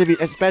 especially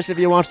if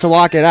he wants to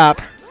lock it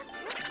up.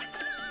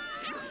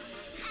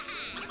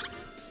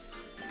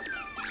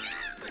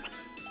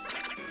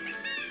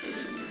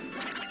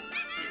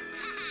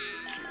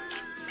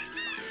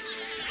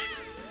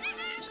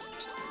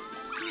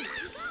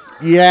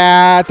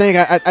 Yeah,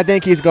 I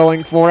think he's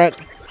going for it.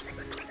 Not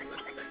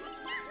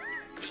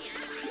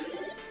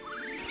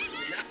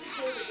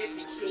sure to get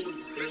to King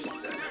 3,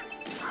 though.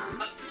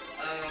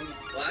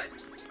 What?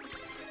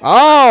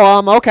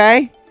 Oh,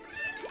 okay.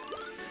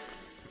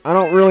 I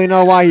don't really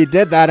know why he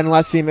did that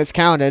unless he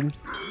miscounted.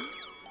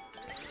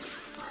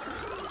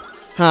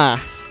 Huh.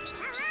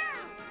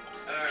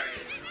 Alright.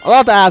 I'll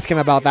have to ask him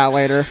about that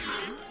later.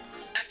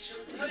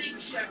 Actually, let me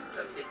check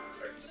something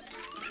first.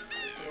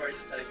 Before I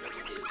decide what to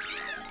do.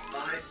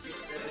 5, 6,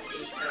 7,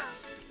 8, 9.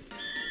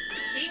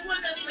 He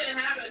wouldn't even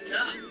have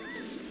enough.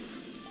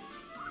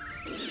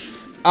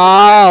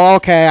 Oh,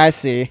 okay, I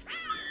see.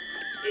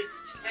 It's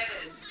 10.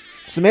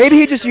 So maybe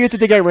he just used it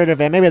to get rid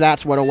of it. Maybe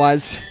that's what it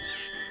was.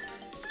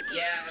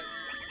 Yeah.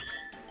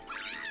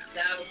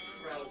 That was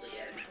probably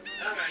it.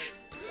 Alright,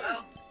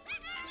 well,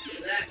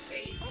 in that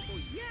case.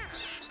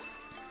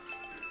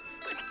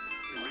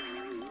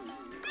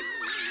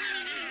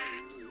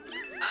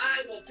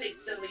 I will take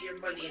some of your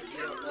money if you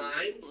don't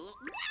mind.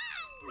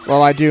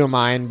 Well, I do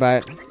mind,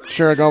 but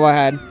sure, go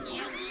ahead.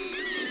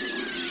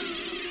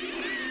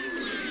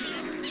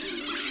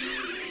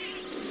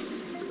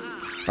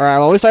 Alright,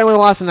 well, at least I only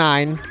lost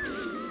 9.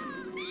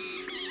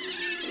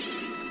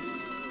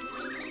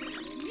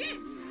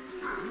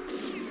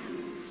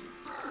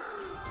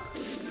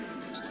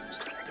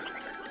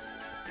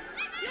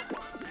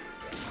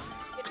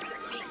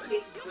 See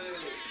King Boo.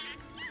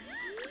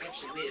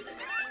 Actually, wait a minute.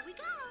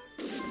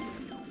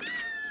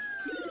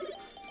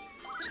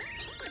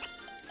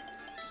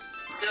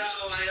 No,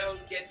 I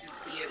don't get to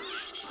see him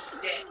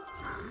shit.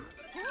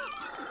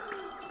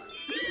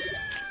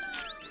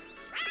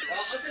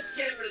 Well, I'll just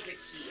get rid of the key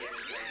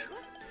anyway.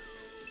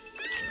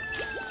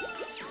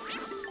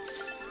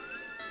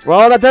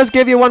 Well, that does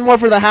give you one more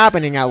for the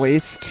happening, at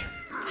least.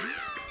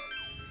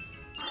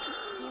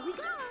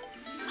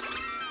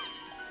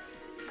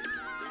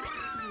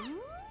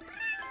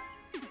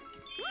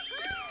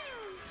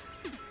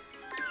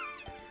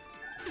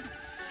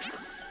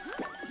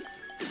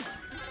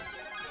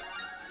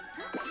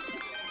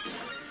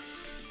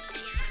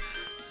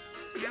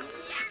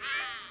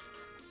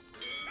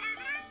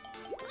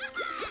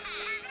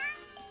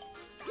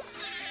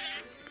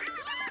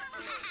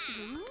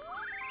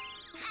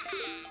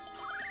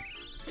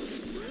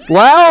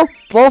 Well,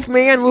 both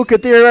me and Luke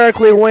could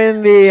theoretically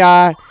win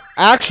the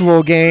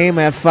actual game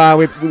if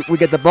we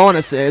get the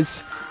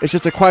bonuses. It's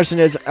just a question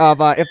of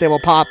if they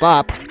will pop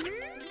up.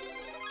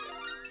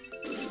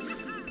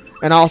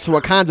 And also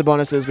what kinds of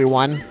bonuses we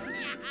won.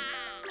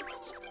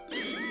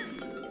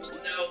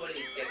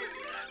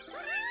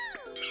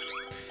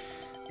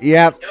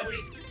 Yep.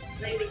 Nobody's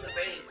claiming the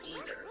bank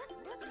either.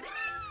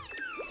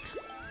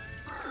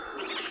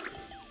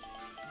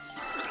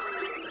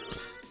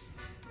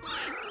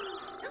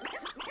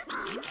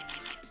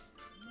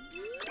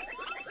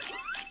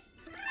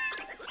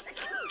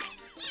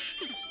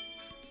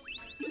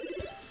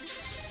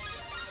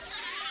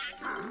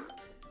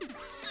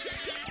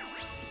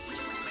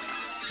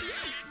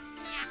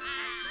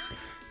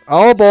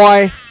 Oh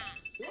boy.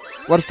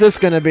 What's this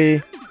gonna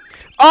be?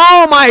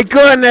 Oh my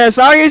goodness!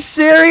 Are you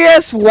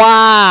serious?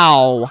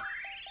 Wow!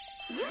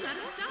 Got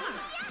a star.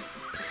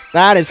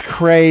 That is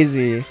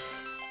crazy. Well,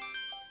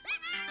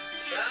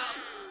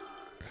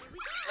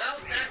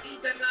 that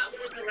means I'm not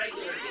winning the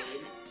regular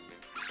game.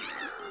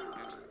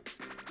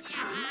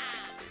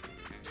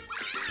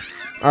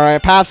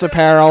 Alright, pass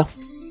apparel.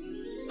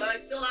 But I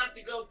still have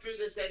to go through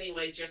this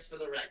anyway, just for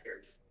the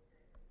record.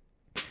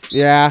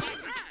 Yeah.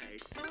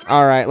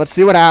 Alright, let's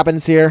see what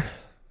happens here.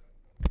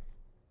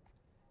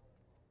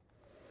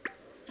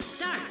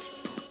 Start.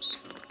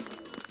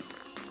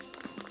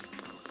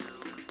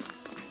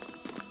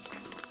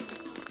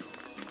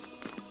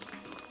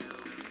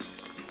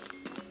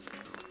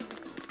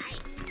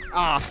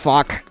 Ah,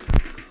 fuck.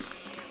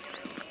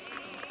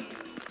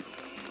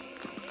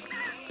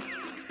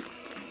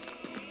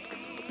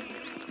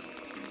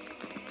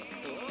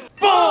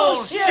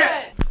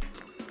 Bullshit!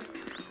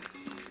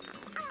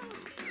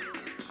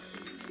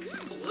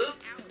 Luke?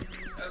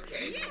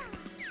 Okay.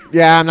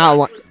 Yeah, I'm not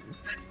one.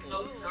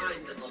 Both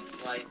times it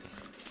looks like.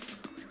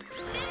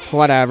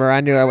 Whatever.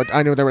 I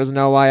knew there was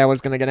no way I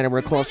was gonna get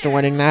anywhere close to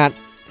winning that.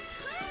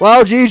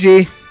 Well,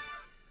 GG.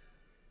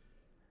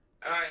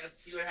 Alright, let's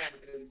see what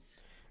happens.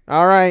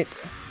 Alright.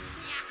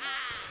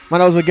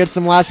 Might as well get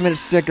some last minute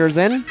stickers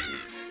in.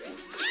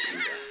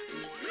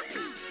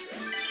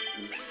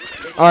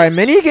 Alright,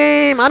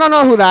 minigame. I don't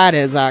know who that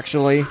is,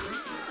 actually.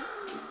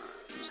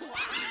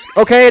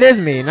 Okay, it is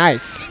me.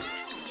 Nice.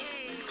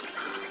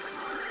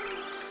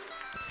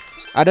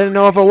 I didn't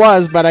know if it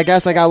was, but I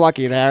guess I got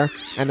lucky there.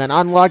 And then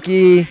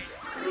unlucky.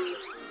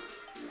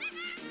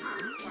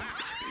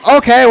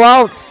 Okay,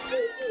 well,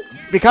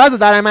 because of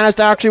that, I managed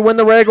to actually win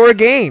the regular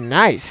game.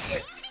 Nice.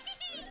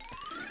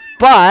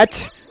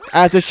 But,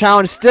 as the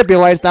challenge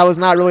stipulates, that was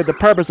not really the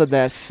purpose of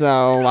this.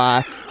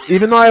 So,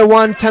 even though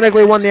I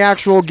technically won the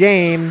actual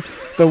game,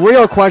 the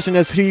real question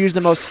is who used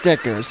the most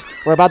stickers.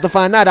 We're about to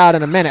find that out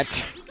in a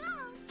minute.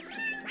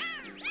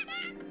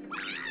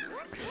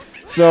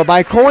 So,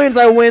 by coins,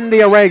 I win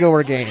the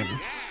regular game. You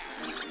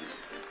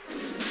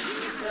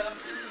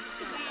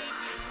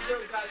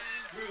got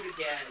screwed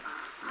again.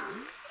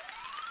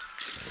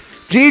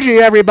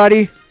 GG,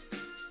 everybody.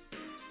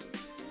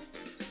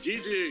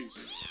 GG's.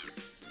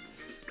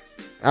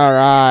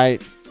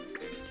 Alright.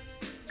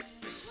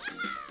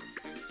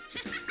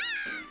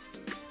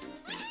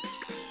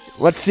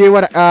 Let's see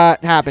what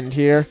happened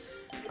here.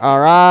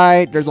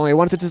 Alright, there's only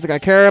one statistic I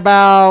care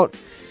about.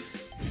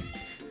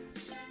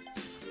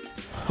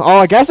 Oh,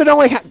 I guess it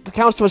only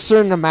counts to a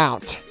certain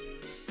amount.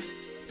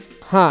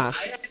 Huh.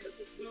 I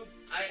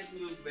had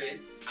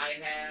movement. I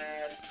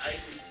had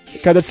items.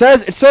 Because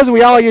it says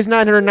we all use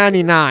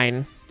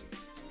 999.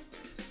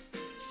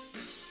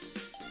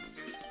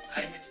 I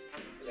had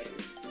movement.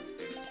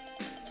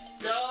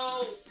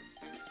 So,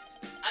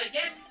 I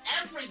guess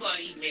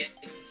everybody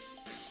wins.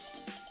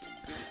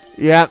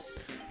 Yep.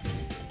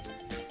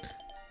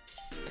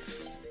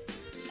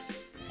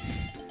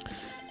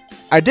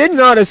 I did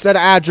notice that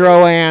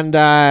Adro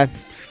and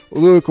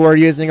Luke were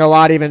using a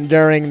lot even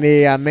during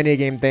the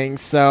minigame thing,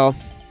 so...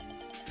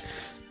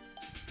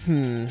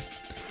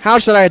 How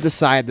should I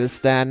decide this,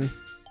 then?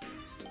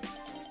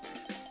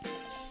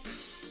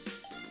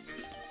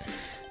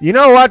 You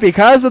know what?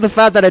 Because of the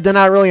fact that I did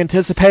not really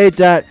anticipate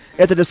that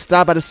it to just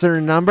stop at a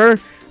certain number,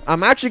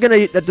 I'm actually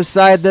going to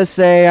decide this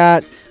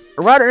a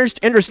rather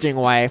interesting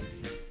way.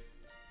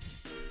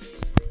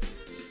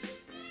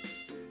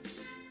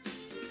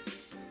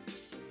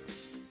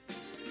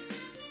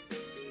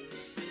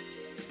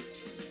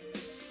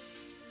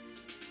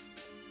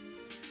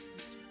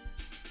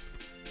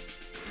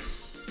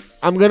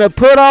 I'm gonna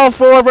put all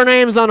four of our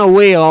names on a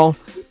wheel,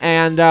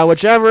 and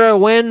whichever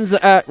wins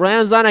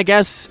lands on, I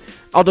guess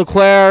I'll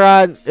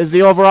declare is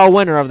the overall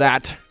winner of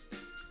that.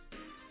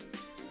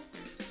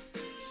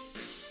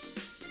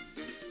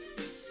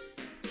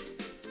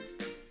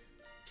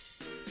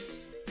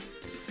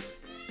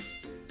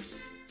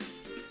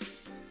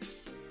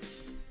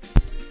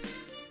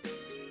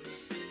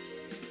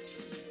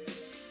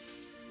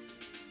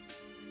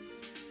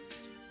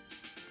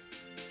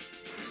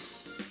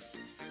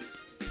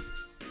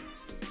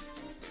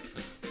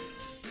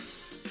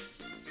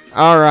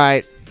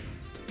 Alright.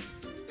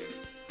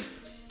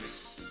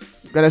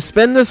 Gonna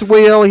spin this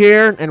wheel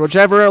here, and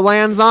whichever it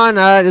lands on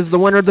is the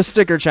winner of the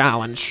sticker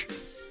challenge.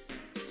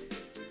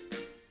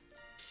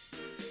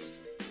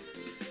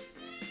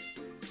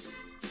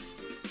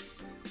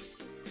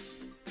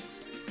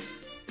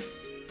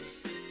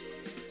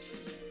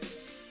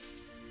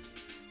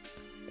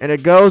 And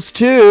it goes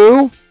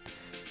to...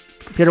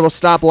 Computer will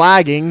stop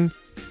lagging.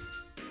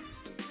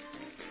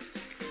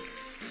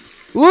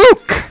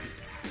 Luke!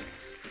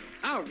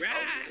 All right.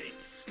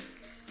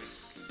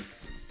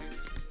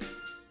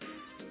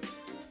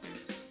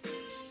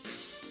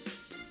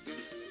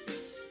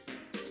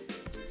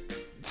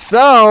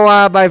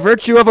 So, by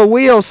virtue of a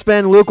wheel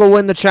spin, Luke will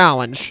win the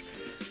challenge.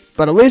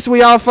 But at least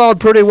we all followed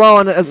pretty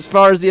well as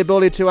far as the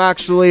ability to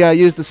actually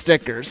use the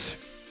stickers.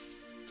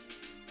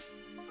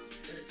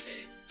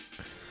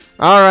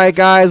 Alright,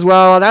 guys.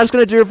 Well, that's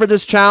going to do it for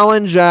this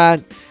challenge.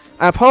 I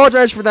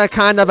apologize for that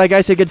kind of, I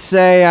guess you could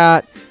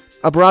say,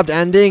 abrupt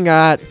ending.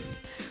 I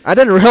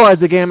didn't realize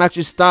the game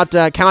actually stopped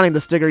counting the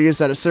sticker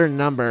use at a certain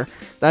number.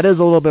 That is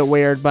a little bit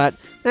weird, but,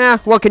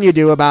 what can you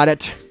do about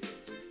it?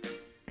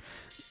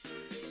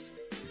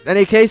 In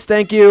any case,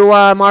 thank you,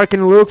 Mark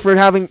and Luke, for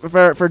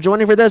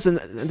joining for this, and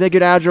thank you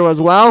to Adro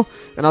as well.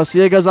 And I'll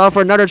see you guys all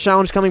for another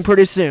challenge coming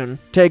pretty soon.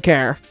 Take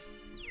care.